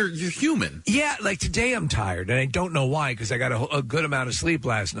 I mean, you're human. Yeah, like today I'm tired, and I don't know why, because I got a good amount of sleep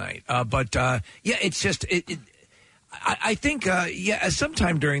last night. It's just I think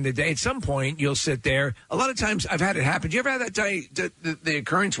sometime during the day, at some point, you'll sit there. A lot of times I've had it happen. Do you ever have that the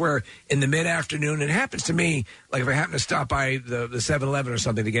occurrence where in the mid-afternoon, it happens to me, like if I happen to stop by the 7-Eleven or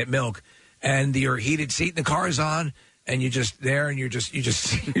something to get milk, and your heated seat in the car is on, and you're just there, and you just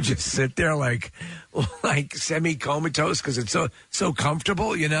sit there like semi-comatose because it's so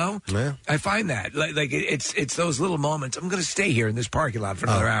comfortable, you know? Yeah. I find that. Like it's those little moments. I'm going to stay here in this parking lot for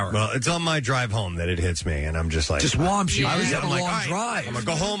another hour. Well, it's on my drive home that it hits me, and I'm just like... Just whomps you. I was have a like, long all right, drive. I'm going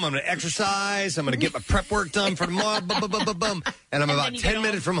to go home, I'm going to exercise, I'm going to get my prep work done for tomorrow, and I'm about 10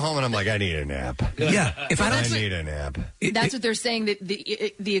 minutes from home, and I'm like, I need a nap. Yeah. I need a nap. That's what they're saying that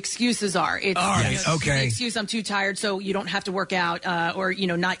the excuses are. It's, all right, okay. The excuse, I'm too tired, so you don't have to work out, or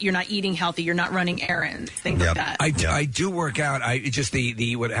you're not eating healthy, you're not running errands, things like that. I do work out. It just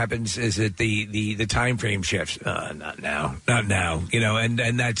the what happens is that the time frame shifts. Not now, you know,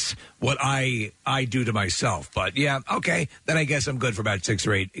 and that's what I do to myself. But yeah, okay, then I guess I'm good for about 6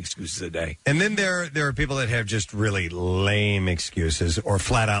 or 8 excuses a day. And then there are people that have just really lame excuses or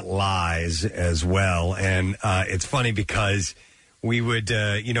flat out lies as well. And it's funny because we would,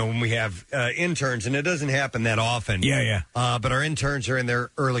 when we have interns, and it doesn't happen that often. Yeah. But our interns are in their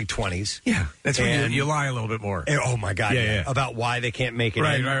early 20s. Yeah, that's when you lie a little bit more. Oh, my God. Yeah. About why they can't make it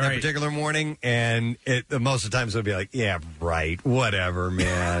that particular morning. And most of the times they'll be like, yeah, right, whatever,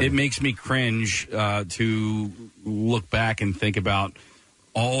 man. It makes me cringe to look back and think about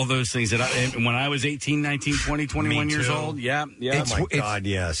all those things that when I was 18, 19, 20, 21 years old. Yeah. Oh, my God,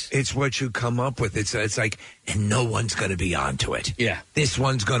 yes. It's what you come up with. It's like, and no one's going to be onto it. Yeah. This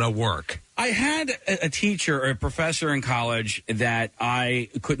one's going to work. I had a teacher or a professor in college that I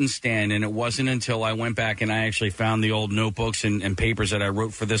couldn't stand, and it wasn't until I went back and I actually found the old notebooks and papers that I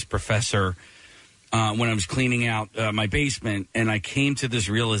wrote for this professor when I was cleaning out my basement, and I came to this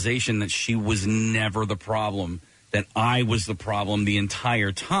realization that she was never the problem, that I was the problem the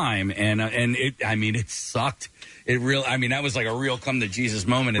entire time, and it sucked. That was like a real come to Jesus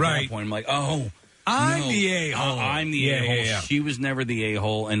moment at that point. I'm like, I'm the a-hole. I'm the a-hole. Yeah. She was never the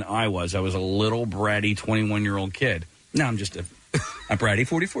a-hole, and I was. I was a little bratty 21-year-old kid. Now I'm just a bratty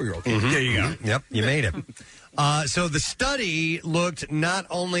 44-year-old kid. Mm-hmm. There you go. Yep, you made it. So the study looked not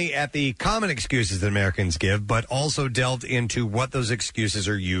only at the common excuses that Americans give, but also delved into what those excuses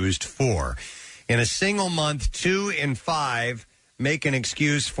are used for. In a single month, 2 in 5 make an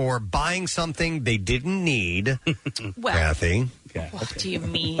excuse for buying something they didn't need. Well, Kathy. What do you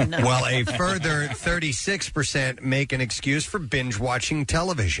mean? While a further 36% make an excuse for binge watching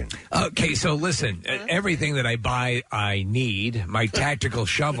television. Okay, so listen, everything that I buy, I need. My tactical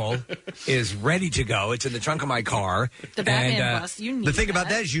shovel is ready to go. It's in the trunk of my car. The Batman bus, you need the thing about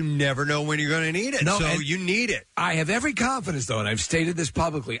that is you never know when you're going to need it. No, so you need it. I have every confidence, though, and I've stated this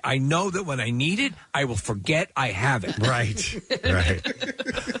publicly. I know that when I need it, I will forget I have it. Right.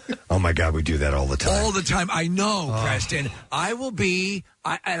 Oh, my God, we do that all the time. All the time. I know, Preston. I will be,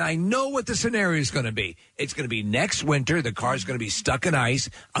 and I know what the scenario is going to be. It's going to be next winter. The car's going to be stuck in ice.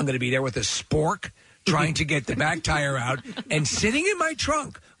 I'm going to be there with a spork trying to get the back tire out. And sitting in my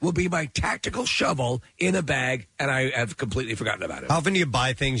trunk will be my tactical shovel in a bag, and I have completely forgotten about it. How often do you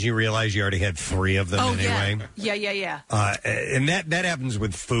buy things you realize you already had 3 of them anyway? Yeah. And that happens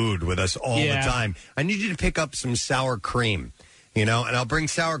with food with us all the time. I need you to pick up some sour cream, and I'll bring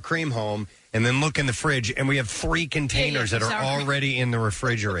sour cream home and then look in the fridge, and we have 3 containers that are already in the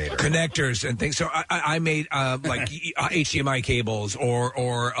refrigerator. Connectors and things. So I made like HDMI cables or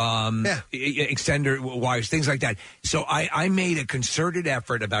extender wires, things like that. So I made a concerted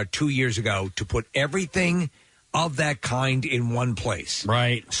effort about 2 years ago to put everything of that kind in one place.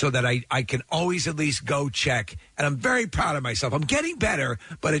 Right. So that I can always at least go check. And I'm very proud of myself. I'm getting better,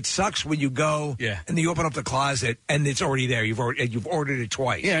 but it sucks when you go and you open up the closet and it's already there. You've ordered it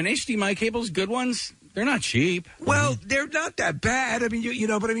twice. Yeah, and HDMI cables, good ones, they're not cheap. Well, they're not that bad. I mean,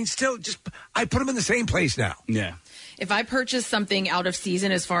 but still, I put them in the same place now. Yeah. If I purchase something out of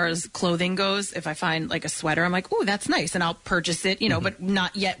season as far as clothing goes, if I find like a sweater, I'm like, oh, that's nice. And I'll purchase it, but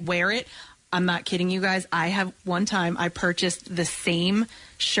not yet wear it. I'm not kidding you guys. I have one time I purchased the same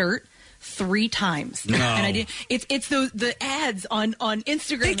shirt 3 times. No. And I did. It's the ads on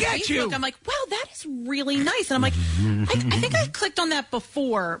Instagram and get Facebook. you. I'm like, wow, that is really nice. And I'm like, I think I clicked on that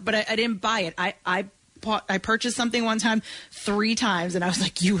before, but I didn't buy it. I purchased something one time 3 times, and I was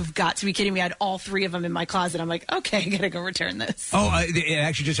like, you have got to be kidding me. I had all 3 of them in my closet. I'm like, okay, I got to go return this. Oh, it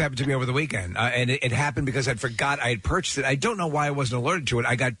actually just happened to me over the weekend, and it happened because I forgot I had purchased it. I don't know why I wasn't alerted to it.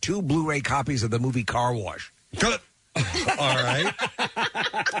 I got 2 Blu-ray copies of the movie Car Wash. All right.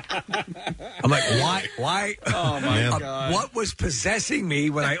 I'm like, why? Oh, my God. What was possessing me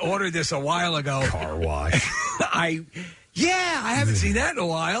when I ordered this a while ago? Car Wash. I haven't seen that in a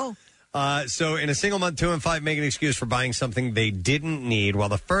while. So in a single month, 2 in 5 make an excuse for buying something they didn't need, while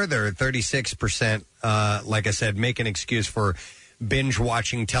the further 36%, like I said, make an excuse for binge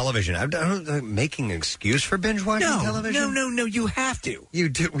watching television. I don't making an excuse for binge watching television. No. You have to. You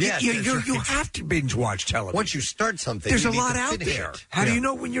do. Yeah, you have to binge watch television. Once you start something, there's you a need lot to out finish there. it. How do you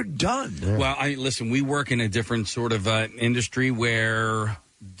know when you're done? Well, listen. We work in a different sort of industry where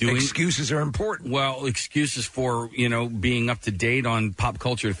excuses are important. Well, excuses for being up to date on pop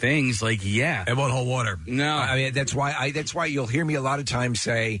culture things, like it won't hold water. No, I mean that's why you'll hear me a lot of times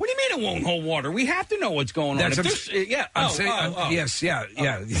say, "What do you mean it won't hold water? We have to know what's going on." Yes.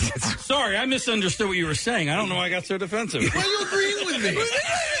 Sorry, I misunderstood what you were saying. I don't know why I got so defensive. Why are you agreeing with me?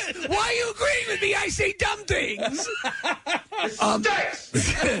 Why are you agreeing with me? I say dumb things.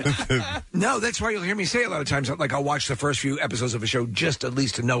 No, that's why you'll hear me say a lot of times, like I'll watch the first few episodes of a show just at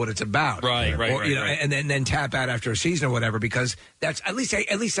least to know what it's about, right, and then tap out after a season or whatever, because that's at least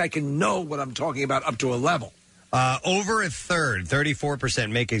I can know what I'm talking about up to a level. Over a third,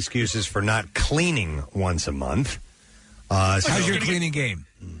 34% make excuses for not cleaning once a month. How's your cleaning game?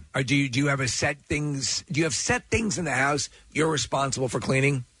 Do you have set things? Do you have set things in the house you're responsible for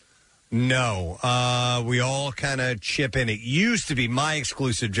cleaning? No, we all kind of chip in. It used to be my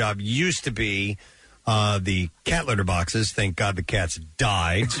exclusive job. Used to be the cat litter boxes. Thank God the cats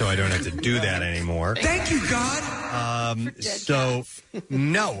died, so I don't have to do that anymore. Thank you, God.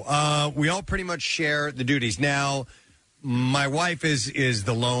 No, we all pretty much share the duties. Now, my wife is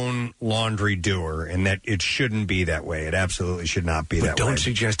the lone laundry doer, and that it shouldn't be that way. It absolutely should not be that way. Don't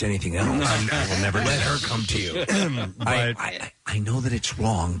suggest anything else. I will never let her come to you. I know that it's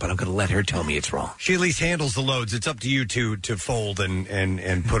wrong, but I'm going to let her tell me it's wrong. She at least handles the loads. It's up to you to fold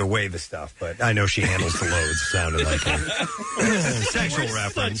and put away the stuff. But I know she handles the loads. Sounded like a sexual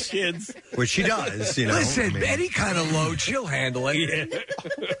reference, kids, which she does. Listen, any kind of load, she'll handle it. Yeah.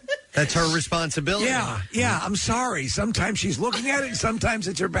 That's her responsibility. Yeah. I'm sorry. Sometimes she's looking at it, and sometimes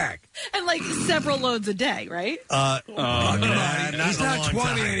it's her back. And like several loads a day, right? He's not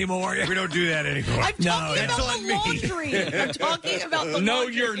 20 anymore. We don't do that anymore. I'm talking about the laundry. I'm talking about the No,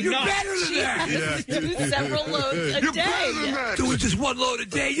 laundry. you're not. better than She that. has to do several loads a day. Do it just one load a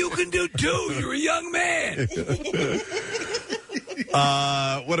day. You can do two. You're a young man.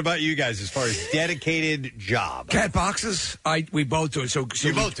 What about you guys as far as dedicated job? Cat boxes. We both do it. So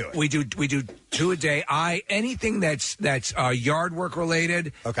you both do it. We do two a day. Anything that's yard work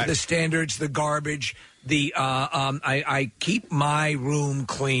related. Okay. The standards, the garbage. I keep my room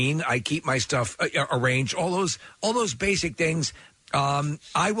clean. I keep my stuff arranged. All those basic things.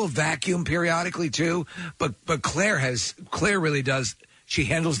 I will vacuum periodically too. But Claire really does. She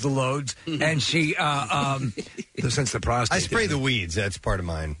handles the loads, and she since the prostate. I spray the weeds. That's part of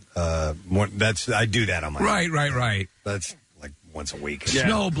mine. I do that on my own. Right. That's like once a week.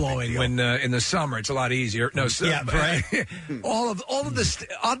 Snow blowing when in the summer it's a lot easier. No, right. all of the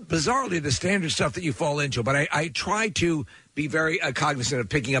bizarrely the standard stuff that you fall into. But I try to be very cognizant of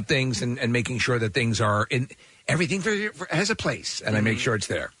picking up things and making sure that things are in everything has a place, and I make sure it's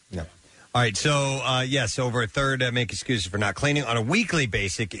there. Yeah. All right, so yes, over a third make excuses for not cleaning. On a weekly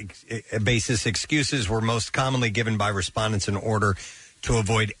basis, excuses were most commonly given by respondents in order to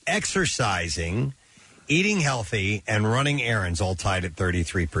avoid exercising, eating healthy, and running errands, all tied at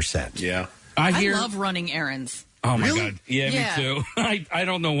 33%. Yeah. I love running errands. Oh, my Really? God. Yeah, me too. I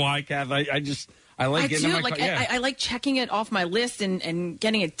don't know why, Kath. I like getting in my car. Yeah. I like checking it off my list and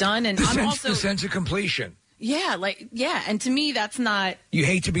getting it done. And The sense of completion. Yeah, and to me, that's not... You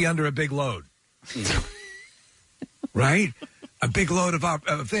hate to be under a big load. Right? A big load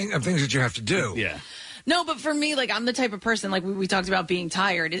of things that you have to do. Yeah. No, but for me, I'm the type of person, we talked about being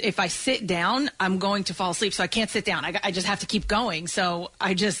tired. If I sit down, I'm going to fall asleep, so I can't sit down. I just have to keep going. So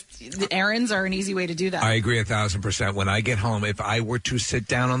the errands are an easy way to do that. I agree 1,000%. When I get home, if I were to sit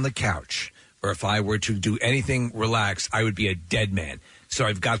down on the couch, or if I were to do anything relaxed, I would be a dead man. So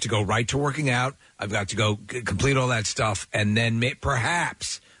I've got to go right to working out. I've got to go complete all that stuff, and then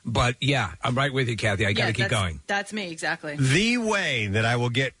perhaps. But yeah, I'm right with you, Kathy. I got to keep going. That's me, exactly. The way that I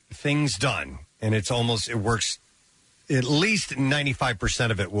will get things done, and it works, at least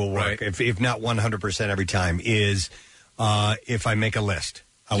 95% of it will work, right. if not 100% every time, is if I make a list.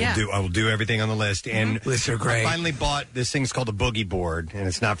 I will do everything on the list, and lists are great. I finally bought this thing's called a boogie board, and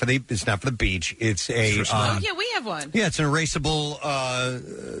it's not for the beach. It's a we have one. Yeah, it's an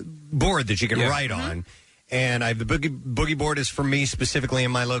erasable board that you can write on, and I have the boogie board is for me specifically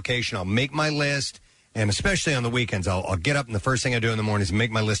in my location. I'll make my list, and especially on the weekends, I'll get up and the first thing I do in the morning is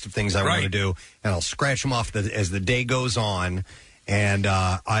make my list of things I want to do, and I'll scratch them off as the day goes on, and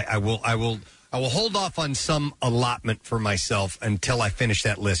I will hold off on some allotment for myself until I finish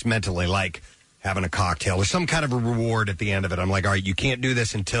that list mentally, like having a cocktail or some kind of a reward at the end of it. I'm like, all right, you can't do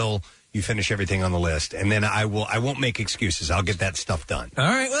this until you finish everything on the list, and then I won't make excuses. I'll get that stuff done. All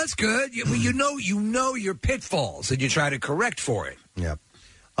right, well, that's good. You know your pitfalls, and you try to correct for it. Yep.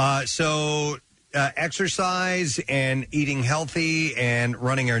 So exercise and eating healthy and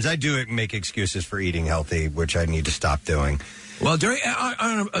running errands. I do make excuses for eating healthy, which I need to stop doing. Well, during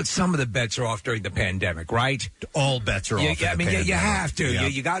some of the bets are off during the pandemic, right? All bets are off. I mean, you have to. Yeah.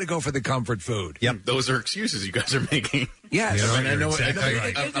 You got to go for the comfort food. Yep, those are excuses you guys are making. Yes, I know. Exactly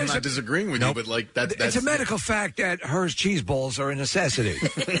right. I'm not disagreeing with you, but like that's it's a medical fact that Hershey's cheese balls are a necessity.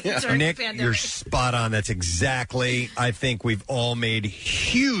 Nick, you're spot on. That's exactly. I think we've all made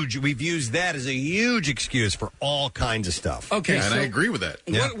huge. We've used that as a huge excuse for all kinds of stuff. Okay, and I agree with that.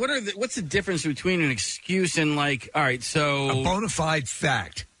 What's the difference between an excuse and like? All right, so a bona fide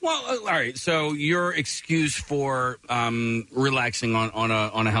fact. Well, all right. So your excuse for relaxing on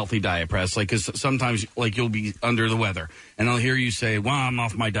a healthy diet, Press, like because sometimes like you'll be under the weather, and I'll hear you say, "Well, I'm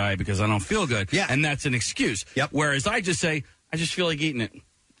off my diet because I don't feel good." Yeah, and that's an excuse. Yep. Whereas I just say, "I just feel like eating it."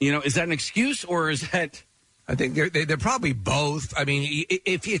 You know, is that an excuse or is that? I think they're probably both. I mean,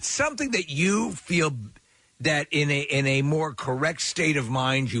 if it's something that you feel that in a more correct state of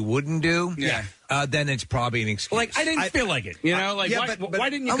mind you wouldn't do, then it's probably an excuse. Like I didn't feel like it, you know. Like why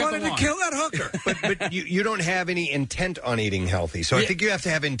didn't you? I wanted to kill that hooker, but you don't have any intent on eating healthy. So I think you have to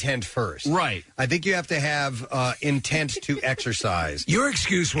have intent first, right? I think you have to have intent to exercise. Your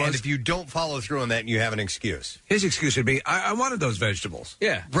excuse was, and if you don't follow through on that, you have an excuse. His excuse would be, I wanted those vegetables.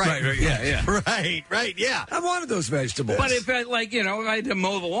 Yeah, right. Yeah. Right. Yeah, I wanted those vegetables. But if I if I had to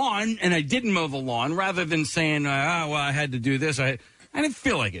mow the lawn and I didn't mow the lawn, rather than saying, well, I had to do this, I didn't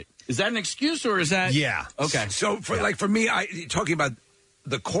feel like it. Is that an excuse or is that? Yeah. Okay. So for me, talking about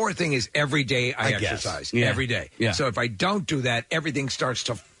the core thing is every day I exercise. Yeah. Every day. Yeah. So if I don't do that, everything starts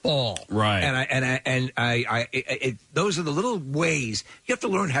to fall. Right. And I those are the little ways you have to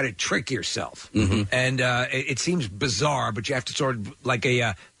learn how to trick yourself. Mm-hmm. And it seems bizarre, but you have to sort of like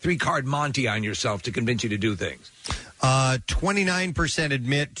a 3-card Monty on yourself to convince you to do things. 29%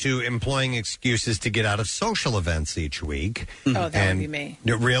 admit to employing excuses to get out of social events each week. Oh, that would be me.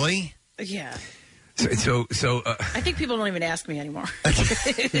 Really? Yeah. So I think people don't even ask me anymore. I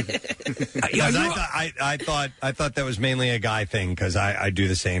thought that was mainly a guy thing because I do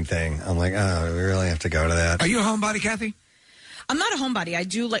the same thing. I'm like, oh, we really have to go to that. Are you a homebody, Kathy? I'm not a homebody. I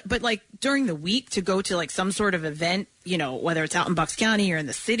do but during the week to go to some sort of event, whether it's out in Bucks County or in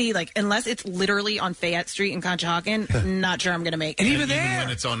the city, unless it's literally on Fayette Street in Conshohocken, not sure I'm going to make it. And even when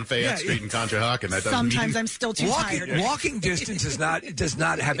it's on Fayette Street in Conshohocken, that doesn't sometimes I'm still too tired. Walking distance does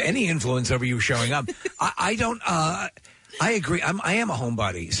not have any influence over you showing up. I don't. I agree. I am a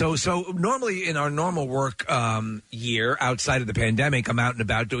homebody. So normally in our normal work year outside of the pandemic, I'm out and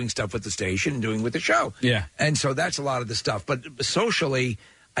about doing stuff with the station and doing with the show. Yeah. And so that's a lot of the stuff. But socially,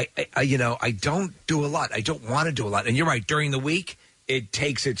 I don't do a lot. I don't want to do a lot. And you're right. During the week, it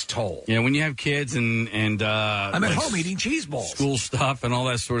takes its toll. Yeah. When you have kids and I'm at home eating cheese balls, school stuff, and all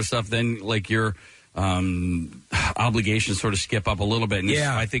that sort of stuff, then your obligations sort of skip up a little bit. And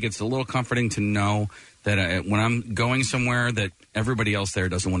I think it's a little comforting to know that when I'm going somewhere that everybody else there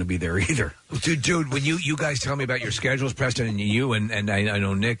doesn't want to be there either. Dude, when you guys tell me about your schedules, Preston, and you and I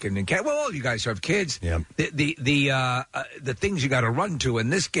know Nick and Kat, well, all you guys have kids. Yeah. The things you got to run to in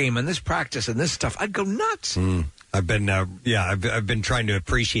this game and this practice and this stuff, I'd go nuts. I've been I've been trying to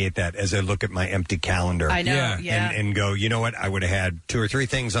appreciate that as I look at my empty calendar. I know, and go, you know what? I would have had 2 or 3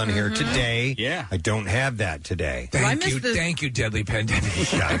 things on here today. Yeah, I don't have that today. Thank you, deadly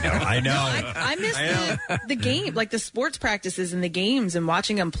pandemic. I know. I miss the game, the sports practices and the games and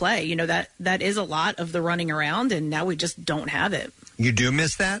watching them play. That is a lot of the running around, and now we just don't have it. You do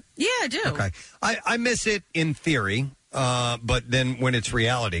miss that? Yeah, I do. Okay, I miss it in theory, but then when it's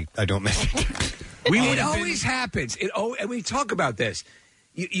reality, I don't miss it. It always happens. And we talk about this.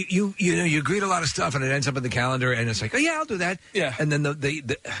 You agree to a lot of stuff, and it ends up in the calendar, and it's like, oh yeah, I'll do that. Yeah. And then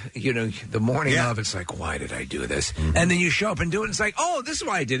the morning of, it's like, why did I do this? Mm-hmm. And then you show up and do it, and it's like, oh, this is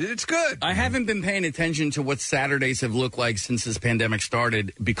why I did it. It's good. I haven't been paying attention to what Saturdays have looked like since this pandemic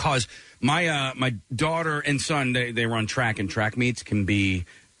started because my daughter and son they run track, and track meets can be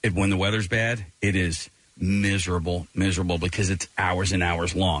when the weather's bad. It is miserable because it's hours and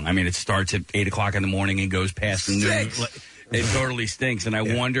hours long. I mean, it starts at 8 o'clock in the morning and goes past noon. It totally stinks, and I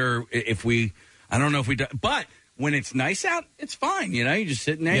wonder if I don't know if we do, but when it's nice out, it's fine. You just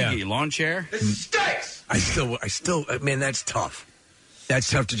sit in there, you get your lawn chair. It stinks. I still, man, that's tough. That's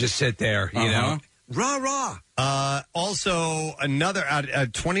tough to just sit there, Rah. Also, another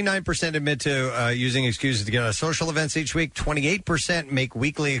 29% admit to using excuses to get out of social events each week. 28% make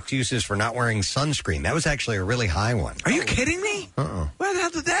weekly excuses for not wearing sunscreen. That was actually a really high one. Are you kidding me? Why the hell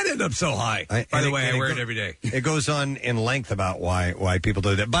did that end up so high? By the way, I wear it every day. It goes on in length about why people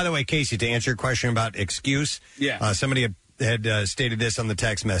do that. By the way, Casey, to answer your question about excuse, somebody had stated this on the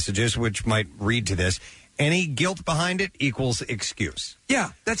text messages, which might read to this. Any guilt behind it equals excuse. Yeah,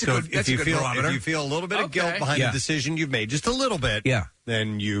 that's a good barometer. If you feel a little bit of guilt behind the decision you've made, just a little bit,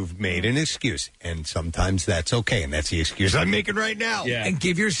 then you've made an excuse. And sometimes that's okay, and that's the excuse I'm making right now. Yeah. And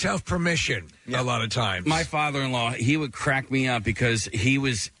give yourself permission a lot of times. My father-in-law, he would crack me up because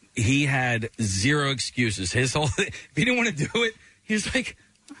he had zero excuses. His whole if he didn't want to do it, he was like,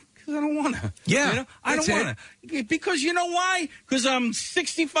 I don't want to. Yeah. You know? I don't want to. Because you know why? Because I'm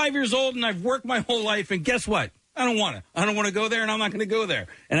 65 years old and I've worked my whole life, and guess what? I don't want to. I don't want to go there, and I'm not going to go there.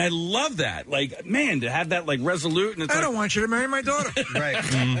 And I love that. Like, man, to have that, like, resolute. And it's I don't want you to marry my daughter. Right.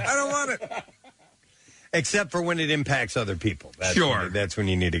 I don't want it. Except for when it impacts other people. That's when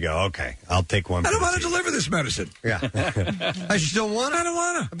you need to go, okay, I'll take one. I don't want to deliver this medicine. Yeah. I just don't want to. I don't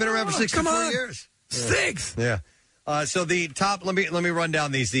want to. I've been around for 64 years. Stinks. Yeah. So the top, let me run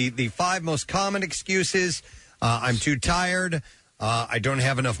down these. The 5 most common excuses. I'm too tired. I don't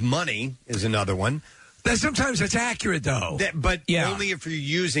have enough money is another one. Sometimes that's accurate, though. But only if you're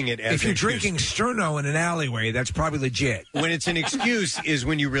using it as if you're an excuse. drinking Sterno in an alleyway, that's probably legit. When it's an excuse is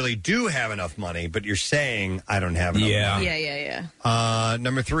when you really do have enough money, but you're saying, I don't have enough money. Yeah.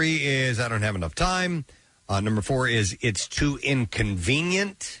 Number 3 is, I don't have enough time. Number 4 is, it's too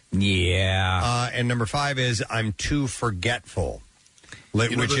inconvenient. Yeah. And number 5 is, I'm too forgetful,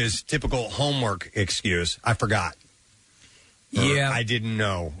 which is typical homework excuse. I forgot. Yeah. I didn't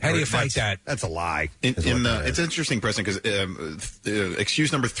know. How do you fight that? That's a lie. It's interesting, Preston, because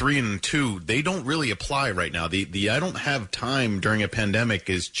excuse number 3 and 2, they don't really apply right now. The I don't have time during a pandemic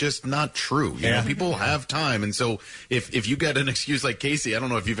is just not true. You know, people have time. And so if you get an excuse like Casey, I don't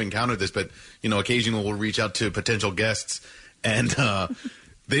know if you've encountered this, but, occasionally we'll reach out to potential guests and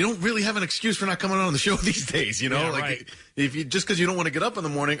they don't really have an excuse for not coming on the show these days, right. If you just because you don't want to get up in the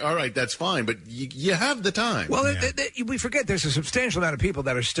morning, all right, that's fine, but you have the time. Well, we forget there's a substantial amount of people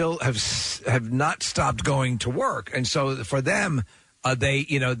that are still have not stopped going to work, and so for them,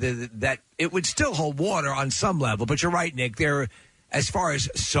 that it would still hold water on some level. But you're right, Nick. As far as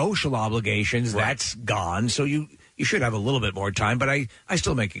social obligations, that's gone. So you should have a little bit more time, but I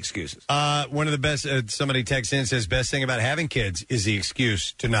still make excuses. One of the best, somebody texts in, says, best thing about having kids is the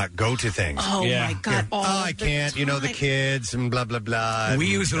excuse to not go to things. Oh, my God. I can't, the kids and blah, blah, blah. We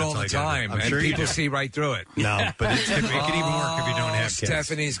use it all the time, and people see right through it. No, but it can even work if you don't have kids.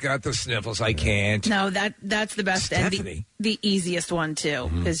 Stephanie's got the sniffles. I can't. No, that's the best. Stephanie. And the easiest one,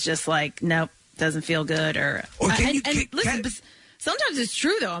 too, is just like, nope, doesn't feel good. Listen, sometimes it's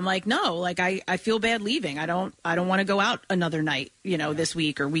true though. I'm like, no, like I feel bad leaving. I don't want to go out another night, this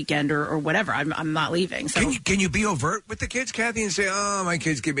week or weekend or whatever. I'm not leaving. So can you be overt with the kids, Kathy, and say, oh, my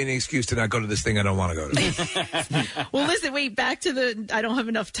kids give me an excuse to not go to this thing I don't want to go to? Well, listen, wait, back to the I don't have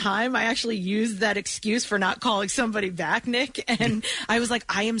enough time. I actually used that excuse for not calling somebody back, Nick, and I was like,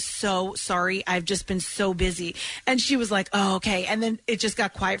 I am so sorry. I've just been so busy. And she was like, oh, okay. And then it just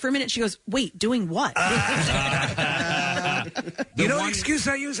got quiet for a minute. She goes, wait, doing what? What excuse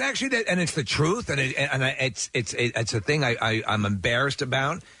I use actually, and it's the truth, and it's a thing I'm embarrassed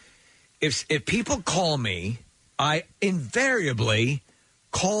about. If people call me, I invariably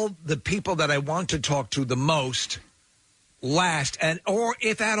call the people that I want to talk to the most last, or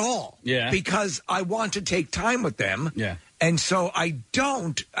if at all, because I want to take time with them, and so I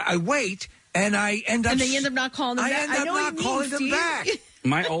wait, and I end up, and they end up not calling them back. I end up not calling them back.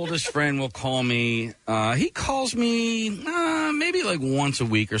 My oldest friend will call me. He calls me maybe like once a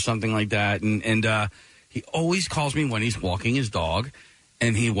week or something like that. And he always calls me when he's walking his dog.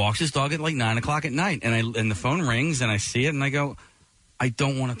 And he walks his dog at like 9 o'clock at night. And the phone rings and I see it and I go, I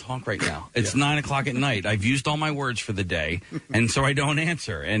don't want to talk right now. It's 9 o'clock at night. I've used all my words for the day. And so I don't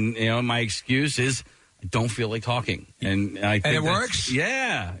answer. And, my excuse is, I don't feel like talking. And I think it works?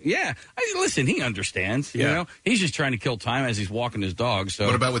 Yeah. Listen, he understands. You know? He's just trying to kill time as he's walking his dog. So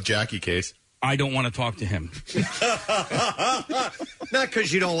what about with Jackie, Case? I don't want to talk to him. Not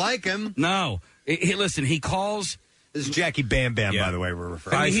because you don't like him. No. Listen, he calls. This is Jackie Bam Bam, by the way, we're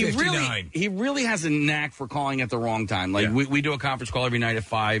referring to. He really has a knack for calling at the wrong time. Like, we do a conference call every night at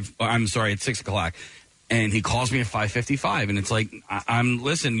 6 o'clock. And he calls me at 5:55, and it's like, I'm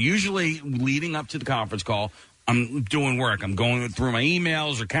usually leading up to the conference call, I'm doing work. I'm going through my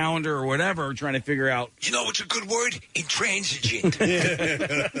emails or calendar or whatever, trying to figure out. You know what's a good word? Intransigent.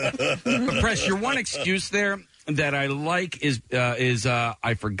 But Press, your one excuse there that I like is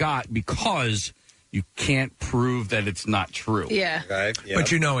I forgot because you can't prove that it's not true. Yeah. Okay. Yep.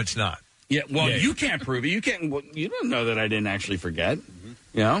 But you know it's not. Yeah. Well, you can't prove it. You can't. Well, you don't know that I didn't actually forget.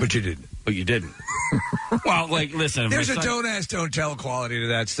 You know. But you didn't. But you didn't. Well, like, listen. There's a don't ask, don't tell quality to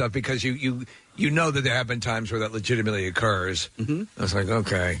that stuff because you know that there have been times where that legitimately occurs. Mm-hmm. I was like,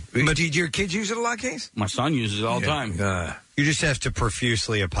 okay. But did your kids use it a lot, Case? My son uses it all the time. You just have to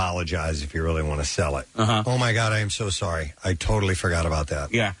profusely apologize if you really want to sell it. Uh-huh. Oh, my God, I am so sorry. I totally forgot about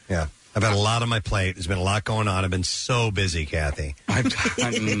that. Yeah. Yeah. I've had a lot on my plate. There's been a lot going on. I've been so busy, Kathy.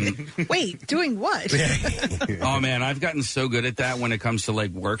 Wait, doing what? Oh, man, I've gotten so good at that when it comes to,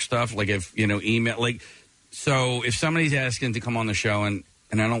 like, work stuff. Like, if, email, like, so if somebody's asking to come on the show and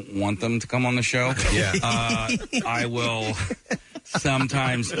I don't want them to come on the show, I will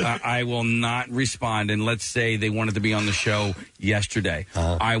sometimes I will not respond. And let's say they wanted to be on the show yesterday.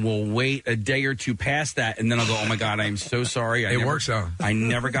 I will wait a day or two past that, and then I'll go, oh, my God, I am so sorry. Works out. I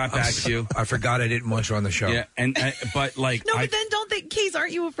never got back to you. I forgot I didn't want you on the show. Yeah, but like... No, but then don't think, Keys,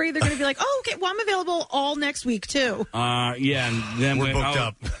 aren't you afraid they're going to be like, oh, okay, well, I'm available all next week, too. Yeah, and then we're booked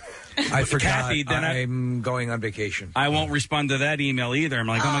up. I forgot. Kathy, then I'm going on vacation. I won't respond to that email either. I'm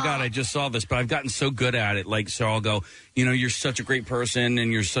like, oh my God, I just saw this, but I've gotten so good at it. Like, so I'll go, you're such a great person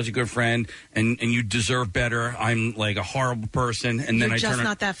and you're such a good friend and you deserve better. I'm like a horrible person, and then You're I just turn.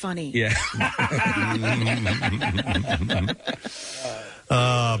 not that funny. Yeah.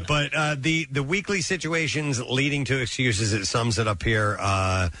 But the weekly situations leading to excuses, it sums it up here.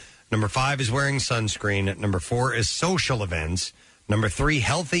 Number 5 is wearing sunscreen. Number 4 is social events. Number 3,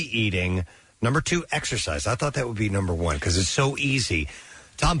 healthy eating. Number 2, exercise. I thought that would be number 1 because it's so easy.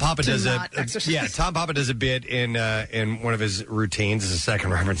 Tom Papa does Tom Papa does a bit in one of his routines. It's a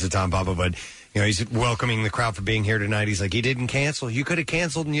second reference to Tom Papa, but he's welcoming the crowd for being here tonight. He's like, you didn't cancel. You could have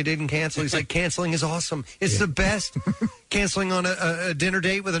canceled and you didn't cancel. He's like, canceling is awesome. It's the best. Canceling on a dinner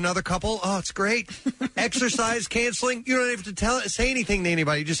date with another couple. Oh, it's great. Exercise, canceling. You don't have to say anything to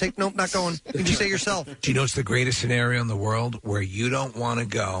anybody. You just say, nope, not going. You just say yourself. Do you know it's the greatest scenario in the world where you don't want to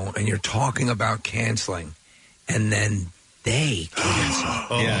go and you're talking about canceling and then they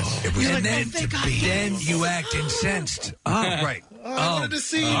cancel. Yes. And then you act incensed. Oh, right. I wanted to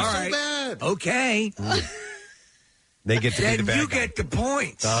see you all so right. bad. Okay. They get to be the bad you guy. get the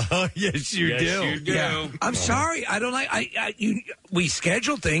points. Yes, you do. You do. Yeah. I'm sorry. I don't like. We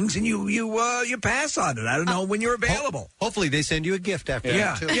schedule things and you pass on it. I don't know when you're available. Hopefully, they send you a gift after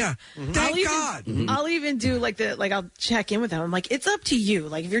Yeah. that too. Yeah. Thank God. I'll even do I'll check in with them. I'm like, it's up to you.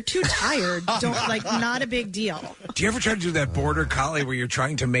 Like, if you're too tired, don't not a big deal. Do you ever try to do that border collie where you're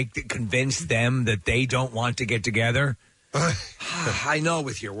trying to convince them that they don't want to get together? I know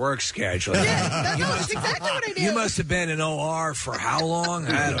with your work schedule. Yeah, that's exactly what I do. You must have been in OR for how long?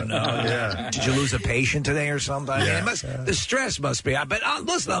 I don't know. Did you lose a patient today or something? The stress must be. But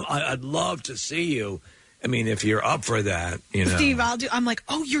listen, I'd love to see you. I mean, if you're up for that, Steve, I'm like,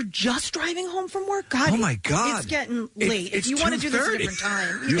 oh, you're just driving home from work? God. Oh, my God. It's getting late. If you want to do this at a different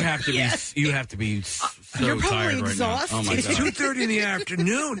time. You have to be. You have to be so You're probably tired exhausted. right now. Oh my It's God. 2:30 in the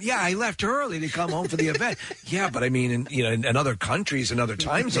afternoon. Yeah, I left early to come home for the event. Yeah, but I mean, in other countries and other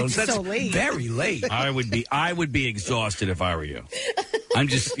time zones, that's so late. very late. I would be exhausted if I were you. I'm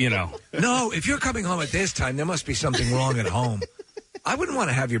just, No, if you're coming home at this time, there must be something wrong at home. I wouldn't want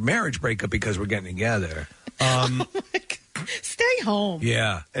to have your marriage break up because we're getting together. Stay home.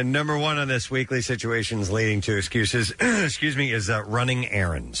 Yeah. And number 1 on this weekly situations leading to excuses, is running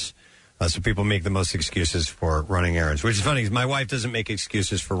errands. So people make the most excuses for running errands, which is funny because my wife doesn't make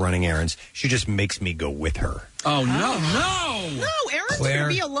excuses for running errands. She just makes me go with her. Oh, no. No, Aaron's going to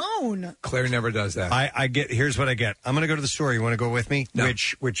be alone. Claire never does that. Here's what I get. I'm going to go to the store. You want to go with me? No.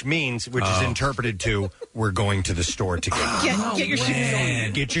 Which is interpreted to, we're going to the store together. Get your shoes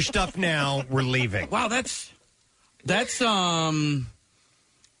on. Get your stuff now. We're leaving. Wow, that's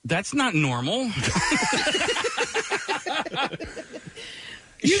not normal.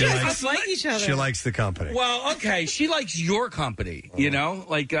 You guys just like each other. She likes the company. Well, okay, she likes your company, I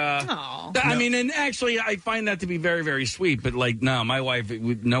mean, and actually, I find that to be very, very sweet. But no, my wife,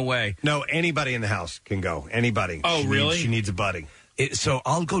 no way. No, anybody in the house can go. Anybody. Oh, really? She needs a buddy. So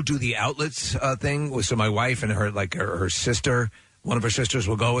I'll go do the outlets thing. So my wife and her sister, one of her sisters,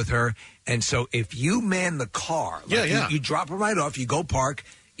 will go with her. And so if you man the car, you drop her right off, you go park.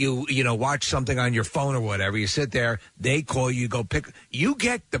 You watch something on your phone or whatever. You sit there. They call you. Go pick. You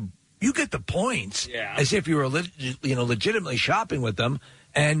get the points. Yeah. As if you were legitimately shopping with them.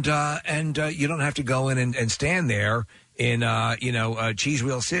 and you don't have to go in and stand there in Cheese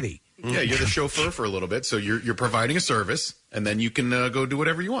Wheel City. Yeah, you're the chauffeur for a little bit, so you're providing a service, and then you can go do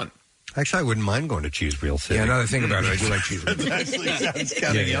whatever you want. Actually, I wouldn't mind going to Cheese Wheel City. Yeah, another thing about it, I do like cheese wheels. That actually sounds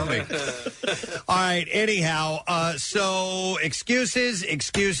kind of yummy. All right, anyhow, so excuses.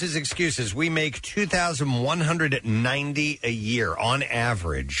 We make 2,190 a year on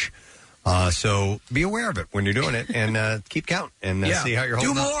average. So be aware of it when you're doing it, and keep count and see how you're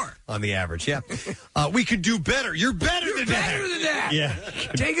holding do up more on the average. Yeah, we could do better. You're better than that. Yeah,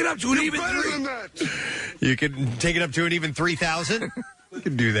 take it up to an even 3. You could take it up to an even 3,000. We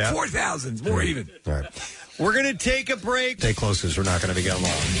can do that. 4,000, more even. All right, we're gonna take a break. Stay close, because we're not going to be gone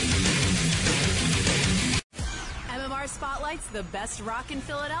long. MMR spotlights the best rock in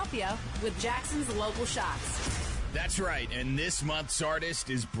Philadelphia with Jackson's Local Shots. That's right, and this month's artist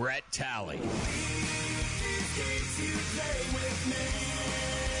is Brett Talley.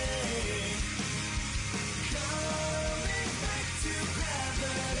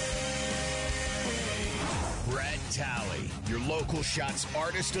 Brett Talley, your Local Shots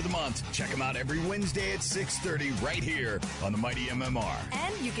Artist of the Month. Check him out every Wednesday at 6:30 right here on the Mighty MMR.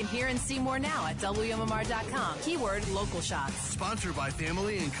 And you can hear and see more now at WMMR.com. Keyword Local Shots. Sponsored by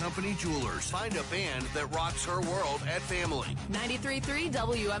Family and Company Jewelers. Find a band that rocks her world at Family. 93.3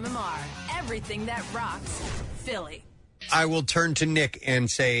 WMMR. Everything that rocks Philly. I will turn to Nick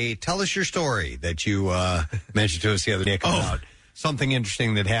and say, tell us your story that you mentioned to us the other day about something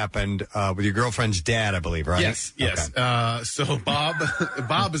interesting that happened with your girlfriend's dad, I believe, right? Yes. Okay. So Bob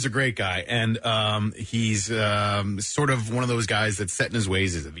is a great guy, and he's sort of one of those guys that's set in his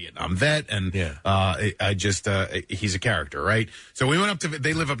ways. He's a Vietnam vet, and he's a character, right? So we went up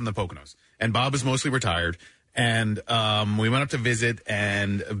they live up in the Poconos, and Bob is mostly retired. And we went up to visit,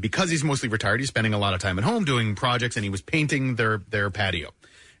 and because he's mostly retired, he's spending a lot of time at home doing projects, and he was painting their patio.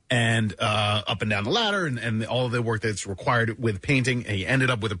 And up and down the ladder and all of the work that's required with painting, and he ended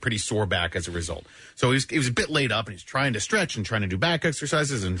up with a pretty sore back as a result. So he was a bit laid up, and he's trying to stretch and trying to do back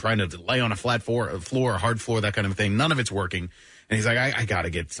exercises and trying to lay on a flat floor, a hard floor, that kind of thing. None of it's working. And he's like, I got to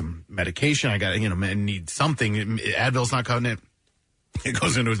get some medication. I got to, need something. Advil's not cutting it. He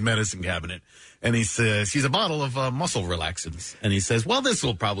goes into his medicine cabinet, and he sees a bottle of muscle relaxants. And he says, well, this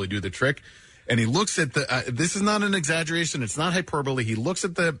will probably do the trick. And he looks at this is not an exaggeration. It's not hyperbole. He looks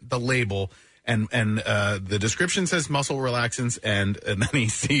at the label, and the description says muscle relaxants. And then he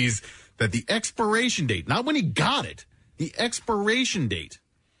sees that the expiration date, not when he got it, the expiration date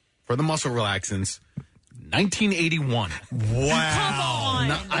for the muscle relaxants, 1981. Wow.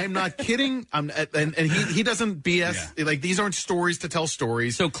 No, I'm not kidding. And he doesn't BS. Yeah. Like, these aren't stories to tell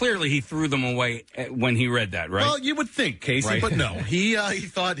stories. So clearly he threw them away when he read that, right? Well, you would think, Casey, right? But no. He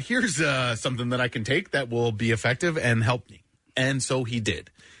thought, here's something that I can take that will be effective and help me. And so he did.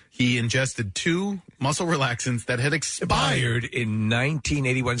 He ingested 2 muscle relaxants that had expired in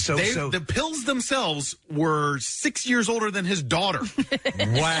 1981. So the pills themselves were 6 years older than his daughter.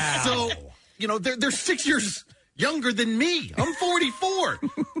 Wow. So, they're 6 years younger than me. I'm 44.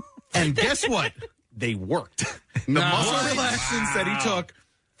 And guess what? They worked. The muscle relaxants that he took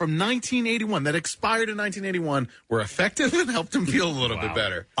from 1981, that expired in 1981, were effective and helped him feel a little bit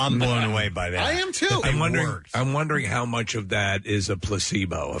better. I'm blown away by that. I am too. I'm wondering how much of that is a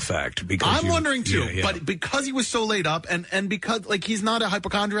placebo effect. Because I'm wondering too. Yeah. But because he was so laid up, and because he's not a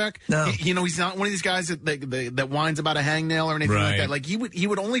hypochondriac, no. He's not one of these guys that whines about a hangnail or anything like that. Like he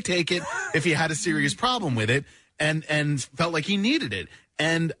would only take it if he had a serious problem with it, and felt like he needed it.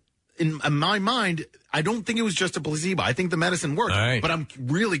 And in my mind, I don't think it was just a placebo. I think the medicine worked. Right. But I'm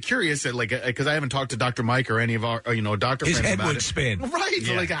really curious, because I haven't talked to Dr. Mike or any of our doctor His friends head about would it. spin. Right.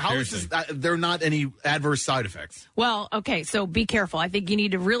 Yeah, So how is this? There are not any adverse side effects. Well, okay, so be careful. I think you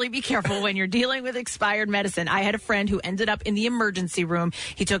need to really be careful when you're dealing with expired medicine. I had a friend who ended up in the emergency room.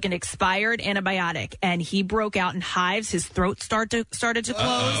 He took an expired antibiotic, and he broke out in hives. His throat started to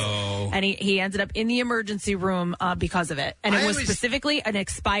close, and he ended up in the emergency room because of it. And it was specifically an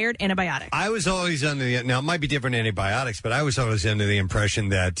expired antibiotic. I was always under now it might be different antibiotics, but I was always under the impression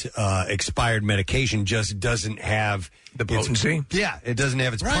that expired medication just doesn't have the potency. It doesn't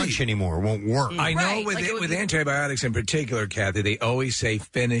have its punch anymore. It won't work. I know with antibiotics in particular, Kathy, they always say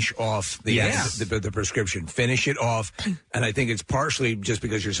finish off the prescription. Finish it off, and I think it's partially just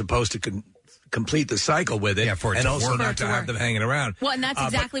because you're supposed to complete the cycle with it, and also not to have them hanging around. Well, and that's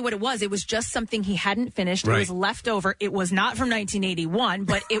exactly what it was. It was just something he hadn't finished. Right. It was left over. It was not from 1981,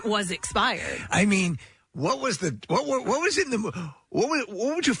 but it was expired. I mean, What was in the what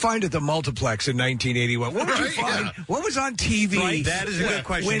would you find at the multiplex in 1981? What would you find? Yeah. What was on TV? Right, that is a good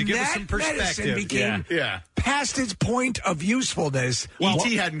question. When to give us that some perspective, medicine became past its point of usefulness.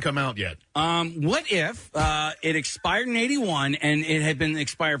 E.T. hadn't come out yet. What if it expired in 81 and it had been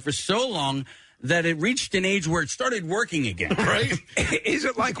expired for so long that it reached an age where it started working again? Right? Is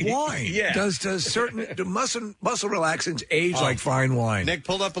it like wine? Yeah. Do muscle relaxants age like fine wine? Nick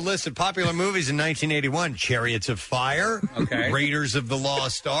pulled up a list of popular movies in 1981: Chariots of Fire, Raiders of the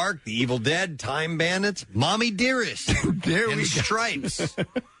Lost Ark, The Evil Dead, Time Bandits, Mommy Dearest, and Stripes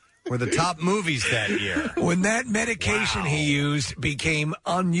were the top movies that year. When that medication he used became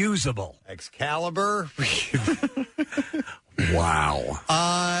unusable. Excalibur. Wow.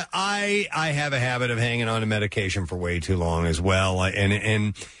 I have a habit of hanging on to medication for way too long as well.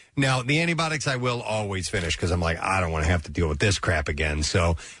 And now the antibiotics I will always finish because I'm like, I don't want to have to deal with this crap again.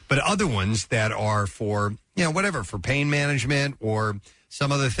 So, but other ones that are for, whatever, for pain management or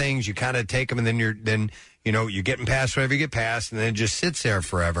some other things, you kind of take them and then you're getting past whatever you get past and then it just sits there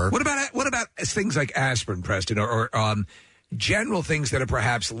forever. What about things like aspirin, Preston, or general things that are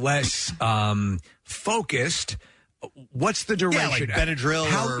perhaps less focused? What's the duration? Yeah, like Benadryl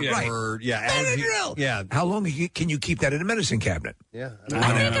Benadryl. Yeah. How long can you keep that in a medicine cabinet? Yeah.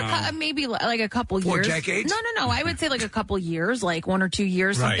 I think maybe like a couple 4 years. decades? No. I would say like a couple years, like 1 or 2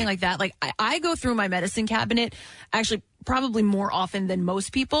 years, something like that. Like I go through my medicine cabinet actually probably more often than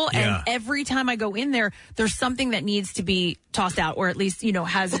most people. Yeah. And every time I go in there, there's something that needs to be tossed out or at least,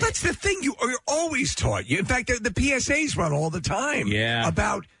 has... Well, that's the thing. You're always taught. In fact, the PSAs run all the time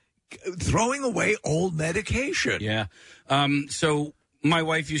about throwing away old medication. Yeah. So my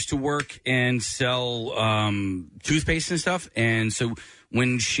wife used to work and sell toothpaste and stuff. And so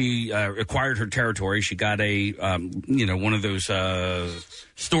when she acquired her territory, she got a, one of those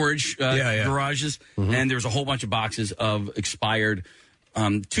storage garages. Mm-hmm. And there was a whole bunch of boxes of expired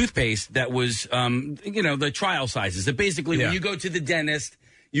toothpaste that was, the trial sizes. That basically when you go to the dentist,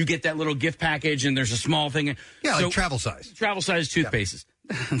 you get that little gift package and there's a small thing. Yeah, like travel size. Travel size toothpastes.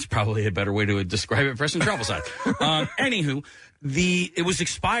 That's probably a better way to describe it. Preston, travel size. Anywho, it was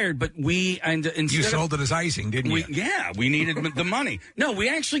expired, but we you sold it as icing, didn't you? Yeah, we needed the money. No, we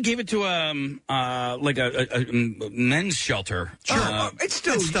actually gave it to a men's shelter. Sure, it's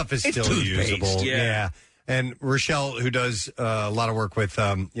still stuff is still usable. Yeah. And Rochelle, who does a lot of work with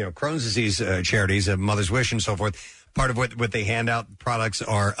Crohn's disease charities, Mother's Wish, and so forth. Part of what they hand out products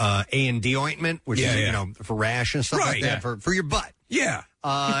are A&D ointment, which is for rash and stuff like that for your butt. Yeah.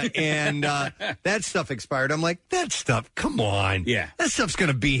 And that stuff expired. I'm like, that stuff, come on. Yeah. That stuff's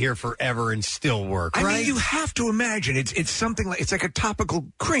going to be here forever and still work, right? I mean, you have to imagine it's something like, it's like a topical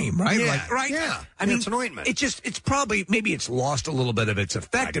cream, right? Yeah. Right? Yeah. I mean, it's an ointment. It's probably, maybe it's lost a little bit of its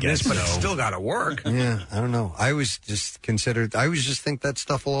effectiveness, but it's still got to work. Yeah, I don't know. I always just think that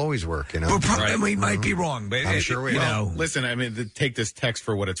stuff will always work, But we might be wrong, but I'm sure we know. Listen, I mean, take this text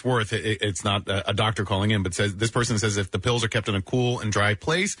for what it's worth. It's not a doctor calling in, but this person says if the pills are kept in a cool and dry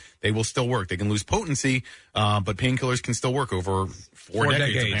place, they will still work. They can lose potency, but painkillers can still work over four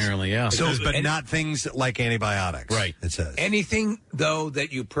decades, apparently. Yeah. But not things like antibiotics. Right. It says. Anything, though,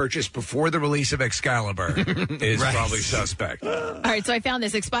 that you purchased before the release of Excalibur is probably suspect. All right, so I found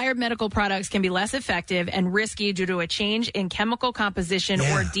this. Expired medical products can be less effective and risky due to a change in chemical composition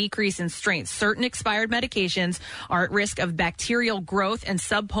or decrease in strength. Certain expired medications are at risk of bacterial growth, and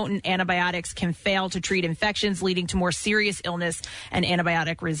subpotent antibiotics can fail to treat infections, leading to more serious illness and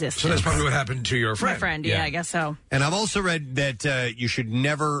antibiotic resistance. So that's probably what happened to your friend. My friend, yeah, I guess so. And I've also read that you should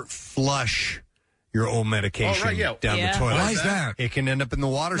never flush your old medication down the toilet. Why is that? It can end up in the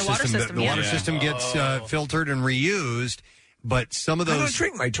water system. The water system gets filtered and reused. But some of those... I don't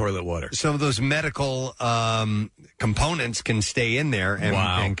drink my toilet water. Some of those medical components can stay in there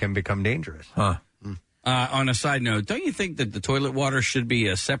and can become dangerous. Huh. On a side note, don't you think that the toilet water should be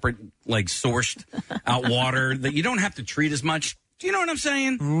a separate, sourced out water that you don't have to treat as much? Do you know what I'm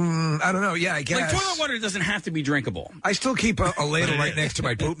saying? I don't know. Yeah, I guess. Toilet water doesn't have to be drinkable. I still keep a ladle right next to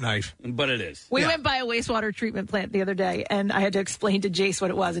my poop knife. But it is. We went by a wastewater treatment plant the other day, and I had to explain to Jace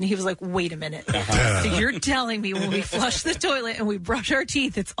what it was, and he was like, wait a minute. So you're telling me when we flush the toilet and we brush our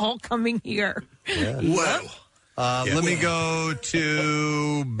teeth, it's all coming here. Yeah. Whoa. Let me go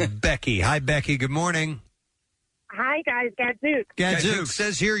to Becky. Hi, Becky. Good morning. Hi, guys. Gadzooks. Gadzooks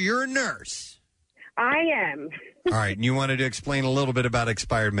says here you're a nurse. I am. All right. And you wanted to explain a little bit about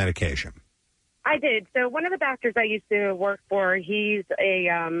expired medication. I did. So one of the doctors I used to work for, he's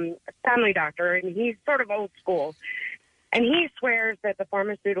a family doctor, and he's sort of old school. And he swears that the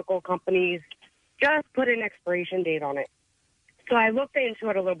pharmaceutical companies just put an expiration date on it. So I looked into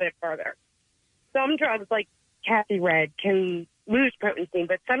it a little bit further. some drugs, like Kathy read, can lose potency,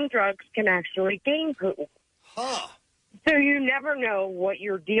 but some drugs can actually gain potency. Huh. So you never know what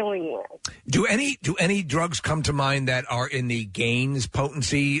you're dealing with. Do any drugs come to mind that are in the gains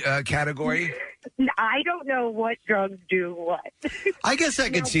potency category? I don't know what drugs do what. I guess I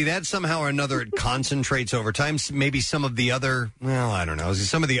could see that somehow or another. It concentrates over time. Maybe some of the other, well, I don't know.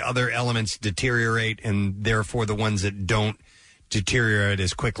 Some of the other elements deteriorate, and therefore the ones that don't deteriorate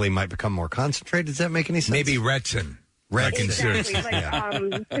as quickly might become more concentrated. Does that make any sense? Maybe Retsin. Exactly.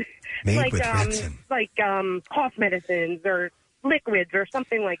 Made with Retsin. Like cough medicines or liquids or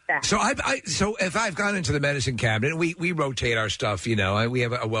something like that. So so if I've gone into the medicine cabinet, we rotate our stuff. We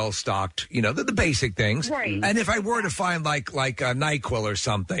have a well stocked, the basic things. Right. And if I were to find like a NyQuil or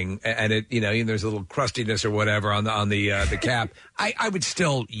something, and it, there's a little crustiness or whatever on the cap, I would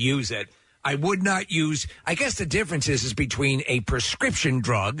still use it. I would not use. I guess the difference is between a prescription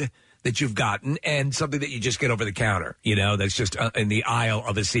drug that you've gotten and something that you just get over the counter. That's just in the aisle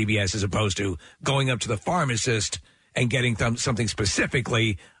of a CVS, as opposed to going up to the pharmacist and getting something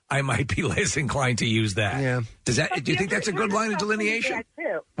specifically. I might be less inclined to use that. Yeah. Do you think that's a good line of delineation?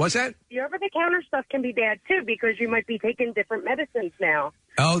 What's that? The over-the-counter stuff can be bad too, because you might be taking different medicines now.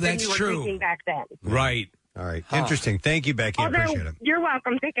 Oh, than that's you were true. taking back then. Right. All right. Interesting. Thank you, Becky. I appreciate it. You're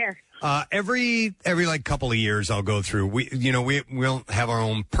welcome. Take care. Every like couple of years, I'll go through. We'll have our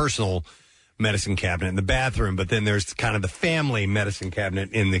own personal medicine cabinet in the bathroom, but then there's kind of the family medicine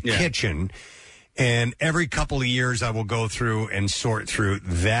cabinet in the kitchen. And every couple of years, I will go through and sort through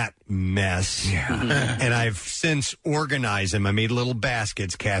that mess. Yeah. And I've since organized them. I made little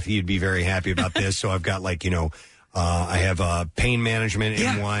baskets. Kathy, you'd be very happy about this. So I've got I have pain management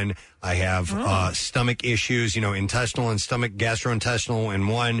in one. I have stomach issues, intestinal and stomach, gastrointestinal in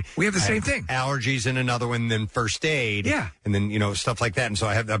one. We have the same thing. Allergies in another one, then first aid. Yeah. And then, stuff like that. And so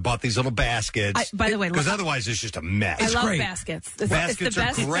I bought these little baskets. By the way, because otherwise it's just a mess. I love baskets. Baskets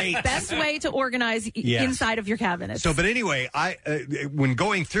it's the are great. best way to organize inside of your cabinet. So, but anyway, when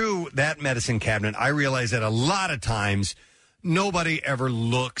going through that medicine cabinet, I realized that a lot of times nobody ever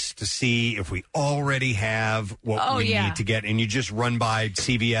looks to see if we already have what we need to get, and you just run by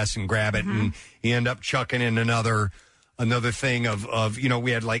CVS and grab it, and you end up chucking in another thing of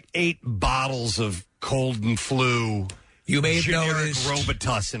we had like 8 bottles of cold and flu. You may have generic noticed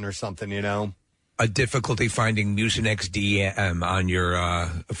Robitussin or something, a difficulty finding Mucinex DM on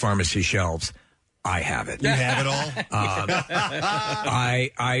your pharmacy shelves. I have it. You have it all?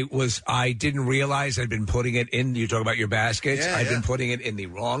 I didn't realize I'd been putting it in. You talk about your baskets. I'd been putting it in the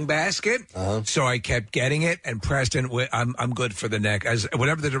wrong basket. So I kept getting it. And Preston, I'm good for the neck, as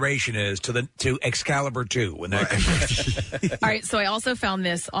whatever the duration is, to Excalibur 2 when that comes. All right. So I also found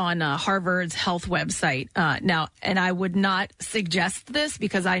this on Harvard's health website. Now, and I would not suggest this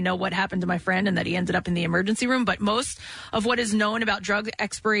because I know what happened to my friend and that he ended up in the emergency room. But most of what is known about drug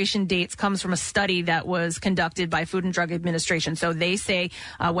expiration dates comes from a study that was conducted by Food and Drug Administration. So they say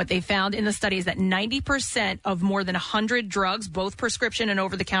what they found in the study is that 90% of more than 100 drugs, both prescription and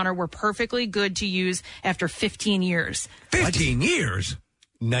over-the-counter, were perfectly good to use after 15 years. 15 years?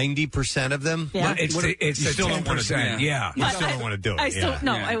 90% of them? Yeah. It's you still don't want to do it. 10%. Yeah. You still don't want to do it. I still,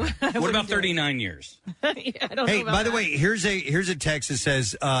 no. I what about 39 years? I don't Hey, know about by the that. way, here's a text that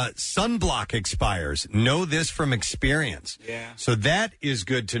says sunblock expires. Know this from experience. Yeah. So that is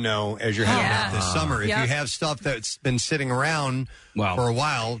good to know as you're heading out this summer. If Yep. you have stuff that's been sitting around for a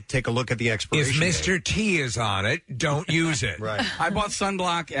while, take a look at the If expiration date. Mr. T is on it, don't use it. Right. I bought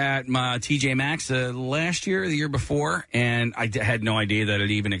sunblock at my TJ Maxx last year, the year before, and I had no idea that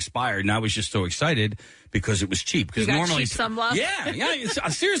it even expired. And I was just so excited because it was cheap. Because You got normally, cheap sunblock? Yeah.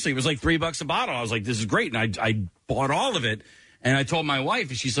 Seriously, it was like $3 a bottle. I was like, this is great, and I bought all of it. And I told my wife,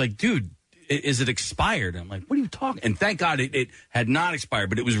 and she's like, dude, is it expired? I'm like, what are you talking? And thank God it had not expired,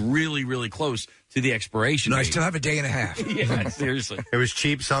 but it was really, really close to the expiration No, I date. still have a day and a half. Yeah, seriously. It was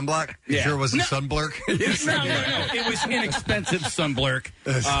cheap sunblock? You Yeah. sure it wasn't sunblurk? No. It was inexpensive sunblurk.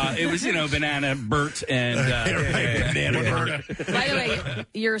 It was, Banana Burt and Banana Burt. By the way,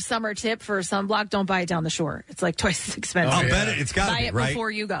 your summer tip for sunblock, don't buy it down the shore. It's like twice as expensive. I'll bet it's got to Buy be, it right?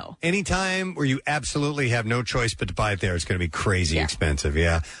 before you go. Anytime where you absolutely have no choice but to buy it there, it's going to be crazy expensive,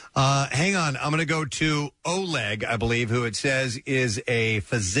 hang on. I'm going to go to Oleg, I believe, who it says is a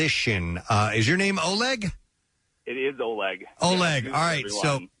physician. Is your name Oleg? It is Oleg. Oleg. Yeah, All right. everyone.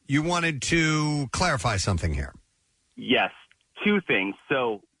 So you wanted to clarify something here. Yes, 2 things.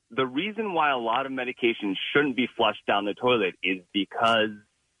 So the reason why a lot of medications shouldn't be flushed down the toilet is because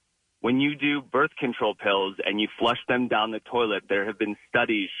when you do birth control pills and you flush them down the toilet, there have been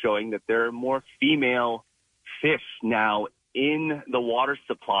studies showing that there are more female fish now in the water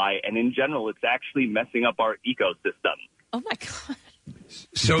supply, and in general, it's actually messing up our ecosystem. Oh my God.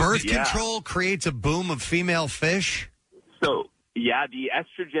 So birth control creates a boom of female fish? So, yeah, the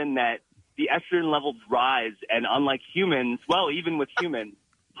estrogen levels rise, and unlike humans, well, even with humans,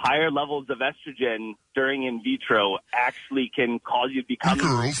 higher levels of estrogen during in vitro actually can cause you to become...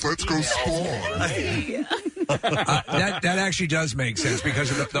 Girls, let's go spawn. That actually does make sense because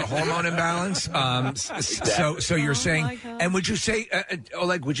of the hormone imbalance. So you're saying, and would you say,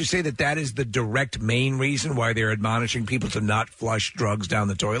 Oleg, would you say that is the direct main reason why they're admonishing people to not flush drugs down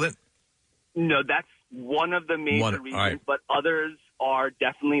the toilet? No, that's one of the major reasons, but others are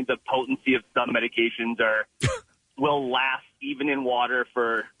definitely the potency of some medications will last even in water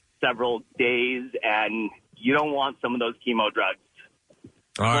for several days, and you don't want some of those chemo drugs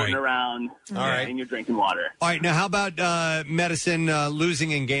floating around and you're drinking water. All right, now how about medicine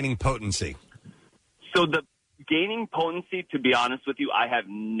losing and gaining potency? So the gaining potency, to be honest with you, I have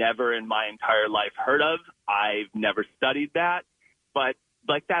never in my entire life heard of. I've never studied that, but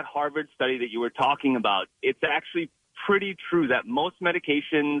like that Harvard study that you were talking about, it's actually pretty true that most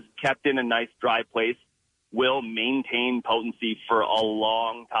medications kept in a nice dry place will maintain potency for a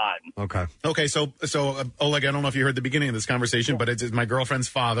long time. Okay. So Oleg, I don't know if you heard the beginning of this conversation, but it's my girlfriend's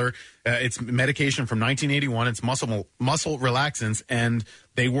father. It's medication from 1981. It's muscle relaxants, and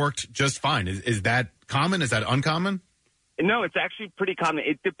they worked just fine. Is that common? Is that uncommon? No, it's actually pretty common.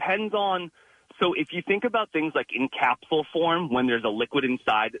 It depends on. So if you think about things like in capsule form, when there's a liquid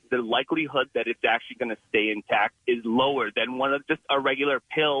inside, the likelihood that it's actually going to stay intact is lower than one of just a regular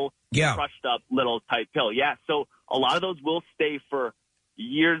pill, crushed up little type pill. Yeah, so a lot of those will stay for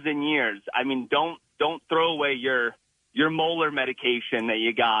years and years. I mean, don't throw away your molar medication that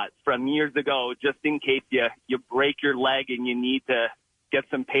you got from years ago just in case you break your leg and you need to get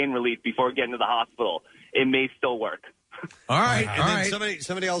some pain relief before getting to the hospital. It may still work. All right. And then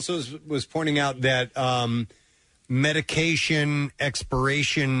somebody also was pointing out that medication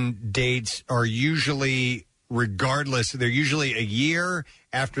expiration dates are usually they're usually a year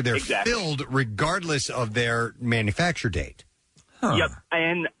after they're filled, regardless of their manufacture date. Yep.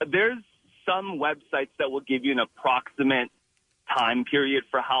 And there's some websites that will give you an approximate time period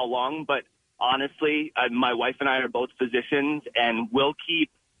for how long, but honestly, my wife and I are both physicians, and we'll keep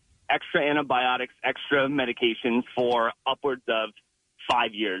extra antibiotics, extra medications for upwards of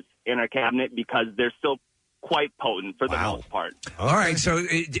 5 years in our cabinet because they're still quite potent for the most part. All right, so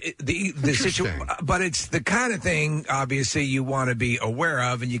the situation, but it's the kind of thing obviously you want to be aware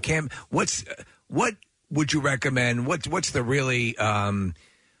of, and you can't. What would you recommend? What's the really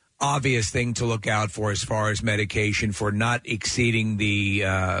obvious thing to look out for as far as medication for not exceeding the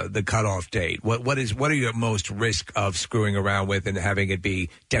cutoff date? What are you at most risk of screwing around with and having it be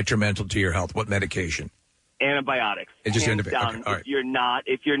detrimental to your health? What medication? Antibiotics. It's just hands down. Okay, if you're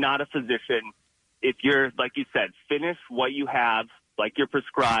not a physician, if you're, like you said, finish what you have, like you're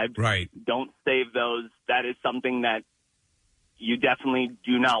prescribed. Right. Don't save those. That is something that you definitely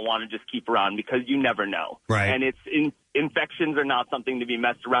do not want to just keep around because you never know. Right. And infections are not something to be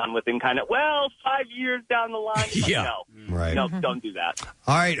messed around with in kind of, 5 years down the line. No. Right. No, don't do that.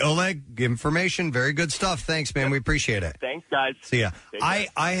 All right, Oleg, information, very good stuff. Thanks, man. We appreciate it. Thanks, guys. See ya. I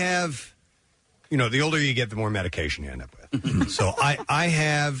have, the older you get, the more medication you end up with. So I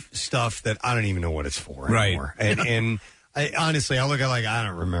have stuff that I don't even know what it's for anymore. And honestly, I look at I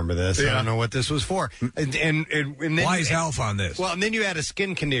don't remember this. I don't know what this was for. And then wise health on this. Well, and then you add a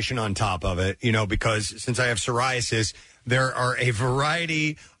skin condition on top of it, because since I have psoriasis, there are a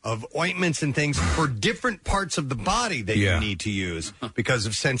variety of ointments and things for different parts of the body that you need to use because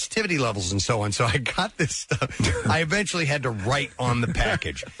of sensitivity levels and so on. So I got this stuff. I eventually had to write on the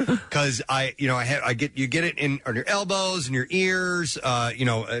package because you get it on your elbows and your ears,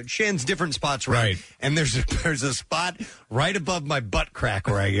 shins, different spots, right? And there's a spot right above my butt crack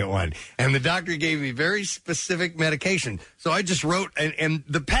where I get one. And the doctor gave me very specific medication. So I just wrote, and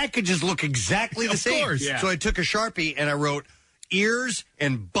the packages look exactly the same. Course. Yeah. So I took a Sharpie and I wrote ears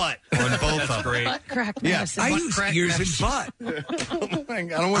and butt on both of them. Great. Butt crack medicine. I use ears and butt.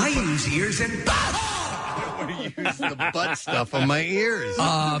 I use ears and butt. I don't want to use the butt stuff on my ears.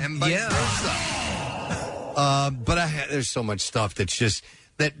 And vice versa. But there's so much stuff that's just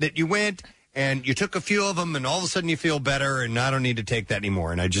that you went and you took a few of them and all of a sudden you feel better and I don't need to take that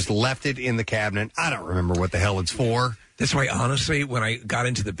anymore. And I just left it in the cabinet. I don't remember what the hell it's for. That's why, honestly, when I got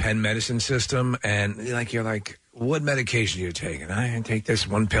into the pen medicine system and you're like, what medication are you taking? I take this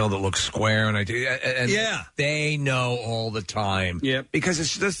one pill that looks square, and I do. And they know all the time. Yep. Because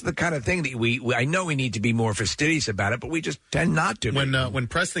it's just the kind of thing that I know we need to be more fastidious about it, but we just tend not to. When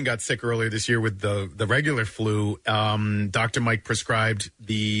Preston got sick earlier this year with the regular flu, Dr. Mike prescribed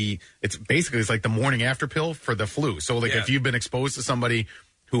it's like the morning after pill for the flu. So if you've been exposed to somebody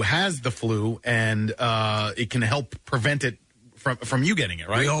who has the flu, and it can help prevent it from you getting it,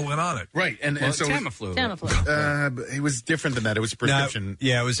 right? We all went on it. Right. And so Tamiflu. It was different than that. It was a prescription.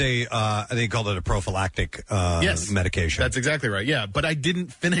 It was I think they called it a prophylactic medication. That's exactly right. Yeah. But I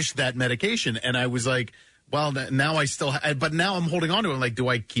didn't finish that medication, and I was like, well, now I still but now I'm holding on to it. I'm like, do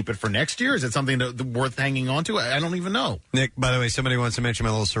I keep it for next year? Is it something worth hanging on to? I don't even know. Nick, by the way, somebody wants to mention my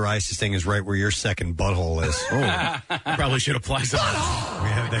little psoriasis thing is right where your second butthole is. Probably should apply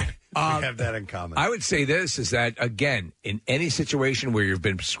something. We have that in common. I would say this is that, again, in any situation where you've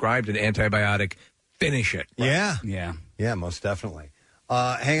been prescribed an antibiotic, finish it. Yeah. Yeah, most definitely.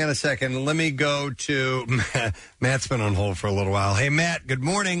 Hang on a second. Let me go to Matt's been on hold for a little while. Hey, Matt, good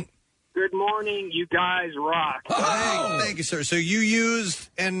morning. Good morning. You guys rock. Oh, thank you, sir. So you used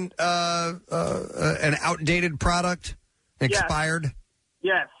an outdated product, expired?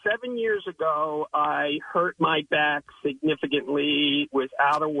 Yes. 7 years ago, I hurt my back significantly, was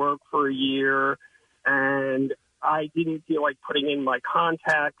out of work for a year, and I didn't feel like putting in my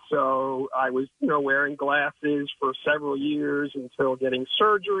contacts, so I was, wearing glasses for several years until getting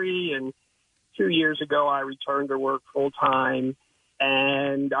surgery, and 2 years ago, I returned to work full-time.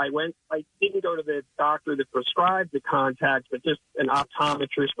 And I didn't go to the doctor that prescribed the contacts, but just an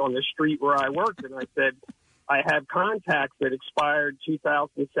optometrist on the street where I worked. And I said, I have contacts that expired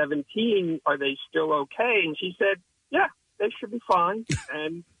 2017. Are they still okay? And she said, yeah, they should be fine.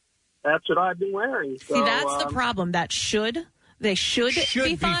 And that's what I've been wearing. So, see, that's the problem. They should be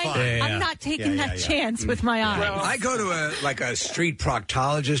fine. Yeah. I'm not taking that chance with my eyes. Well, I go to a street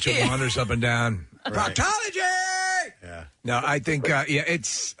proctologist who wanders up and down. Right. Proctology! Yeah. No, I think,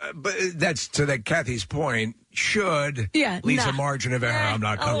 it's, but that's to Kathy's point, leaves a margin of error. I'm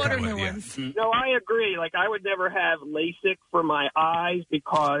not comfortable with. No, I agree. Like, I would never have LASIK for my eyes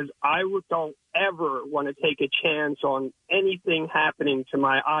because I don't ever want to take a chance on anything happening to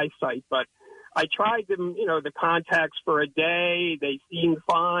my eyesight. But I tried them, the contacts for a day. They seemed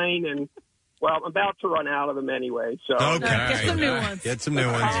fine. And, well, I'm about to run out of them anyway. So get some new ones. Get some new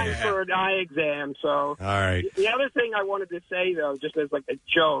ones. Time for an eye exam. So all right. The other thing I wanted to say, though, just as like a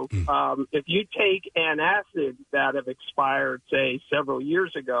joke, if you take antacids that have expired, say, several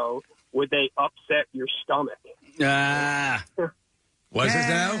years ago, would they upset your stomach? Was it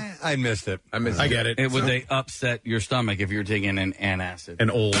now? I missed it. I get it. Would they upset your stomach if you're taking an antacid? An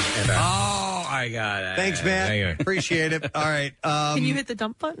old antacid. Oh, I got it. Thanks, man. Appreciate it. All right. Can you hit the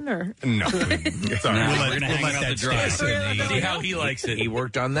dump button or? No. Sorry. We're going to hang out the dry. See how he likes it. He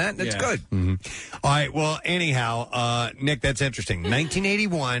worked on that, and it's good. Mm-hmm. All right. Well, anyhow, Nick, that's interesting.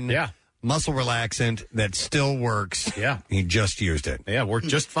 1981. Yeah. Muscle relaxant that still works. Yeah. He just used it. Yeah, worked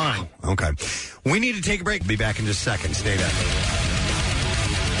just fine. Okay. We need to take a break. Be back in just a second. Stay there.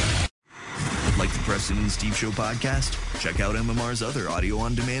 Like the Preston and Steve Show podcast? Check out MMR's other audio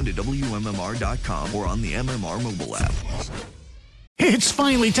on demand at WMMR.com or on the MMR mobile app. It's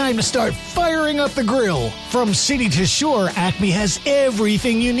finally time to start firing up the grill. From city to shore, Acme has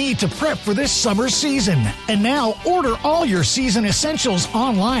everything you need to prep for this summer season. And now, order all your season essentials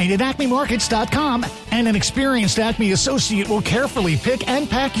online at acmemarkets.com, and an experienced Acme associate will carefully pick and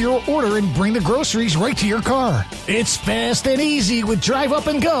pack your order and bring the groceries right to your car. It's fast and easy with Drive Up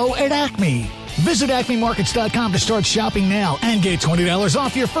and Go at Acme. Visit acmemarkets.com to start shopping now and get $20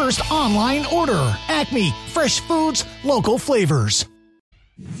 off your first online order. Acme, fresh foods, local flavors.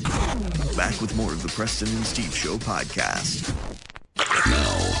 Back with more of the Preston and Steve Show podcast.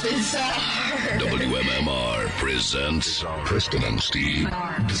 Now, WMMR presents Preston and Steve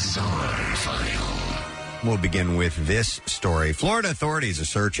Bizarre File. We'll begin with this story. Florida authorities are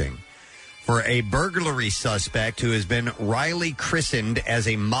searching for a burglary suspect who has been wryly christened as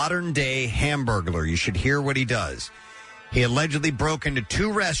a modern-day Hamburglar. You should hear what he does. He allegedly broke into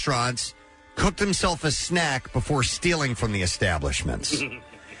 2 restaurants, cooked himself a snack before stealing from the establishments.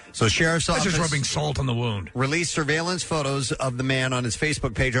 So sheriff's office just rubbing salt on the wound. Released surveillance photos of the man on his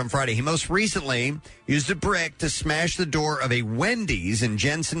Facebook page on Friday. He most recently used a brick to smash the door of a Wendy's in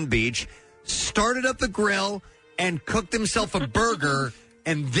Jensen Beach, started up the grill, and cooked himself a burger,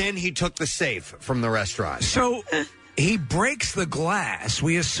 and then he took the safe from the restaurant. So he breaks the glass.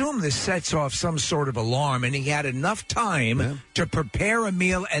 We assume this sets off some sort of alarm, and he had enough time to prepare a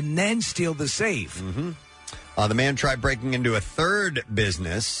meal and then steal the safe. Mm-hmm. The man tried breaking into a third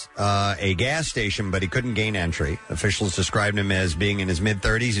business, a gas station, but he couldn't gain entry. Officials described him as being in his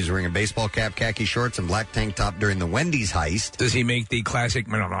mid-30s. He's wearing a baseball cap, khaki shorts, and black tank top during the Wendy's heist. Does he make the classic...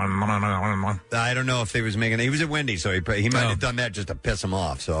 I don't know if he was making... He was at Wendy's, so he might have done that just to piss him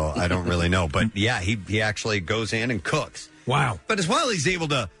off, so I don't really know. But, yeah, he actually goes in and cooks. Wow. But as well, he's able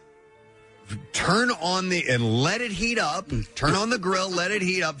to turn on and let it heat up, turn on the grill, let it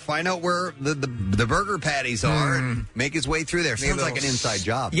heat up, find out where the burger patties are, and make his way through there. Sounds like an inside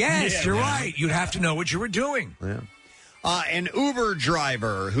job. Yes, you're right. You'd have to know what you were doing. Yeah. An Uber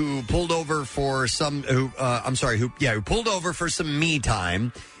driver who pulled over for who pulled over for some me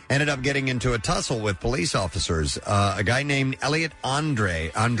time ended up getting into a tussle with police officers. A guy named Elliot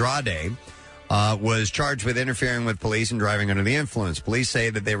Andrade was charged with interfering with police and driving under the influence. Police say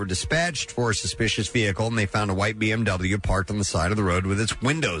that they were dispatched for a suspicious vehicle, and they found a white BMW parked on the side of the road with its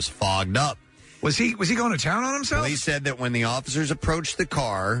windows fogged up. Was he going to town on himself? Police said that when the officers approached the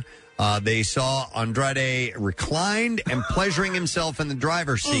car, they saw Andrade reclined and pleasuring himself in the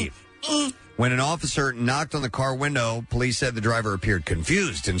driver's seat. When an officer knocked on the car window, police said the driver appeared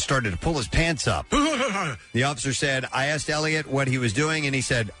confused and started to pull his pants up. The officer said, I asked Elliot what he was doing, and he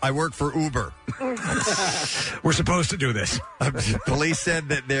said, I work for Uber. We're supposed to do this. Police said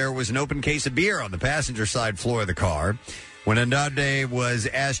that there was an open case of beer on the passenger side floor of the car. When Andrade was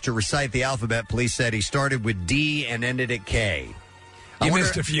asked to recite the alphabet, police said he started with D and ended at K. You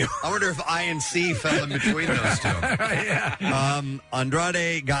missed a few. I wonder if I and C fell in between those two. Yeah.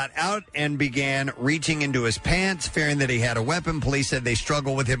 Andrade got out and began reaching into his pants, fearing that he had a weapon. Police said they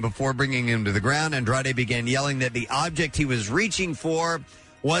struggled with him before bringing him to the ground. Andrade began yelling that the object he was reaching for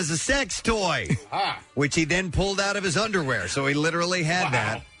was a sex toy, which he then pulled out of his underwear. So he literally had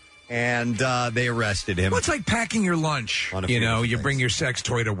that. And they arrested him. Well, it's like packing your lunch. You bring your sex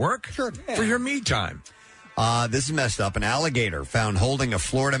toy to work for your me time. This is messed up. An alligator found holding a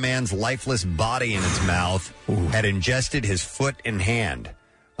Florida man's lifeless body in its mouth had ingested his foot and hand.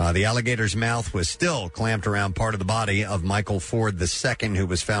 The alligator's mouth was still clamped around part of the body of Michael Ford II, who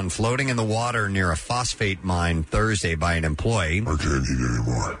was found floating in the water near a phosphate mine Thursday by an employee. I can't eat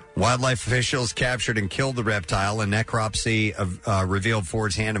anymore. Wildlife officials captured and killed the reptile. A necropsy revealed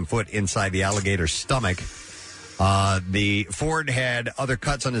Ford's hand and foot inside the alligator's stomach. The Ford had other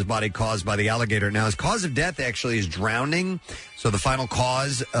cuts on his body caused by the alligator. Now, his cause of death actually is drowning. So the final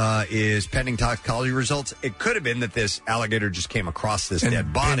cause is pending toxicology results. It could have been that this alligator just came across this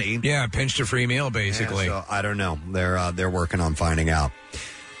dead body. Pinched a free meal, basically. Yeah, so I don't know. They're working on finding out.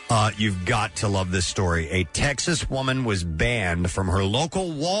 You've got to love this story. A Texas woman was banned from her local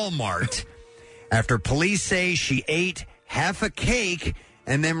Walmart after police say she ate half a cake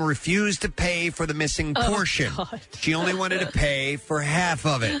and then refused to pay for the missing portion. God. She only wanted to pay for half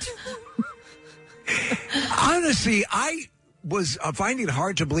of it. Honestly, I was finding it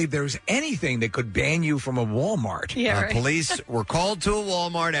hard to believe there was anything that could ban you from a Walmart. Yeah, right. Police were called to a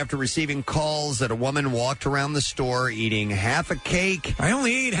Walmart after receiving calls that a woman walked around the store eating half a cake. I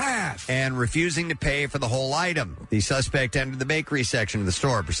only ate half. And refusing to pay for the whole item. The suspect entered the bakery section of the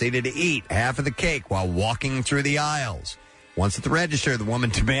store, proceeded to eat half of the cake while walking through the aisles. Once at the register, the woman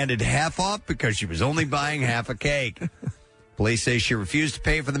demanded half off because she was only buying half a cake. Police say she refused to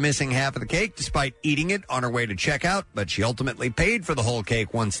pay for the missing half of the cake despite eating it on her way to checkout, but she ultimately paid for the whole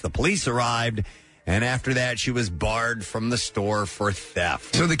cake once the police arrived, and after that she was barred from the store for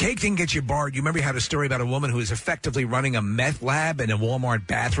theft. So the cake didn't get you barred. You remember you had a story about a woman who was effectively running a meth lab in a Walmart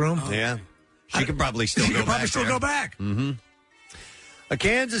bathroom? Yeah. She could probably still go back. Go back. Mm-hmm. A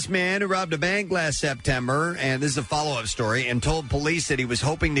Kansas man who robbed a bank last September, and this is a follow-up story, and told police that he was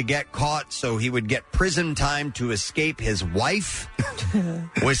hoping to get caught so he would get prison time to escape his wife,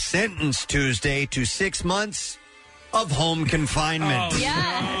 was sentenced Tuesday to 6 months of home confinement.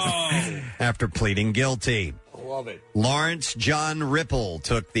 After pleading guilty. Love it. Lawrence John Ripple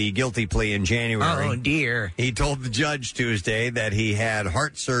took the guilty plea in January. Oh, dear. He told the judge Tuesday that he had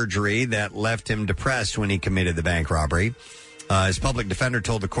heart surgery that left him depressed when he committed the bank robbery. His public defender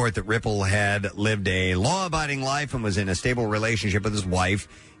told the court that Ripple had lived a law-abiding life and was in a stable relationship with his wife.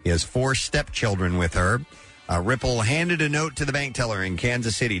 He has 4 stepchildren with her. Ripple handed a note to the bank teller in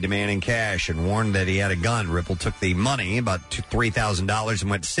Kansas City demanding cash and warned that he had a gun. Ripple took the money, about $3,000, and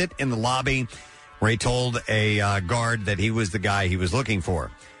went to sit in the lobby where he told a guard that he was the guy he was looking for.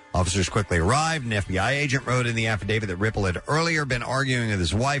 Officers quickly arrived. An FBI agent wrote in the affidavit that Ripple had earlier been arguing with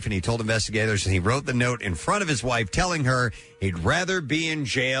his wife, and he told investigators that he wrote the note in front of his wife telling her he'd rather be in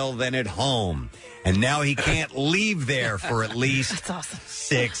jail than at home. And now he can't leave there for at least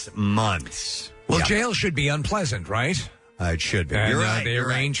 6 months. Well, jail should be unpleasant, right? It should be. And, You're right. They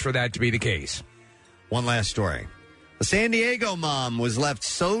arranged for that to be the case. One last story. A San Diego mom was left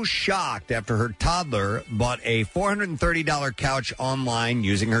so shocked after her toddler bought a $430 couch online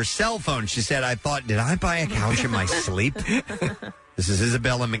using her cell phone. She said, I thought, did I buy a couch in my sleep? This is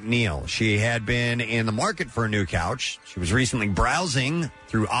Isabella McNeil. She had been in the market for a new couch. She was recently browsing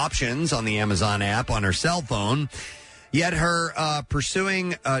through options on the Amazon app on her cell phone. Yet her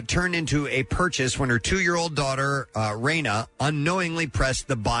pursuing turned into a purchase when her 2-year-old daughter, Raina, unknowingly pressed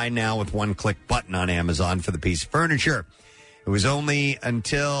the buy now with one-click button on Amazon for the piece of furniture. It was only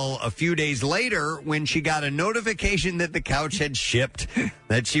until a few days later when she got a notification that the couch had shipped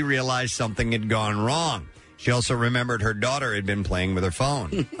that she realized something had gone wrong. She also remembered her daughter had been playing with her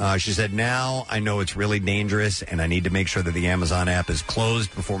phone. She said, now I know it's really dangerous, and I need to make sure that the Amazon app is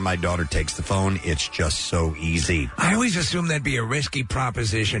closed before my daughter takes the phone. It's just so easy. I always assume that'd be a risky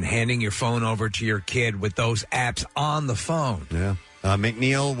proposition, handing your phone over to your kid with those apps on the phone. Yeah.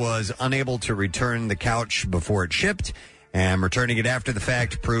 McNeil was unable to return the couch before it shipped, and returning it after the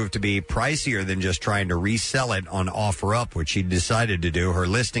fact proved to be pricier than just trying to resell it on OfferUp, which she decided to do. Her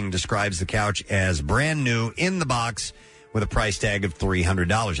listing describes the couch as brand new in the box with a price tag of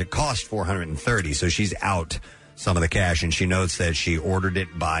 $300. It cost $430, so she's out some of the cash, and she notes that she ordered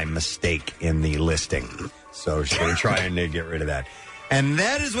it by mistake in the listing. So she's trying to get rid of that. And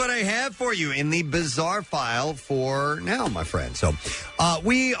that is what I have for you in the bizarre file for now, my friend. So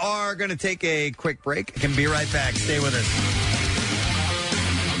we are going to take a quick break. I can be right back. Stay with us.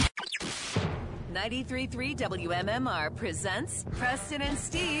 93.3 WMMR presents Preston and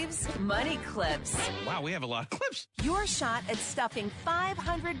Steve's Money Clips. Wow, we have a lot of clips. Your shot at stuffing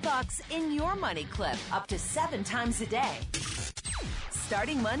 $500 in your money clip up to 7 times a day.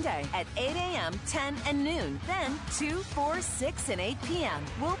 Starting Monday at 8 a.m., 10, and noon. Then 2, 4, 6, and 8 p.m.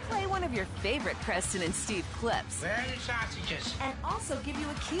 We'll play one of your favorite Preston and Steve clips. Where are the sausages? And also give you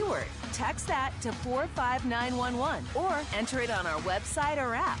a keyword. Text that to 45911 or enter it on our website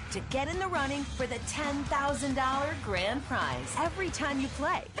or app to get in the running for the $10,000 grand prize every time you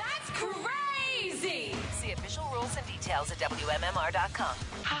play. That's crazy! See official rules and details at WMMR.com.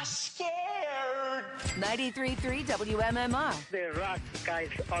 I'm scared. 93.3 WMMR. The rock, guys,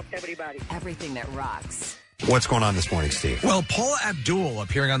 up everybody. Everything that rocks. What's going on this morning, Steve? Well, Paula Abdul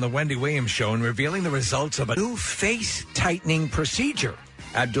appearing on the Wendy Williams show and revealing the results of a new face tightening procedure.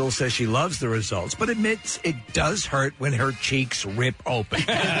 Abdul says she loves the results, but admits it does hurt when her cheeks rip open.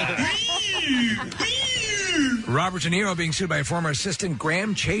 Robert De Niro being sued by a former assistant,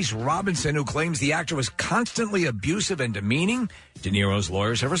 Graham Chase Robinson, who claims the actor was constantly abusive and demeaning. De Niro's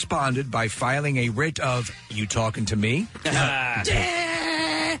lawyers have responded by filing a writ of, "You talking to me?"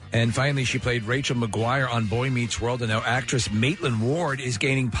 And finally, she played Rachel McGuire on Boy Meets World, and now actress Maitland Ward is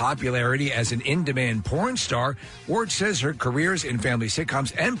gaining popularity as an in-demand porn star. Ward says her careers in family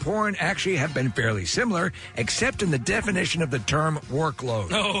sitcoms and porn actually have been fairly similar, except in the definition of the term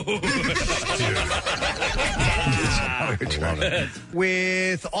workload.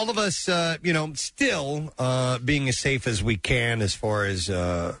 With all of us, still being as safe as we can as far as,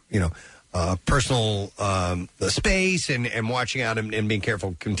 personal space and watching out and being careful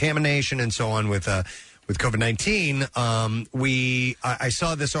of contamination and so on with COVID-19. I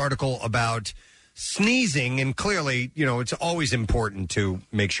saw this article about sneezing, and clearly, it's always important to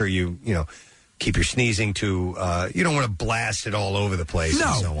make sure you keep your sneezing to, you don't want to blast it all over the place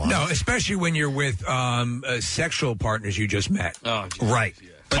and so on. No, especially when you're with sexual partners you just met. Oh, right. Yeah.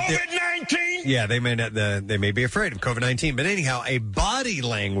 COVID-19! Yeah, they may be afraid of COVID-19. But anyhow, a body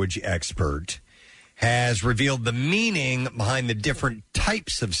language expert has revealed the meaning behind the different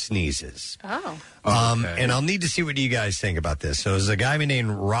types of sneezes. Oh. And I'll need to see what you guys think about this. So there's a guy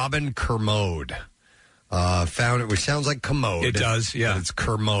named Robin Kermode. Found it, which sounds like commode. It does, yeah. But it's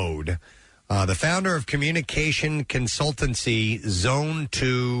Kermode. The founder of communication consultancy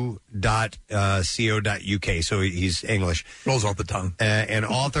zone2.co.uk. So he's English. Rolls off the tongue. And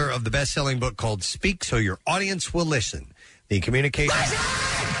author of the best-selling book called Speak So Your Audience Will Listen. The communication...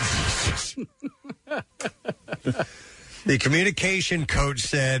 The communication coach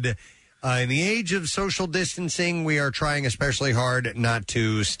said, in the age of social distancing, we are trying especially hard not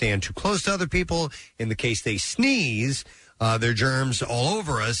to stand too close to other people. In the case they sneeze... there are germs all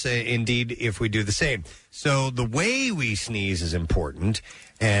over us, indeed, if we do the same. So the way we sneeze is important.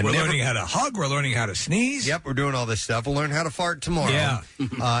 And we're learning how to hug. We're learning how to sneeze. Yep, we're doing all this stuff. We'll learn how to fart tomorrow. Yeah.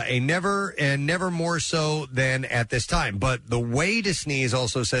 Never more so than at this time. But the way to sneeze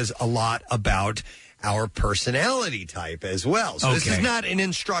also says a lot about our personality type as well. So this is not an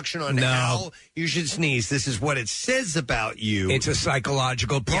instruction on how you should sneeze. This is what it says about you. It's a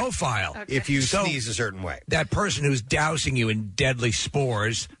psychological profile. If you sneeze a certain way. That person who's dousing you in deadly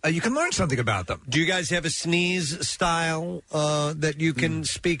spores, you can learn something about them. Do you guys have a sneeze style that you can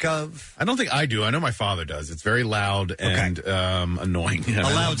speak of? I don't think I do. I know my father does. It's very loud and annoying. A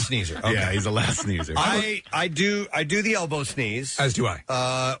loud sneezer. Okay. Yeah, he's a loud sneezer. I do the elbow sneeze. As do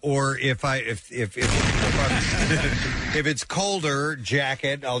I. Or if it's colder,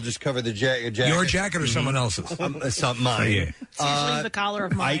 jacket, I'll just cover the jacket. Your jacket or someone else's? It's not mine. Yeah. It's usually the collar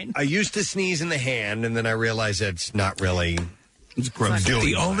of mine. I used to sneeze in the hand, and then I realized that's not really. It's gross.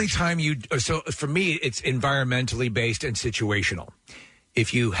 The only time so for me, it's environmentally based and situational.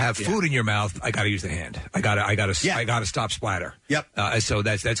 If you have food in your mouth, I got to use the hand. I got to stop splatter. Yep. So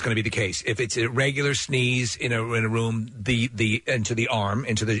that's going to be the case. If it's a regular sneeze in a room, the into the arm,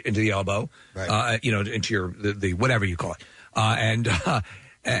 into the elbow, right. Into your the whatever you call it, and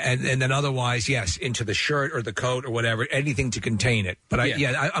then otherwise, yes, into the shirt or the coat or whatever, anything to contain it. But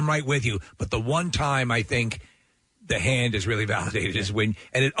I'm right with you. But the one time I think the hand is really validated is when,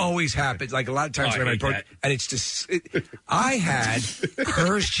 and it always happens. Like a lot of times, and it's just. I had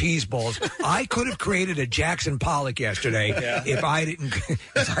Kerr's cheese balls. I could have created a Jackson Pollock yesterday if I didn't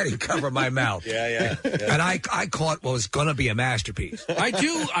cover my mouth. Yeah. And I caught what was going to be a masterpiece.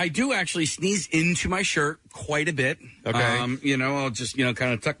 I do actually sneeze into my shirt quite a bit. Okay. I'll just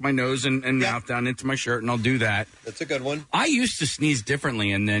kind of tuck my nose and mouth down into my shirt, and I'll do that. That's a good one. I used to sneeze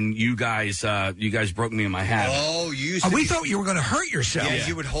differently, and then you guys broke me in my habit. Oh, we thought you were going to hurt yourself. Yeah,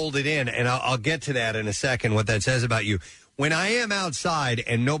 you would hold it in, and I'll get to that in a second, what that says about you. When I am outside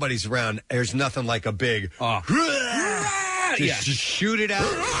and nobody's around, there's nothing like a big... just shoot it out.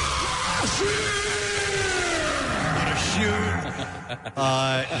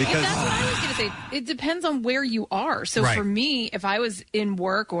 Because that's what I was going to say. It depends on where you are. So for me, if I was in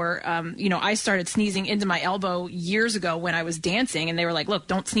work or, I started sneezing into my elbow years ago when I was dancing, and they were like, look,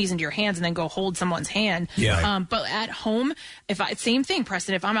 don't sneeze into your hands and then go hold someone's hand. Yeah. But at home, same thing,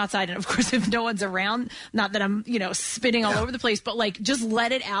 Preston, if I'm outside and of course if no one's around, not that I'm, spitting all over the place, but like just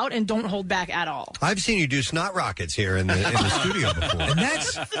let it out and don't hold back at all. I've seen you do snot rockets here in the studio before. And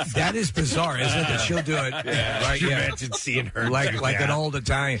that is bizarre, isn't it? That she'll do it. Yeah. Right. You imagine seeing her like an old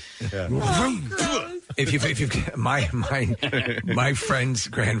Italian. Yeah. If my friend's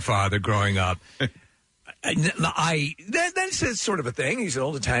grandfather growing up, that's sort of a thing. He's an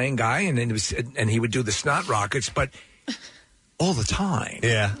old Italian guy, and he would do the snot rockets, but all the time.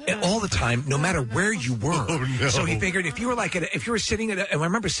 Yeah. All the time, no matter where you were. Oh, no. So he figured if you were sitting and I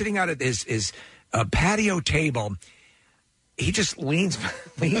remember sitting out at his patio table. He just leans.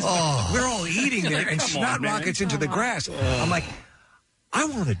 We're all eating there, and snot rockets into the grass. I'm like, I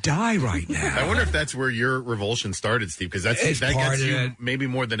want to die right now. I wonder if that's where your revulsion started, Steve, because that gets you maybe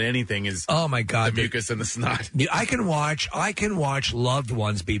more than anything is. Oh my God, the mucus and the snot. I can watch loved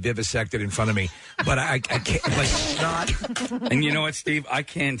ones be vivisected in front of me, but I can't like snot. And you know what, Steve? I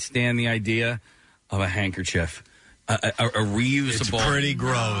can't stand the idea of a handkerchief, a reusable. It's pretty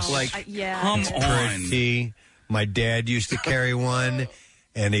gross. Come on. Pretty. My dad used to carry one,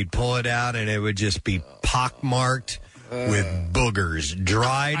 and he'd pull it out, and it would just be pockmarked with boogers,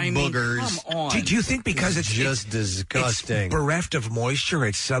 dried boogers. Come on. Do you think because it's just disgusting, it's bereft of moisture,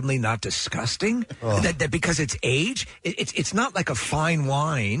 it's suddenly not disgusting? That because it's age, it's not like a fine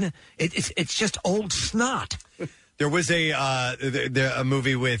wine. It's just old snot. There was a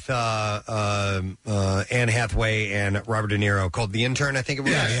movie with Anne Hathaway and Robert De Niro called The Intern, I think it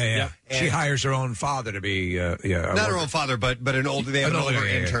was. Yeah. She hires her own father to be not her own father, but an older. They have an older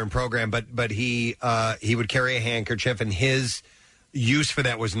intern program. But he would carry a handkerchief, and his use for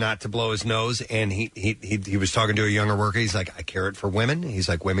that was not to blow his nose. And he was talking to a younger worker. He's like, I carry it for women. He's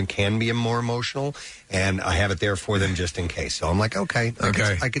like, women can be more emotional, and I have it there for them just in case. So I'm like, okay.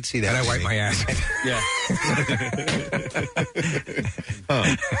 I could see that. And I wipe my ass.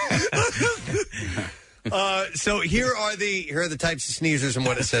 So here are the types of sneezers and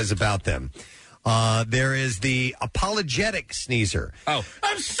what it says about them. There is the apologetic sneezer. Oh,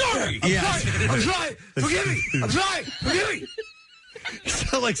 I'm sorry. I'm sorry. Forgive me. I'm sorry. Forgive me. You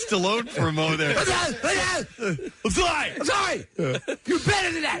sound like Stallone for a moment there. I'm sorry. I'm sorry. You're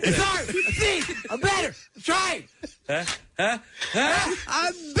better than that. I'm sorry. See, I'm better. I'm trying. I'm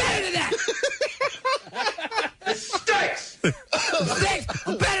better than that. It stinks.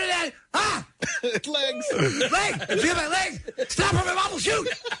 I'm better than that. Legs. Feel my legs. Stop or my mom will shoot.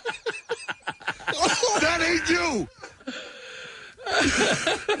 That ain't you.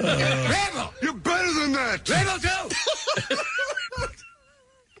 Rambo. You're better than that. Rambo too.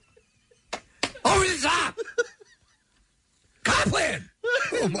 Over the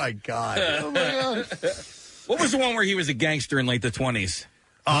Oh, my God. What was the one where he was a gangster in late the 20s?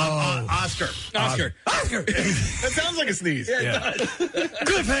 Oscar. That sounds like a sneeze. Yeah.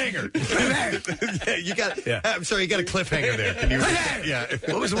 Cliffhanger. Yeah, you got. Yeah. I'm sorry, you got a cliffhanger there. Can you? Yeah.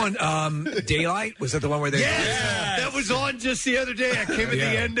 What was the one? Daylight? Was that the one where they? Yeah, that was on just the other day. I came at the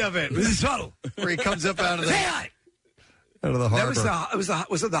end of it. This is subtle. Where he comes up out of the Daylight. Out of the harbor.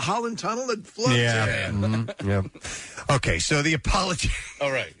 Was it the Holland Tunnel that floats? Yeah. Mm-hmm. Yeah. Okay, so the apology.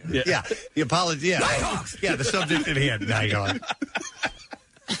 All right. Yeah. The apology. Yeah. Nighthawks. Yeah, the subject at hand. Nighthawk.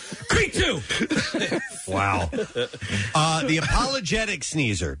 Creed 2. Wow. The apologetic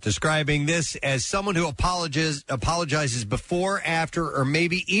sneezer, describing this as someone who apologizes before, after, or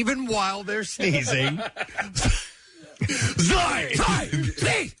maybe even while they're sneezing. Sneeze.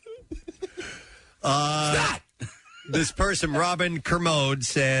 Stop. This person, Robin Kermode,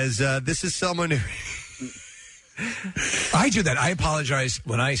 says this is someone who... I do that. I apologize.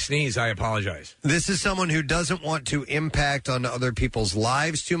 When I sneeze, I apologize. This is someone who doesn't want to impact on other people's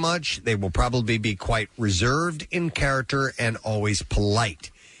lives too much. They will probably be quite reserved in character and always polite.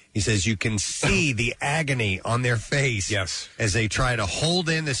 He says you can see the agony on their face as they try to hold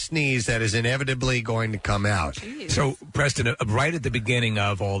in the sneeze that is inevitably going to come out. So, Preston, right at the beginning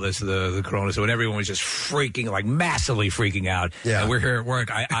of all this, the corona, so when everyone was just freaking, like massively freaking out, and we're here at work,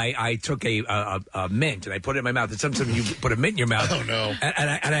 I took a mint and I put it in my mouth. And sometimes you put a mint in your mouth. Oh, no.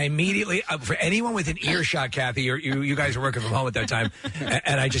 And I immediately, for anyone with an earshot, Kathy, you guys were working from home at that time,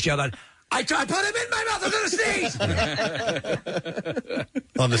 and I just yelled out, I put him in my mouth. I'm going to sneeze.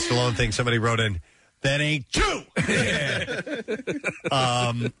 On the Stallone thing, somebody wrote in, that ain't true.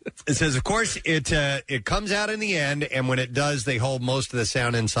 It says, of course, it comes out in the end, and when it does, they hold most of the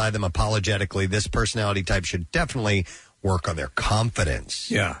sound inside them apologetically. This personality type should definitely work on their confidence.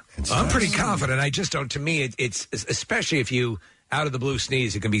 Yeah. I'm pretty confident. I just don't, to me, it's especially if you, out of the blue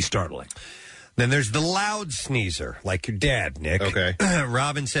sneeze, it can be startling. Then there's the loud sneezer, like your dad, Nick. Okay.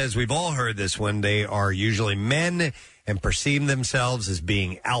 Robin says we've all heard this one. They are usually men and perceive themselves as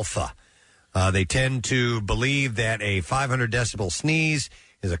being alpha. They tend to believe that a 500 decibel sneeze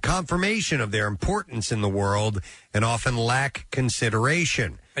is a confirmation of their importance in the world and often lack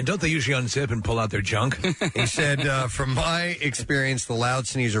consideration. And don't they usually unzip and pull out their junk? He said, from my experience, the loud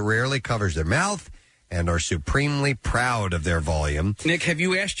sneezer rarely covers their mouth and are supremely proud of their volume. Nick, have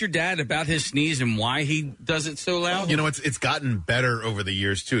you asked your dad about his sneeze and why he does it so loud? You know, it's gotten better over the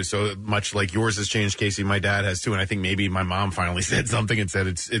years, too. So much like yours has changed, Casey, my dad has, too. And I think maybe my mom finally said something and said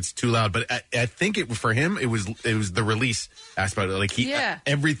it's too loud. But I think for him, it was the release aspect. Like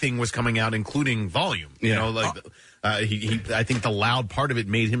everything was coming out, including volume. You know, like I think the loud part of it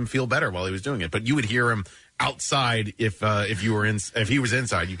made him feel better while he was doing it. But you would hear him outside if he was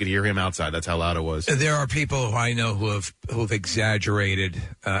inside, you could hear him outside. That's how loud it was. There are people who I know who've exaggerated,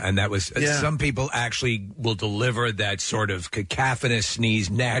 and that was some people actually will deliver that sort of cacophonous sneeze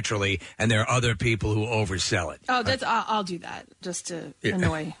naturally, and there are other people who oversell it. Oh, I'll do that just to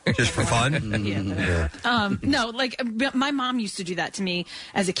annoy. Just for fun? No, like my mom used to do that to me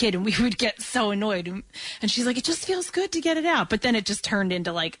as a kid, and we would get so annoyed. And she's like, "It just feels good to get it out," but then it just turned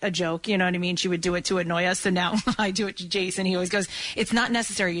into like a joke. You know what I mean? She would do it to annoy us. So now I do it to Jason. He always goes, "It's not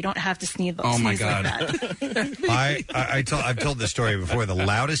necessary. You don't have to sneeze." Oh my God! Like that. I've told this story before. The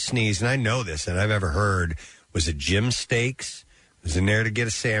loudest sneeze, and I know this, and I've ever heard, was at Jim Steaks. I was in there to get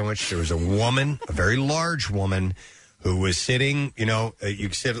a sandwich. There was a woman, a very large woman, who was sitting. You know, you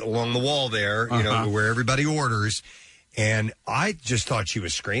sit along the wall there. You know, where everybody orders, and I just thought she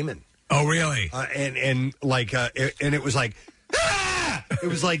was screaming. Oh, really? And it was like. It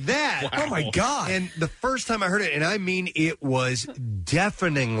was like that. Wow. Oh, my God. And the first time I heard it, and I mean it was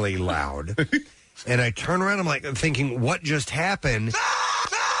deafeningly loud, and I turn around, I'm thinking, what just happened?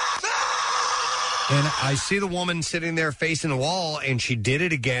 And I see the woman sitting there facing the wall, and she did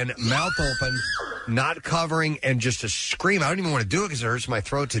it again, mouth open, not covering, and just a scream. I don't even want to do it because it hurts my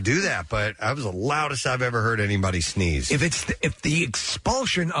throat to do that, but that was the loudest I've ever heard anybody sneeze. If the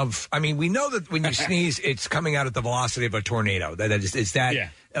expulsion of, I mean, we know that when you sneeze, it's coming out at the velocity of a tornado.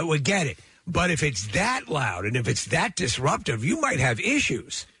 We get it. But if it's that loud and if it's that disruptive, you might have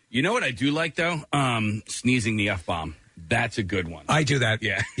issues. You know what I do like, though? Sneezing the F-bomb. That's a good one. I do that.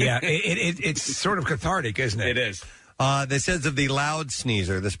 Yeah. Yeah. It's sort of cathartic, isn't it? It is. This says of the loud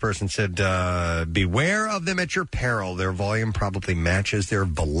sneezer, this person said, beware of them at your peril. Their volume probably matches their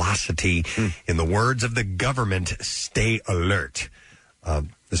velocity. In the words of the government, stay alert.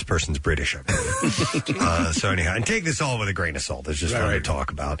 This person's British, I believe. So anyhow, and take this all with a grain of salt. It's just fun to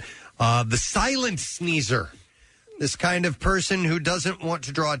talk about. The silent sneezer. This kind of person who doesn't want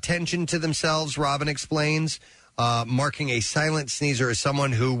to draw attention to themselves, Robin explains. marking a silent sneezer as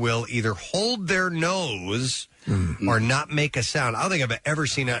someone who will either hold their nose or not make a sound. I don't think I've ever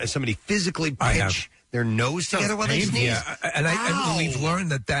seen somebody physically pitch their nose together while they sneeze. Yeah, and we've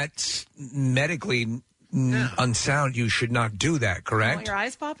learned that that's medically unsound. You should not do that, correct? Want your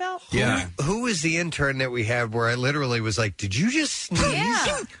eyes pop out? Yeah. Who was the intern that we had where I literally was like, did you just sneeze?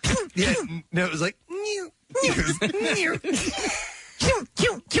 Yeah. Yeah. No, it was like, You're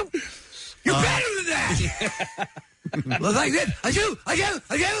better than that. Like that. I do.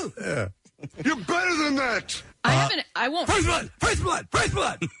 Yeah. You're better than that. I won't. First blood.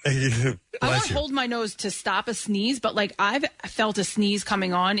 I won't hold my nose to stop a sneeze, but like I've felt a sneeze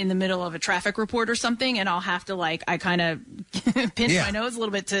coming on in the middle of a traffic report or something, and I'll have to I kind of pinch my nose a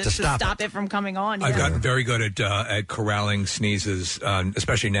little bit to stop it from coming on. I've gotten very good at corralling sneezes,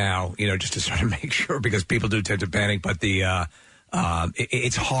 especially now. Just to sort of make sure, because people do tend to panic. But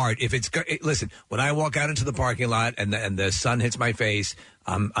it's hard if it's. Listen, when I walk out into the parking lot and the sun hits my face,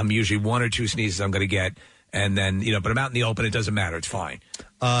 I'm usually one or two sneezes I'm going to get. And then, but I'm out in the open. It doesn't matter. It's fine.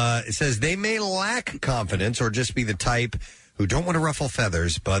 It says they may lack confidence or just be the type who don't want to ruffle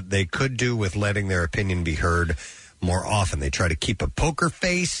feathers, but they could do with letting their opinion be heard more often. They try to keep a poker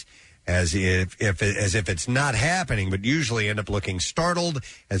face as if it's not happening, but usually end up looking startled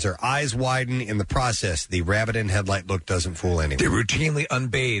as their eyes widen. In the process, the rabbit in headlight look doesn't fool anyone. They're routinely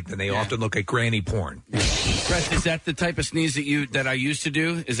unbathed, and they often look at granny porn. Preston, is that the type of sneeze that I used to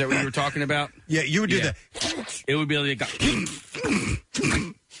do? Is that what you were talking about? Yeah, you would do that. It would be like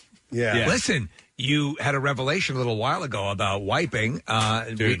yeah. Listen, you had a revelation a little while ago about wiping.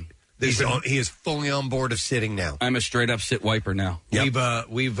 Dude. He is fully on board of sitting now. I'm a straight up sit wiper now. Yep.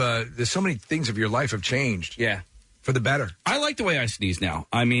 We've there's so many things of your life have changed. Yeah. For the better. I like the way I sneeze now.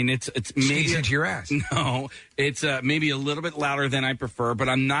 I mean, it's maybe sneeze into your ass. No, it's maybe a little bit louder than I prefer, but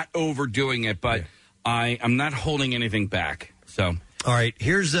I'm not overdoing it. But I'm not holding anything back. So, all right,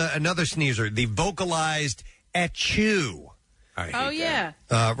 here's another sneezer: the vocalized achoo. Yeah.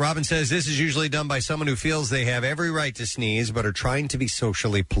 Robin says this is usually done by someone who feels they have every right to sneeze but are trying to be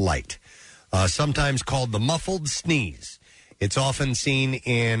socially polite. Sometimes called the muffled sneeze. It's often seen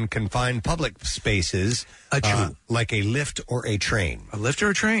in confined public spaces, like a lift or a train. A lift or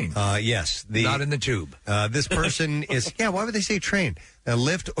a train? Yes. Not in the tube. This person is, why would they say train? A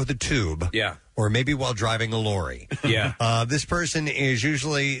lift or the tube. Yeah. Or maybe while driving a lorry. Yeah. This person is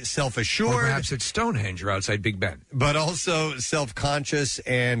usually self-assured. Or perhaps it's Stonehenge or outside Big Ben. But also self-conscious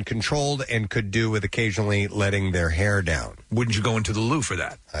and controlled, and could do with occasionally letting their hair down. Wouldn't you go into the loo for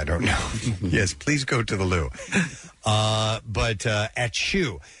that? I don't know. Yes, please go to the loo. But at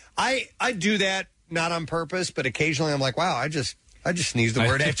you, I do that not on purpose, but occasionally I'm like, wow, I just sneezed the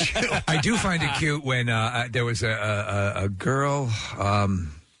word at you. I do find it cute when there was a girl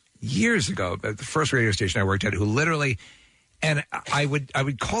years ago at the first radio station I worked at who literally, and I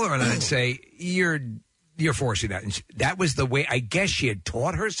would call her and I'd say, you're forcing that. And that was the way, I guess she had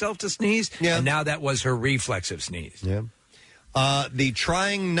taught herself to sneeze, and now that was her reflexive sneeze. Yeah. The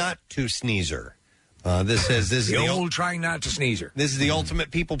trying not to sneezer. This says this the is old trying not to sneezer. This is the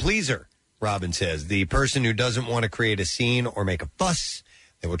ultimate people pleaser. Robin says the person who doesn't want to create a scene or make a fuss.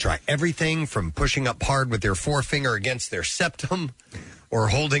 They will try everything from pushing up hard with their forefinger against their septum or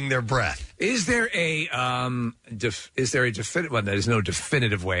holding their breath. Is there a definitive? Well, there's no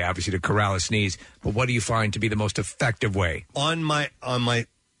definitive way, obviously, to corral a sneeze. But what do you find to be the most effective way? On my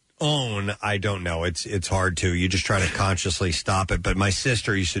own, I don't know. It's hard to. You just try to consciously stop it. But my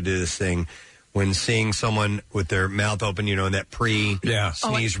sister used to do this thing when seeing someone with their mouth open, in that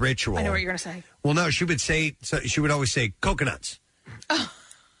pre-sneeze ritual. I know what you're going to say. Well, no, she would always say coconuts. Oh.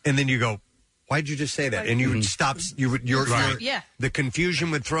 And then you go, why'd you just say that? And you would stop. The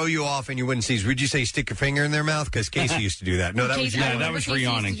confusion would throw you off, and you wouldn't seize. Would you say stick your finger in their mouth? Because Casey used to do that. No, that was you. That was Casey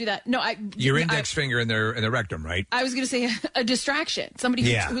re-yawning. used to do that. No, your index finger in the rectum, right? I was going to say a distraction. Somebody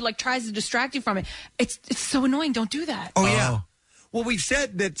who tries to distract you from it. It's so annoying. Don't do that. Oh yeah. Well, we've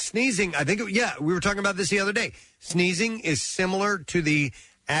said that sneezing. I think we were talking about this the other day. Sneezing is similar to the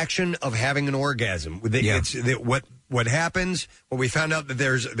action of having an orgasm. What happens? Well, we found out that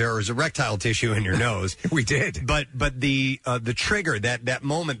there is erectile tissue in your nose. We did, but the trigger, that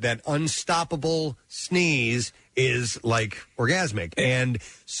moment, that unstoppable sneeze is like orgasmic, and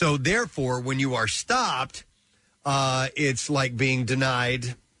so therefore, when you are stopped, it's like being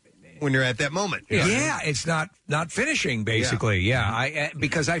denied when you're at that moment. Yeah, it's not finishing basically. Yeah,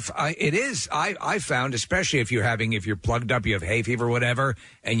 because I found, especially if you're plugged up, you have hay fever, whatever,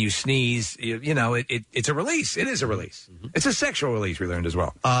 and you sneeze, it's a release. It is a release. It's a sexual release. We learned as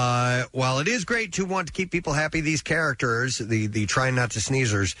well. While it is great to want to keep people happy, these characters, the trying not to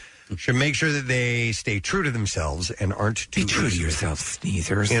sneezers, should make sure that they stay true to themselves and aren't too Be true to yourself,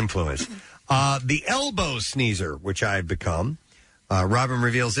 sneezers. Influenced. The elbow sneezer, which I've become. Robin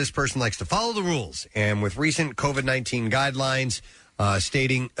reveals this person likes to follow the rules, and with recent COVID-19 guidelines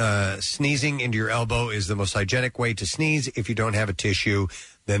stating sneezing into your elbow is the most hygienic way to sneeze. If you don't have a tissue,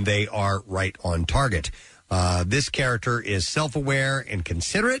 then they are right on target. This character is self-aware and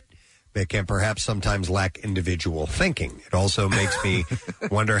considerate, but can perhaps sometimes lack individual thinking. It also makes me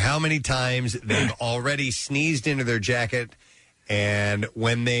wonder how many times they've already sneezed into their jacket and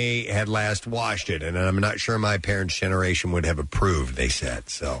when they had last washed it. And I'm not sure my parents' generation would have approved, they said.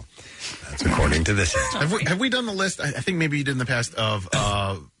 So that's according to this. Have we done the list? I think maybe you did in the past of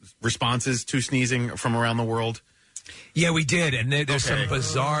responses to sneezing from around the world. Yeah, we did. And there's some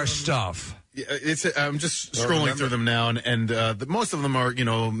bizarre stuff. Yeah, I'm just scrolling through them now, and most of them are,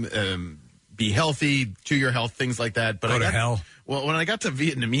 be healthy, to your health, things like that. But Go to hell. Well, when I got to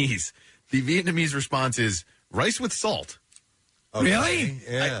Vietnamese, the Vietnamese response is rice with salt. Okay. Really?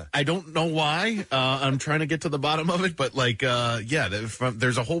 Yeah. I don't know why. I'm trying to get to the bottom of it, but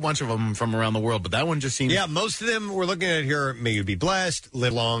there's a whole bunch of them from around the world, but that one just seems... Yeah, most of them we're looking at here, may you be blessed,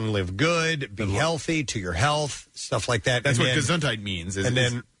 live long, live good, be healthy, to your health, stuff like that. That's what Gesundheit means. And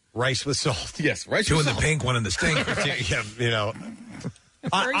then rice with salt. Yes, rice Two with in salt. the pink, one in the stink. Yeah,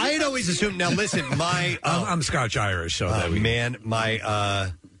 I had always assumed, now listen, I'm Scotch-Irish, so... I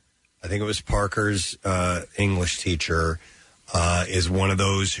think it was Parker's English teacher... is one of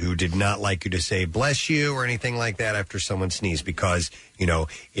those who did not like you to say bless you or anything like that after someone sneezed because,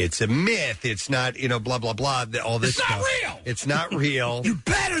 it's a myth. It's not, blah, blah, blah, all this stuff. It's not real. It's not real. You're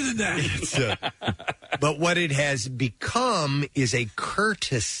better than that. But what it has become is a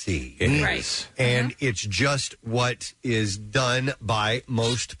courtesy. It is. Right. And it's just what is done by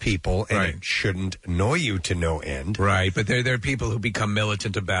most people, and it shouldn't annoy you to no end. Right, but there are people who become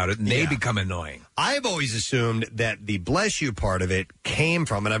militant about it, and they become annoying. I've always assumed that the bless you part of it came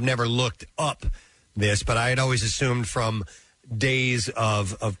from, and I've never looked up this, but I had always assumed from days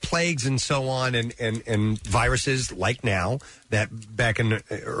of plagues and so on and viruses like now, that back in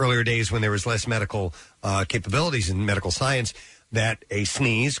earlier days when there was less medical capabilities in medical science, that a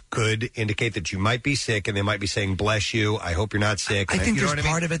sneeze could indicate that you might be sick, and they might be saying, bless you, I hope you're not sick. I think there's part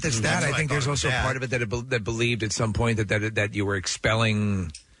part of it that's that. I think there's also part of it that believed at some point that you were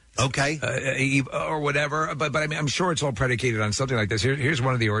expelling... or whatever, but I mean, I'm sure it's all predicated on something like this. Here's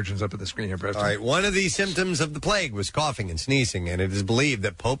one of the origins up at the screen here, Preston. All right, one of the symptoms of the plague was coughing and sneezing, and it is believed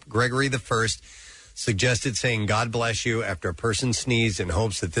that Pope Gregory I suggested saying God bless you after a person sneezed in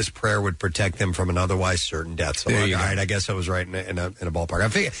hopes that this prayer would protect them from an otherwise certain death. So, all right, I guess I was right in a ballpark. I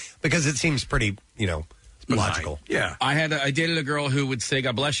figure, because it seems pretty, logical. Yeah. I dated a girl who would say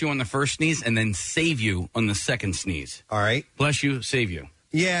God bless you on the first sneeze and then save you on the second sneeze. All right. Bless you, save you.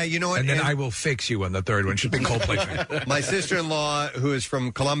 Yeah, you know what? And then I will fix you on the third one. Should be Coldplay. My sister-in-law, who is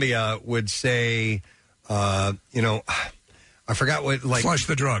from Colombia, would say, I forgot what, like... Flush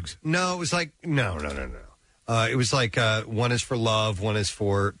the drugs. No, it was like, no. It was like, one is for love, one is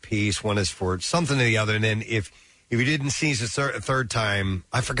for peace, one is for something or the other. And then if you didn't sneeze a third time,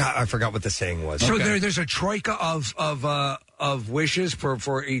 I forgot what the saying was. So there's a troika of wishes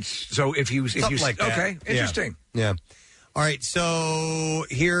for each. So if you like that. Okay, interesting. Yeah. All right, so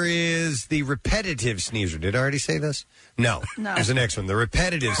here is the repetitive sneezer. Did I already say this? No. Here's the next one, the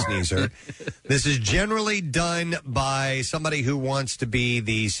repetitive sneezer. This is generally done by somebody who wants to be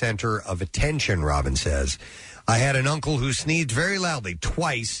the center of attention, Robin says. I had an uncle who sneezed very loudly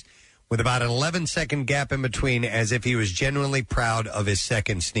twice with about an 11-second gap in between as if he was genuinely proud of his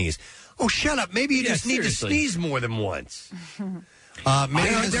second sneeze. Oh, shut up. Maybe you just need to sneeze more than once.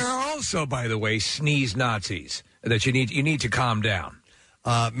 There are also, by the way, sneeze Nazis that you need to calm down.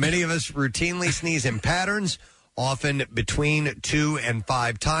 Many of us routinely sneeze in patterns, often between 2 and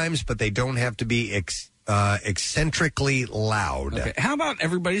 5 times, but they don't have to be eccentrically loud. Okay. How about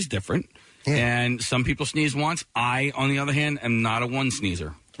everybody's different? Yeah. And some people sneeze once. I, on the other hand, am not a one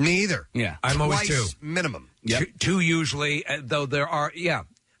sneezer. Me either. Yeah. I'm always 2. Minimum. Yep. 2 usually, though there are,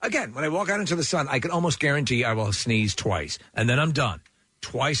 Again, when I walk out into the sun, I can almost guarantee I will sneeze twice, and then I'm done.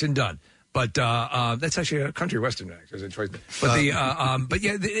 Twice and done. But that's actually a country western accent. But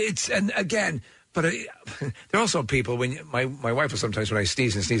it's, and again, but there are also people when my wife will sometimes when I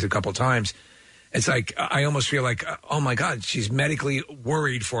sneeze a couple times, It's like I almost feel like, oh my God, she's medically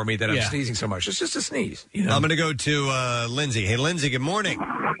worried for me that I'm sneezing so much. It's just a sneeze. You know? I'm going to go to Lindsay. Hey, Lindsay, good morning.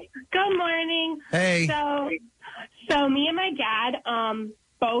 Good morning. Hey. So me and my dad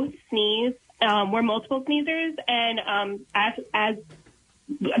both sneeze. We're multiple sneezers, and as I've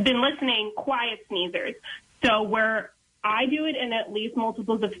been listening, quiet sneezers. So I do it in at least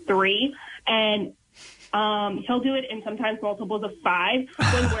multiples of 3, and he'll do it in sometimes multiples of 5.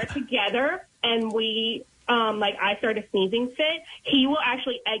 When we're together and we, I start a sneezing fit, he will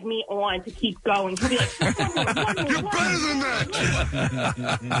actually egg me on to keep going. He'll be like, "You're better than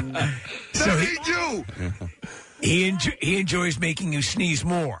that." So he enjoys making you sneeze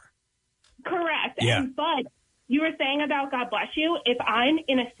more. Correct. Yeah. But you were saying about God bless you. If I'm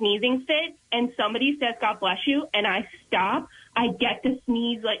in a sneezing fit and somebody says God bless you and I stop, I get to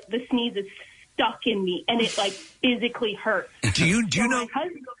sneeze, like the sneeze is stuck in me and it like physically hurts. Do you know?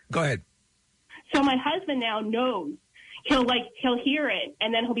 Go ahead. So my husband now knows. He'll hear it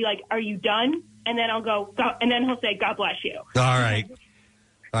and then he'll be like, "Are you done?" And then I'll go, and then he'll say, "God bless you." All right.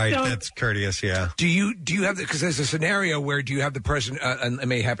 All right, So- that's courteous, yeah. Do you have because there's a scenario where do you have the person and it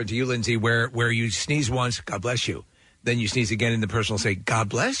may happen to you, Lindsay, where you sneeze once, God bless you, then you sneeze again, and the person will say, God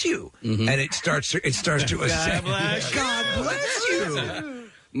bless you, and it starts to God bless you. God bless you.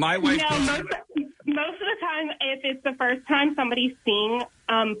 My wife. No, most of the time, if it's the first time somebody's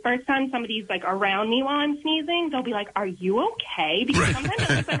somebody's like around me while I'm sneezing, they'll be like, "Are you okay?" Because sometimes it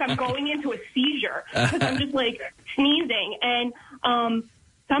looks like I'm going into a seizure because I'm just like sneezing. And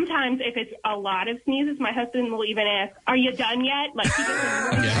sometimes if it's a lot of sneezes, my husband will even ask, "Are you done yet?" Like he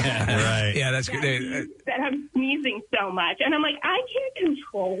doesn't right. Yeah, that's good. that I'm sneezing so much, and I'm like, I can't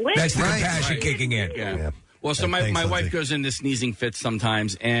control it. That's the compassion kicking in. Yeah. Well, so my wife goes into sneezing fits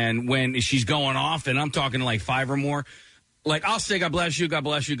sometimes, and when she's going off, and I'm talking like 5 or more, like I'll say God bless you,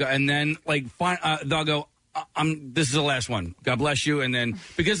 and then like they'll go, this is the last one, God bless you, and then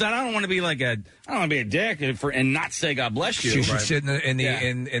because I don't want to be like I don't want to be a dick and not say God bless you. She should sit in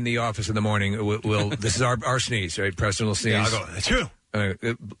the office in the morning. We'll this is our sneeze, right? Preston will sneeze. Yeah, I'll go,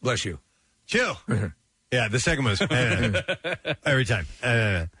 chew. Bless you. Chew. Yeah, the second one was every time.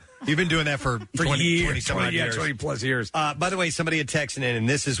 You've been doing that for 20 some odd years. 20 plus years. By the way, somebody had texted in, and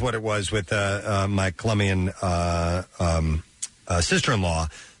this is what it was with my Colombian sister-in-law.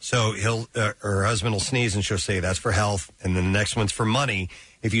 So her husband will sneeze, and she'll say, that's for health, and then the next one's for money.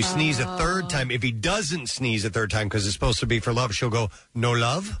 If you sneeze a third time, if he doesn't sneeze a third time because it's supposed to be for love, she'll go, no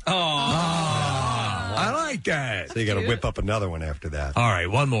love? Oh, I like that. So you got to whip up another one after that. All right,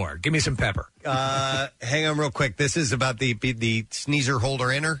 one more. Give me some pepper. Hang on real quick. This is about the sneezer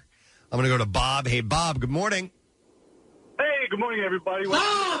holder inner. I'm going to go to Bob. Hey, Bob, good morning. Hey, good morning, everybody.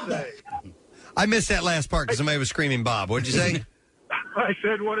 What did you say? I missed that last part because somebody was screaming Bob. What'd you say? I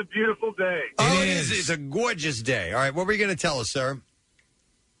said, what a beautiful day. Oh, it is. It's a gorgeous day. All right, what were you going to tell us, sir?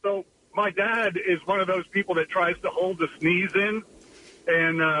 So my dad is one of those people that tries to hold the sneeze in,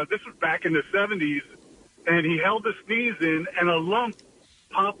 and this was back in the 70s, and he held the sneeze in, and a lump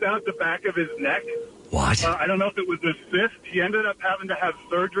popped out the back of his neck. What? I don't know if it was a cyst. He ended up having to have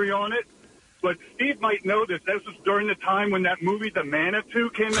surgery on it. But Steve might know this. This was during the time when that movie, The Manitou,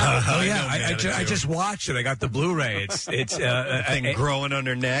 came out. Oh, yeah. I just watched it. I got the Blu-ray. It's thing growing on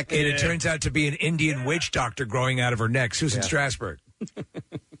her neck. It turns out to be an Indian witch doctor growing out of her neck. Susan Strasberg.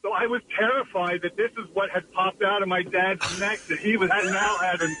 So I was terrified that this is what had popped out of my dad's neck, that he now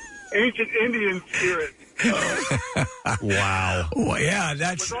had an ancient Indian spirit. Wow. Well, yeah,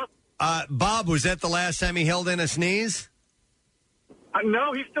 that's... Bob, was that the last time he held in a sneeze?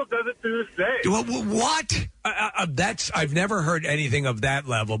 No, he still does it to this day. What? I've never heard anything of that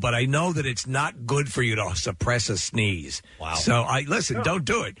level, but I know that it's not good for you to suppress a sneeze. Wow. So don't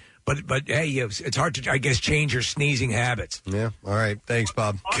do it. But hey, it's hard to, I guess, change your sneezing habits. Yeah. All right. Thanks,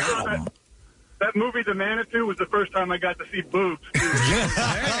 Bob. That movie, The Manitou, was the first time I got to see boobs.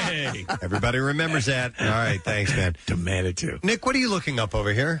 Hey. Everybody remembers that. All right. Thanks, man. The Manitou. Nick, what are you looking up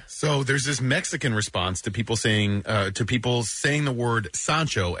over here? So there's this Mexican response to people saying the word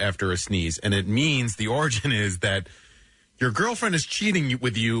Sancho after a sneeze, and it means the origin is that your girlfriend is cheating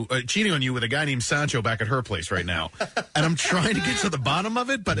on you with a guy named Sancho back at her place right now. And I'm trying to get to the bottom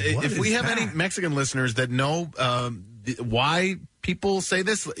of it, but if we have any Mexican listeners that know why people say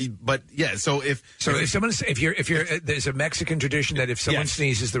this, but yeah. So if there's a Mexican tradition that if someone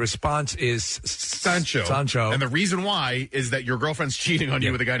sneezes, the response is Sancho, and the reason why is that your girlfriend's cheating on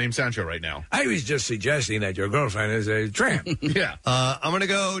you with a guy named Sancho right now. I was just suggesting that your girlfriend is a tramp. Yeah. I'm going to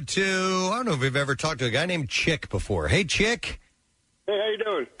go to, I don't know if we've ever talked to a guy named Chick before. Hey, Chick. Hey, how you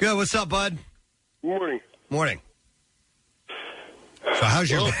doing? Good. What's up, bud? Morning. Morning. So how's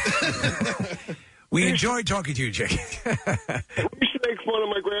your... We enjoyed talking to you, Jake. We used to make fun of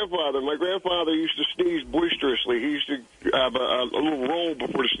my grandfather. My grandfather used to sneeze boisterously. He used to have a little roll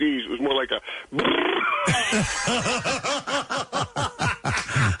before the sneeze. It was more like a...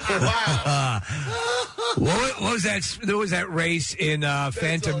 What was that? There was that race in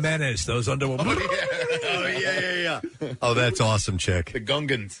Phantom Menace. Those underwater. Yeah. Oh, that's awesome, Chick. The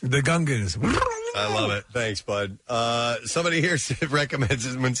Gungans. I love it. Thanks, bud. Somebody here recommends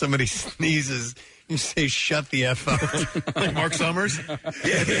it when somebody sneezes, you say, shut the F up. Like Mark Summers?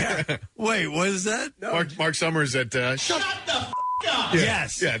 Yeah. Wait, what is that? No. Mark Summers at... Shut the f*** up!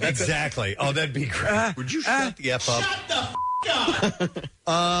 Yes, Yeah, that's exactly. Oh, that'd be great. Would you shut the F up? Shut the f*** up!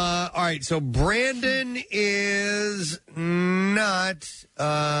 All right, so Brandon is not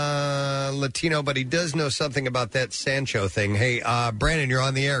Latino, but he does know something about that Sancho thing. Hey, Brandon, you're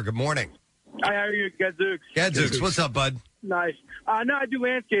on the air. Good morning. Hi, how are you? Gadzooks. Gadzooks, what's up, bud? Nice. No, I do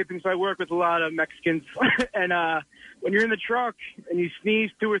landscaping, so I work with a lot of Mexicans. And when you're in the truck and you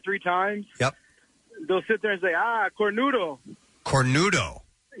sneeze 2 or 3 times, yep, they'll sit there and say, cornudo. Cornudo?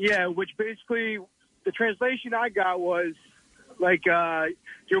 Yeah, which basically the translation I got was like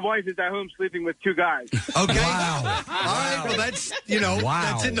your wife is at home sleeping with 2 guys. Okay. Wow. All right, well, that's,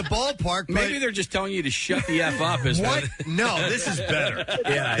 that's in the ballpark. Maybe they're just telling you to shut the F up. What? No, this is better.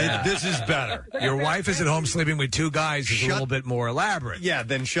 Yeah. This is better. Your wife is at home sleeping with 2 guys is a little bit more elaborate. Yeah,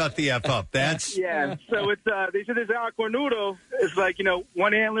 then shut the F up. That's... Yeah, so it's they said it's cornudo. It's like,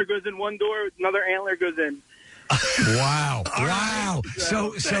 one antler goes in one door, another antler goes in. Wow. Wow.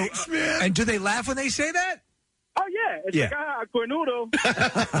 So, Thanks, man. And do they laugh when they say that? Oh, yeah. It's like, cornudo.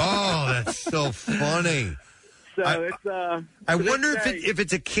 Oh, that's so funny. So it's... I wonder if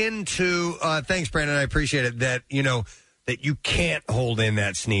it's akin to... thanks, Brandon. I appreciate it. That, that you can't hold in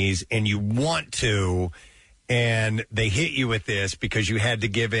that sneeze and you want to, and they hit you with this because you had to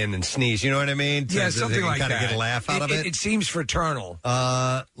give in and sneeze. You know what I mean? Yeah, something like that. Kind of get a laugh out of it. It seems fraternal.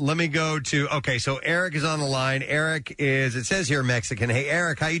 Let me go to... Okay, so Eric is on the line. Eric is... It says here Mexican. Hey,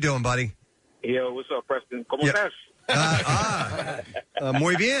 Eric, how you doing, buddy? Yo, what's up, Preston? ¿Cómo estás?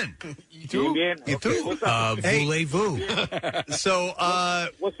 Muy bien. ¿Y tú? Bien. ¿Y tú? Okay, what's up? Voulez-vous? So,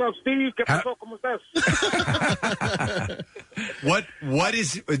 what's up, Steve? ¿Qué pasó? ¿Cómo estás? What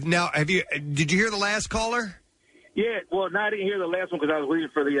is now? Did you hear the last caller? Yeah. Well, no, I didn't hear the last one because I was waiting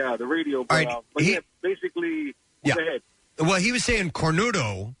for the radio. But, basically, go ahead. Well, he was saying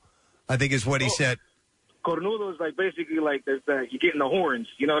cornudo, I think is what he said. Cornudo is like basically like you're getting the horns.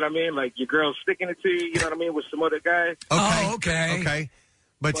 You know what I mean? Like your girl's sticking it to you. You know what I mean? With some other guy. Okay. Oh, okay. Okay.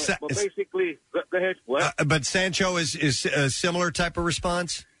 But basically, go ahead. What? But Sancho is a similar type of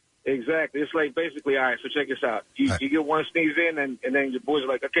response. Exactly. It's like basically, all right. So check this out. You get one sneeze in, and then your boys are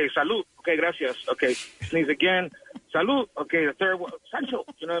like, okay, salud. Okay, gracias. Okay, sneeze again. Salud. Okay, the third one, Sancho.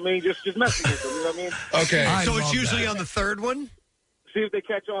 You know what I mean? Just messing with them. You know what I mean? Okay. So it's usually on the third one. See if they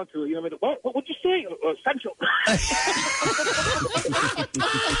catch on to it. You know what I mean? What'd you say? Sancho.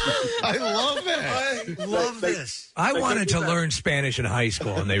 I love it. I love this. I wanted to learn Spanish in high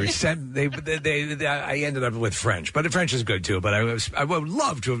school, and I ended up with French. But the French is good too. But I would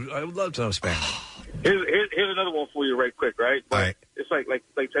love to know Spanish. Here's another one for you, right quick, right? All right. It's like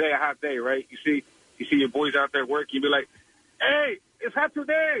today, a hot day, right? You see your boys out there working. You be like, hey, it's hot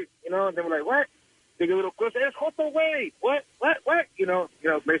today. You know, and they were like, what? They get a little closer. It's hot away. What? You know,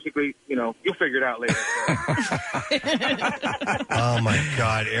 basically, you'll figure it out later. Oh my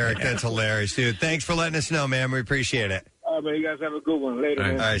God, Eric, that's hilarious, dude. Thanks for letting us know, man. We appreciate it. All right, man. You guys have a good one later,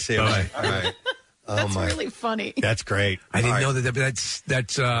 man. All right, see you. Bye. All right. That's really funny. That's great. I didn't know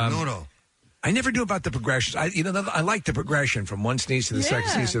that's no. I never knew about the progressions. I like the progression from one sneeze to the second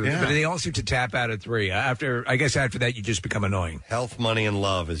sneeze, but they all seem to tap out at 3. I guess after that you just become annoying. Health, money, and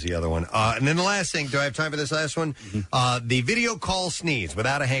love is the other one. And then the last thing. Do I have time for this last one? Mm-hmm. The video call sneeze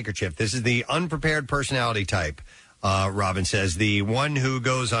without a handkerchief. This is the unprepared personality type. Robin says the one who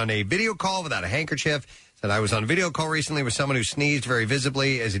goes on a video call without a handkerchief. Said I was on a video call recently with someone who sneezed very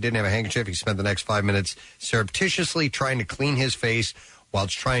visibly as he didn't have a handkerchief. He spent the next 5 minutes surreptitiously trying to clean his face while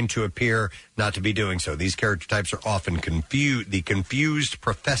trying to appear not to be doing so. These character types are often the confused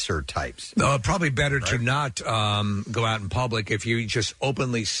professor types. Probably better to not go out in public if you just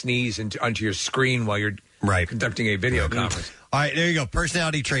openly sneeze onto your screen while you're conducting a video conference. All right, there you go.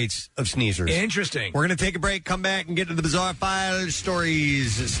 Personality traits of sneezers. Interesting. We're going to take a break, come back, and get to the Bizarre File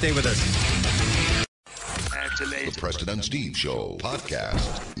stories. Stay with us. The Preston and Steve Show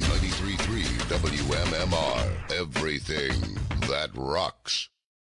podcast. 93.3 WMMR. Everything that rocks.